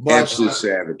 But, Absolute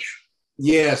savage.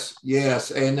 Yes,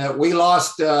 and we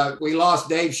lost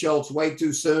Dave Schultz way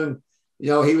too soon. You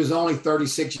know, he was only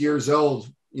 36 years old.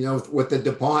 You know, with the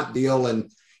DuPont deal,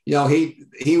 and you know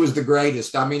he was the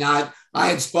greatest. I mean, I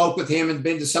had spoke with him and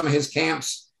been to some of his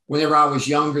camps whenever I was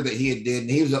younger that he had did.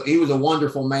 And he was a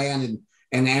wonderful man and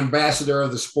an ambassador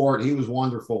of the sport. He was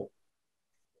wonderful.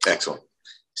 Excellent.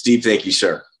 Steve, thank you,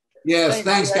 sir. Yes,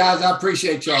 thanks guys. I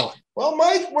appreciate y'all. Well,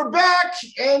 Mike, we're back,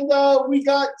 and we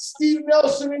got Steve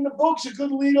Nelson in the books. A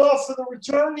good lead off for the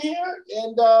return here,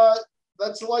 and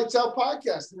that's the Lights Out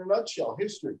podcast in a nutshell.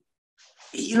 History.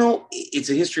 You know, it's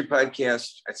a history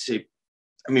podcast. I'd say,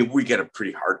 I mean, we get a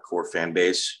pretty hardcore fan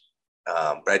base.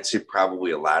 But I'd say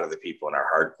probably a lot of the people in our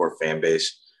hardcore fan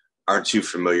base aren't too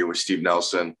familiar with Steve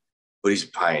Nelson, but he's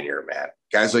a pioneer, man.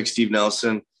 Guys like Steve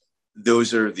Nelson,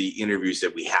 those are the interviews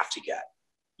that we have to get.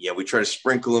 Yeah, we try to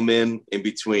sprinkle them in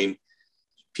between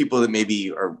people that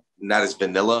maybe are not as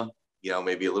vanilla, you know,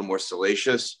 maybe a little more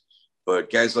salacious. But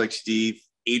guys like Steve,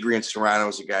 Adrian Serrano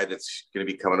is a guy that's going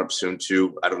to be coming up soon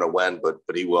too. I don't know when, but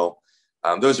he will.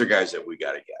 Those are guys that we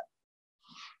got to get.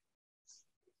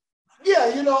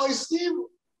 Yeah, you know, Steve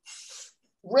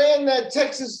ran that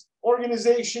Texas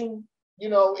organization, you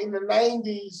know, in the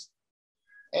 90s,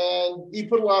 and he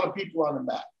put a lot of people on the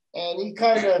map. And he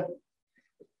kind of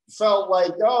felt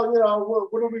like, oh, you know,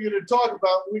 what are we going to talk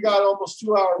about? We got almost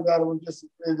 2 hours out of him just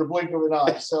in the blink of an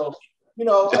eye. So, you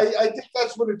know, I think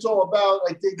that's what it's all about.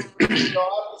 I think, you know,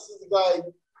 obviously the guy,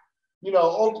 you know,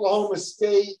 Oklahoma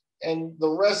State, and the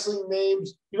wrestling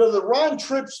names. You know, the Ron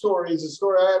Tripp story is a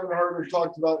story I haven't heard or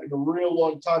talked about in a real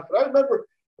long time. But I remember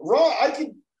Ron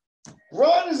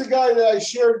is a guy that I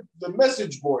shared the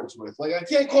message boards with. Like, I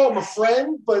can't call him a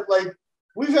friend, but like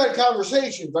we've had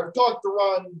conversations. I've talked to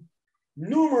Ron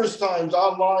numerous times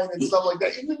online and stuff like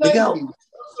that in the 90s.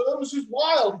 So that was just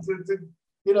wild to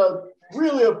you know,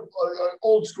 really an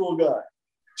old school guy.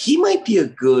 He might be a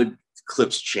good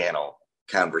Clips channel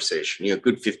conversation, you know,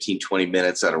 good 15, 20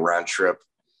 minutes on a round trip.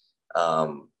 I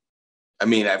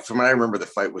mean, from what I remember, the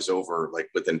fight was over like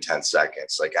within 10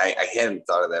 seconds. Like I hadn't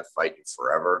thought of that fight in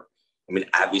forever. I mean,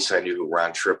 obviously I knew who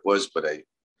Ron Tripp was, but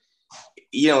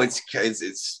you know, it's kind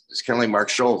of like Mark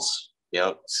Schultz, you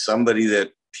know, somebody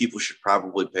that people should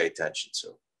probably pay attention to.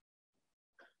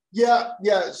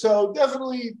 Yeah. So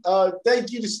definitely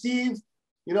thank you to Steve.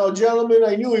 You know, gentlemen,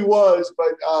 I knew he was,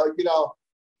 but you know,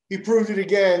 he proved it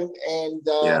again, and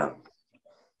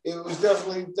it was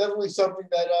definitely something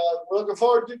that we're looking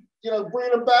forward to. You know,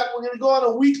 bringing him back. We're going to go on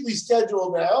a weekly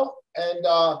schedule now, and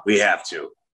we have to.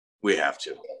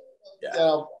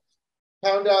 Yeah.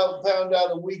 Pound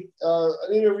out a week,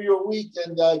 an interview a week,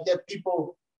 and get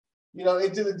people, you know,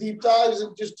 into the deep dives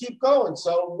and just keep going.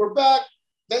 So we're back.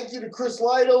 Thank you to Chris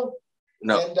Lytle.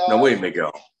 No, wait,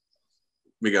 Miguel.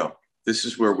 This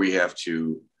is where we have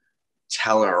to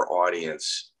tell our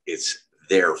audience it's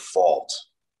their fault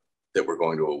that we're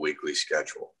going to a weekly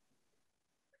schedule.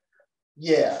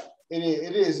 Yeah,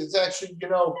 it is. It's actually, you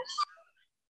know,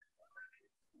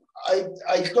 I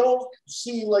don't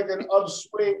see like an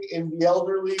upswing in the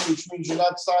elderly, which means you're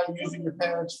not using your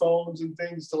parents' phones and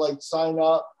things to like sign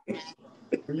up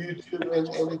for YouTube,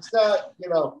 and it's not, you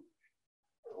know,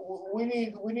 we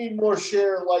need more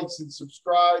share, likes, and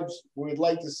subscribes. We'd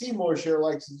like to see more share,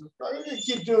 likes, and subscribes. We're gonna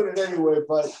keep doing it anyway,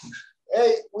 but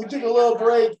hey, we took a little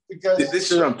break because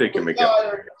this is what I'm thinking,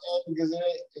 Miguel. Because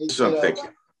this is what I'm thinking.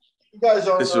 You guys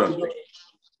aren't.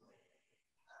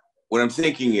 What I'm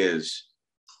thinking is,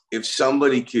 if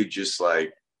somebody could just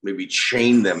like maybe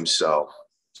chain themselves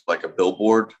like a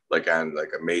billboard, like on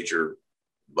like a major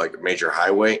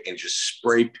highway, and just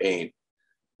spray paint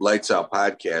Lights Out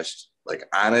Podcast like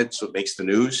on it so it makes the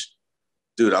news,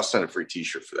 dude, I'll send a free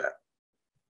t-shirt for that.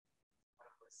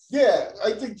 Yeah,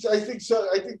 I think so.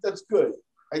 I think that's good.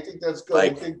 Like,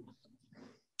 I think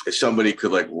if somebody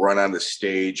could like run on the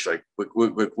stage like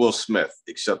with Will Smith,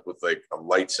 except with like a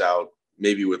Lights Out,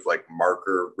 maybe with like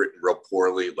marker written real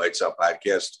poorly, Lights Out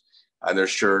Podcast on their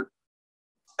shirt,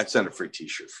 I'd send a free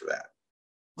t-shirt for that.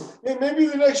 Yeah, maybe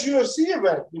the next UFC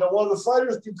event, you know, one of the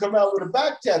fighters can come out with a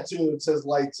back tattoo that says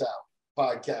Lights Out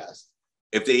Podcast.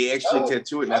 If they actually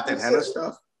tattoo it, not that henna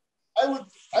stuff.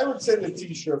 I would send a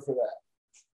t-shirt for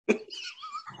that.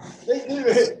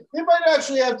 they might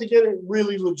actually have to get it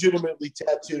really legitimately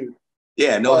tattooed.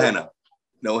 Yeah, no henna.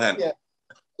 No henna. Yeah.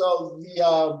 So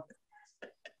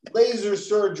laser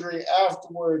surgery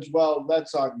afterwards, well,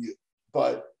 that's on you.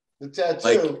 But the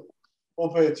tattoo, we'll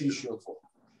pay a t-shirt for.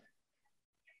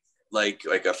 Like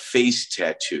a face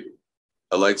tattoo,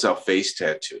 a Lights Out face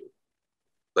tattoo,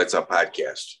 Lights Out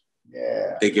podcast.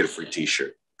 Yeah. They get a free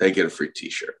t-shirt. They get a free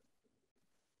t-shirt.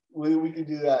 We can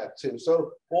do that too.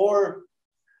 So, or,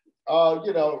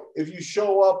 if you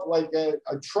show up like a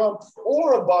Trump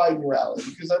or a Biden rally,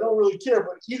 because I don't really care,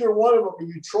 but either one of them, and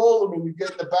you troll them and you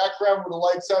get in the background with a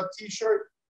Lights Out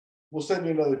t-shirt, we'll send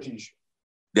you another t-shirt.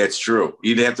 That's true.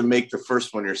 You'd have to make the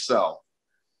first one yourself.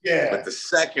 Yeah. But the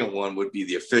second one would be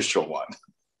the official one.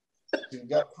 You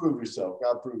got to prove yourself.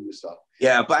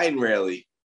 Yeah, Biden rally.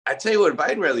 I tell you what,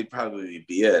 Biden rally probably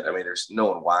be it. I mean, there's no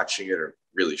one watching it or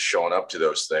really showing up to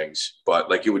those things, but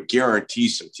like it would guarantee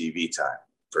some TV time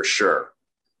for sure.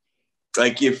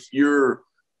 Like if you're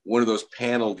one of those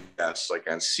panel guests like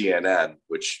on CNN,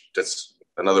 which that's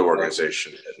another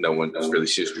organization that no one really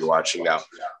seems to be watching now,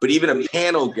 but even a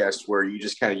panel guest where you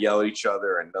just kind of yell at each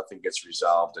other and nothing gets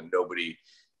resolved and nobody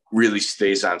really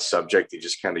stays on subject. They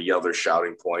just kind of yell their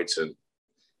shouting points, and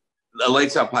a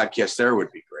Lights Out podcast there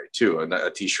would be great too. A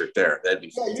t-shirt there. That'd be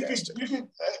fantastic. You could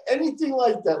anything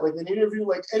like that, like an interview,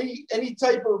 like any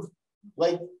type of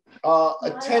like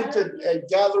attempt at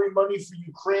gathering money for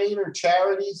Ukraine or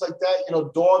charities like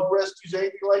that, dog rescues,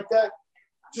 anything like that.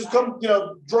 Just come,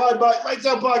 drive by, Lights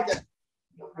Out podcast.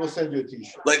 We'll send you a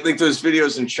t-shirt. Like those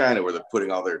videos in China where they're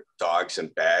putting all their dogs in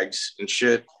bags and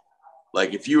shit.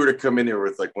 Like if you were to come in there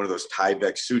with like one of those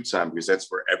Tyvek suits on, because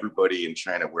that's where everybody in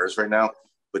China wears right now,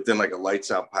 but then like a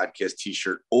Lights Out podcast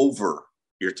t-shirt over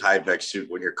your Tyvek suit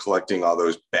when you're collecting all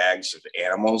those bags of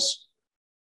animals,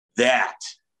 that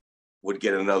would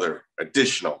get another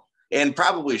additional and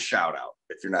probably a shout out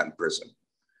if you're not in prison.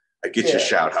 I get you a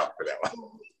shout out for that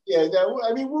one. Yeah,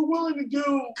 I mean, we're willing to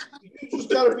do, you just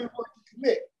got to be willing to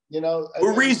commit,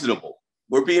 We're reasonable.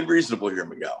 We're being reasonable here,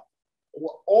 Miguel.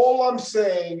 All I'm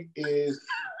saying is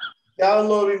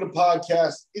downloading the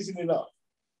podcast isn't enough.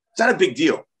 It's not a big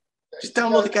deal. Just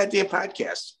download the goddamn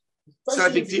podcast. It's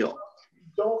not a big deal. You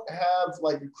don't have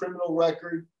like a criminal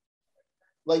record.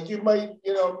 Like you might,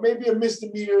 maybe a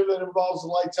misdemeanor that involves the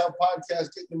Lights Out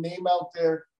podcast, getting the name out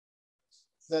there.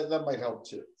 That might help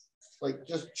too. Like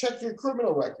just check your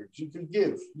criminal records. You could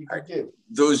give.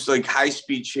 Those like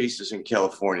high-speed chases in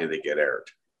California, they get aired.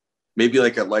 Maybe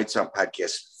like a Lights Out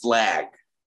podcast flag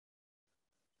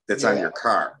that's on your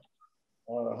car.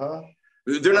 Uh-huh.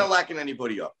 They're not locking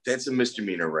anybody up. That's a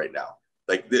misdemeanor right now.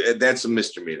 Like that's a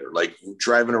misdemeanor. Like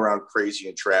driving around crazy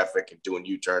in traffic and doing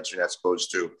U-turns you're not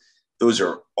supposed to. Those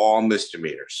are all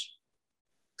misdemeanors.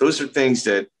 Those are things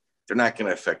that they're not going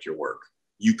to affect your work.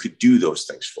 You could do those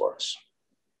things for us.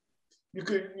 You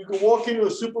could walk into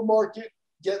a supermarket,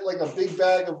 get like a big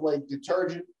bag of like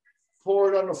detergent,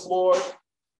 pour it on the floor,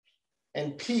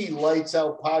 and pee Lights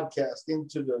Out podcast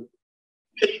into the.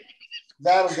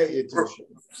 That'll get you a t-shirt.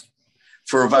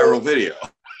 For a viral video.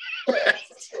 Yeah,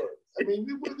 sure. I mean,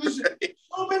 there's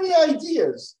so many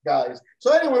ideas, guys.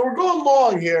 So anyway, we're going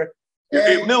long here.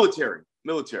 Military.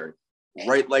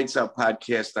 Write Lights Out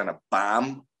podcast on a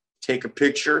bomb. Take a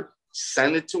picture.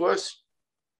 Send it to us.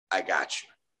 I got you.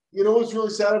 You know what's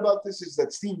really sad about this is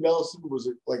that Steve Nelson was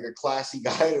like a classy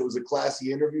guy, and it was a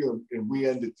classy interview, and we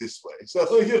ended this way. So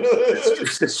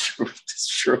that's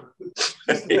true.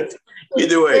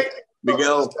 Either way,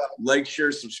 Miguel, like,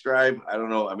 share, subscribe. I don't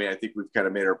know. I mean, I think we've kind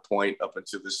of made our point up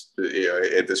until this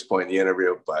at this point in the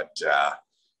interview, but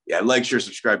like, share,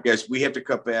 subscribe, guys. We have to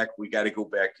cut back. We got to go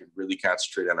back and really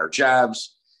concentrate on our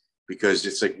jobs because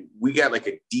it's like we got like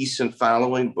a decent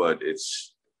following, but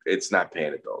it's not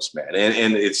paying the bills, man.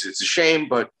 And it's a shame,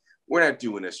 but we're not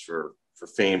doing this for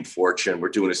fame, fortune. We're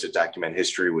doing this to document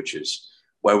history, which is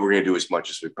why we're going to do as much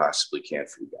as we possibly can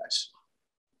for you guys.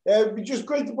 It'd be just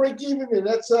great to break even, and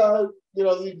that's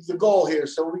the goal here.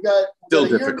 So we got still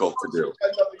difficult to do.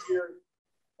 Another year,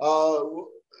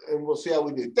 and we'll see how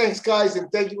we do. Thanks, guys,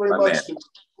 and thank you very much to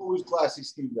always classy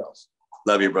Steve Nelson.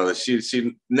 Love you, brother. See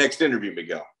you next interview,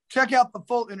 Miguel. Check out the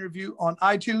full interview on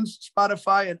iTunes,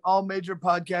 Spotify, and all major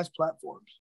podcast platforms.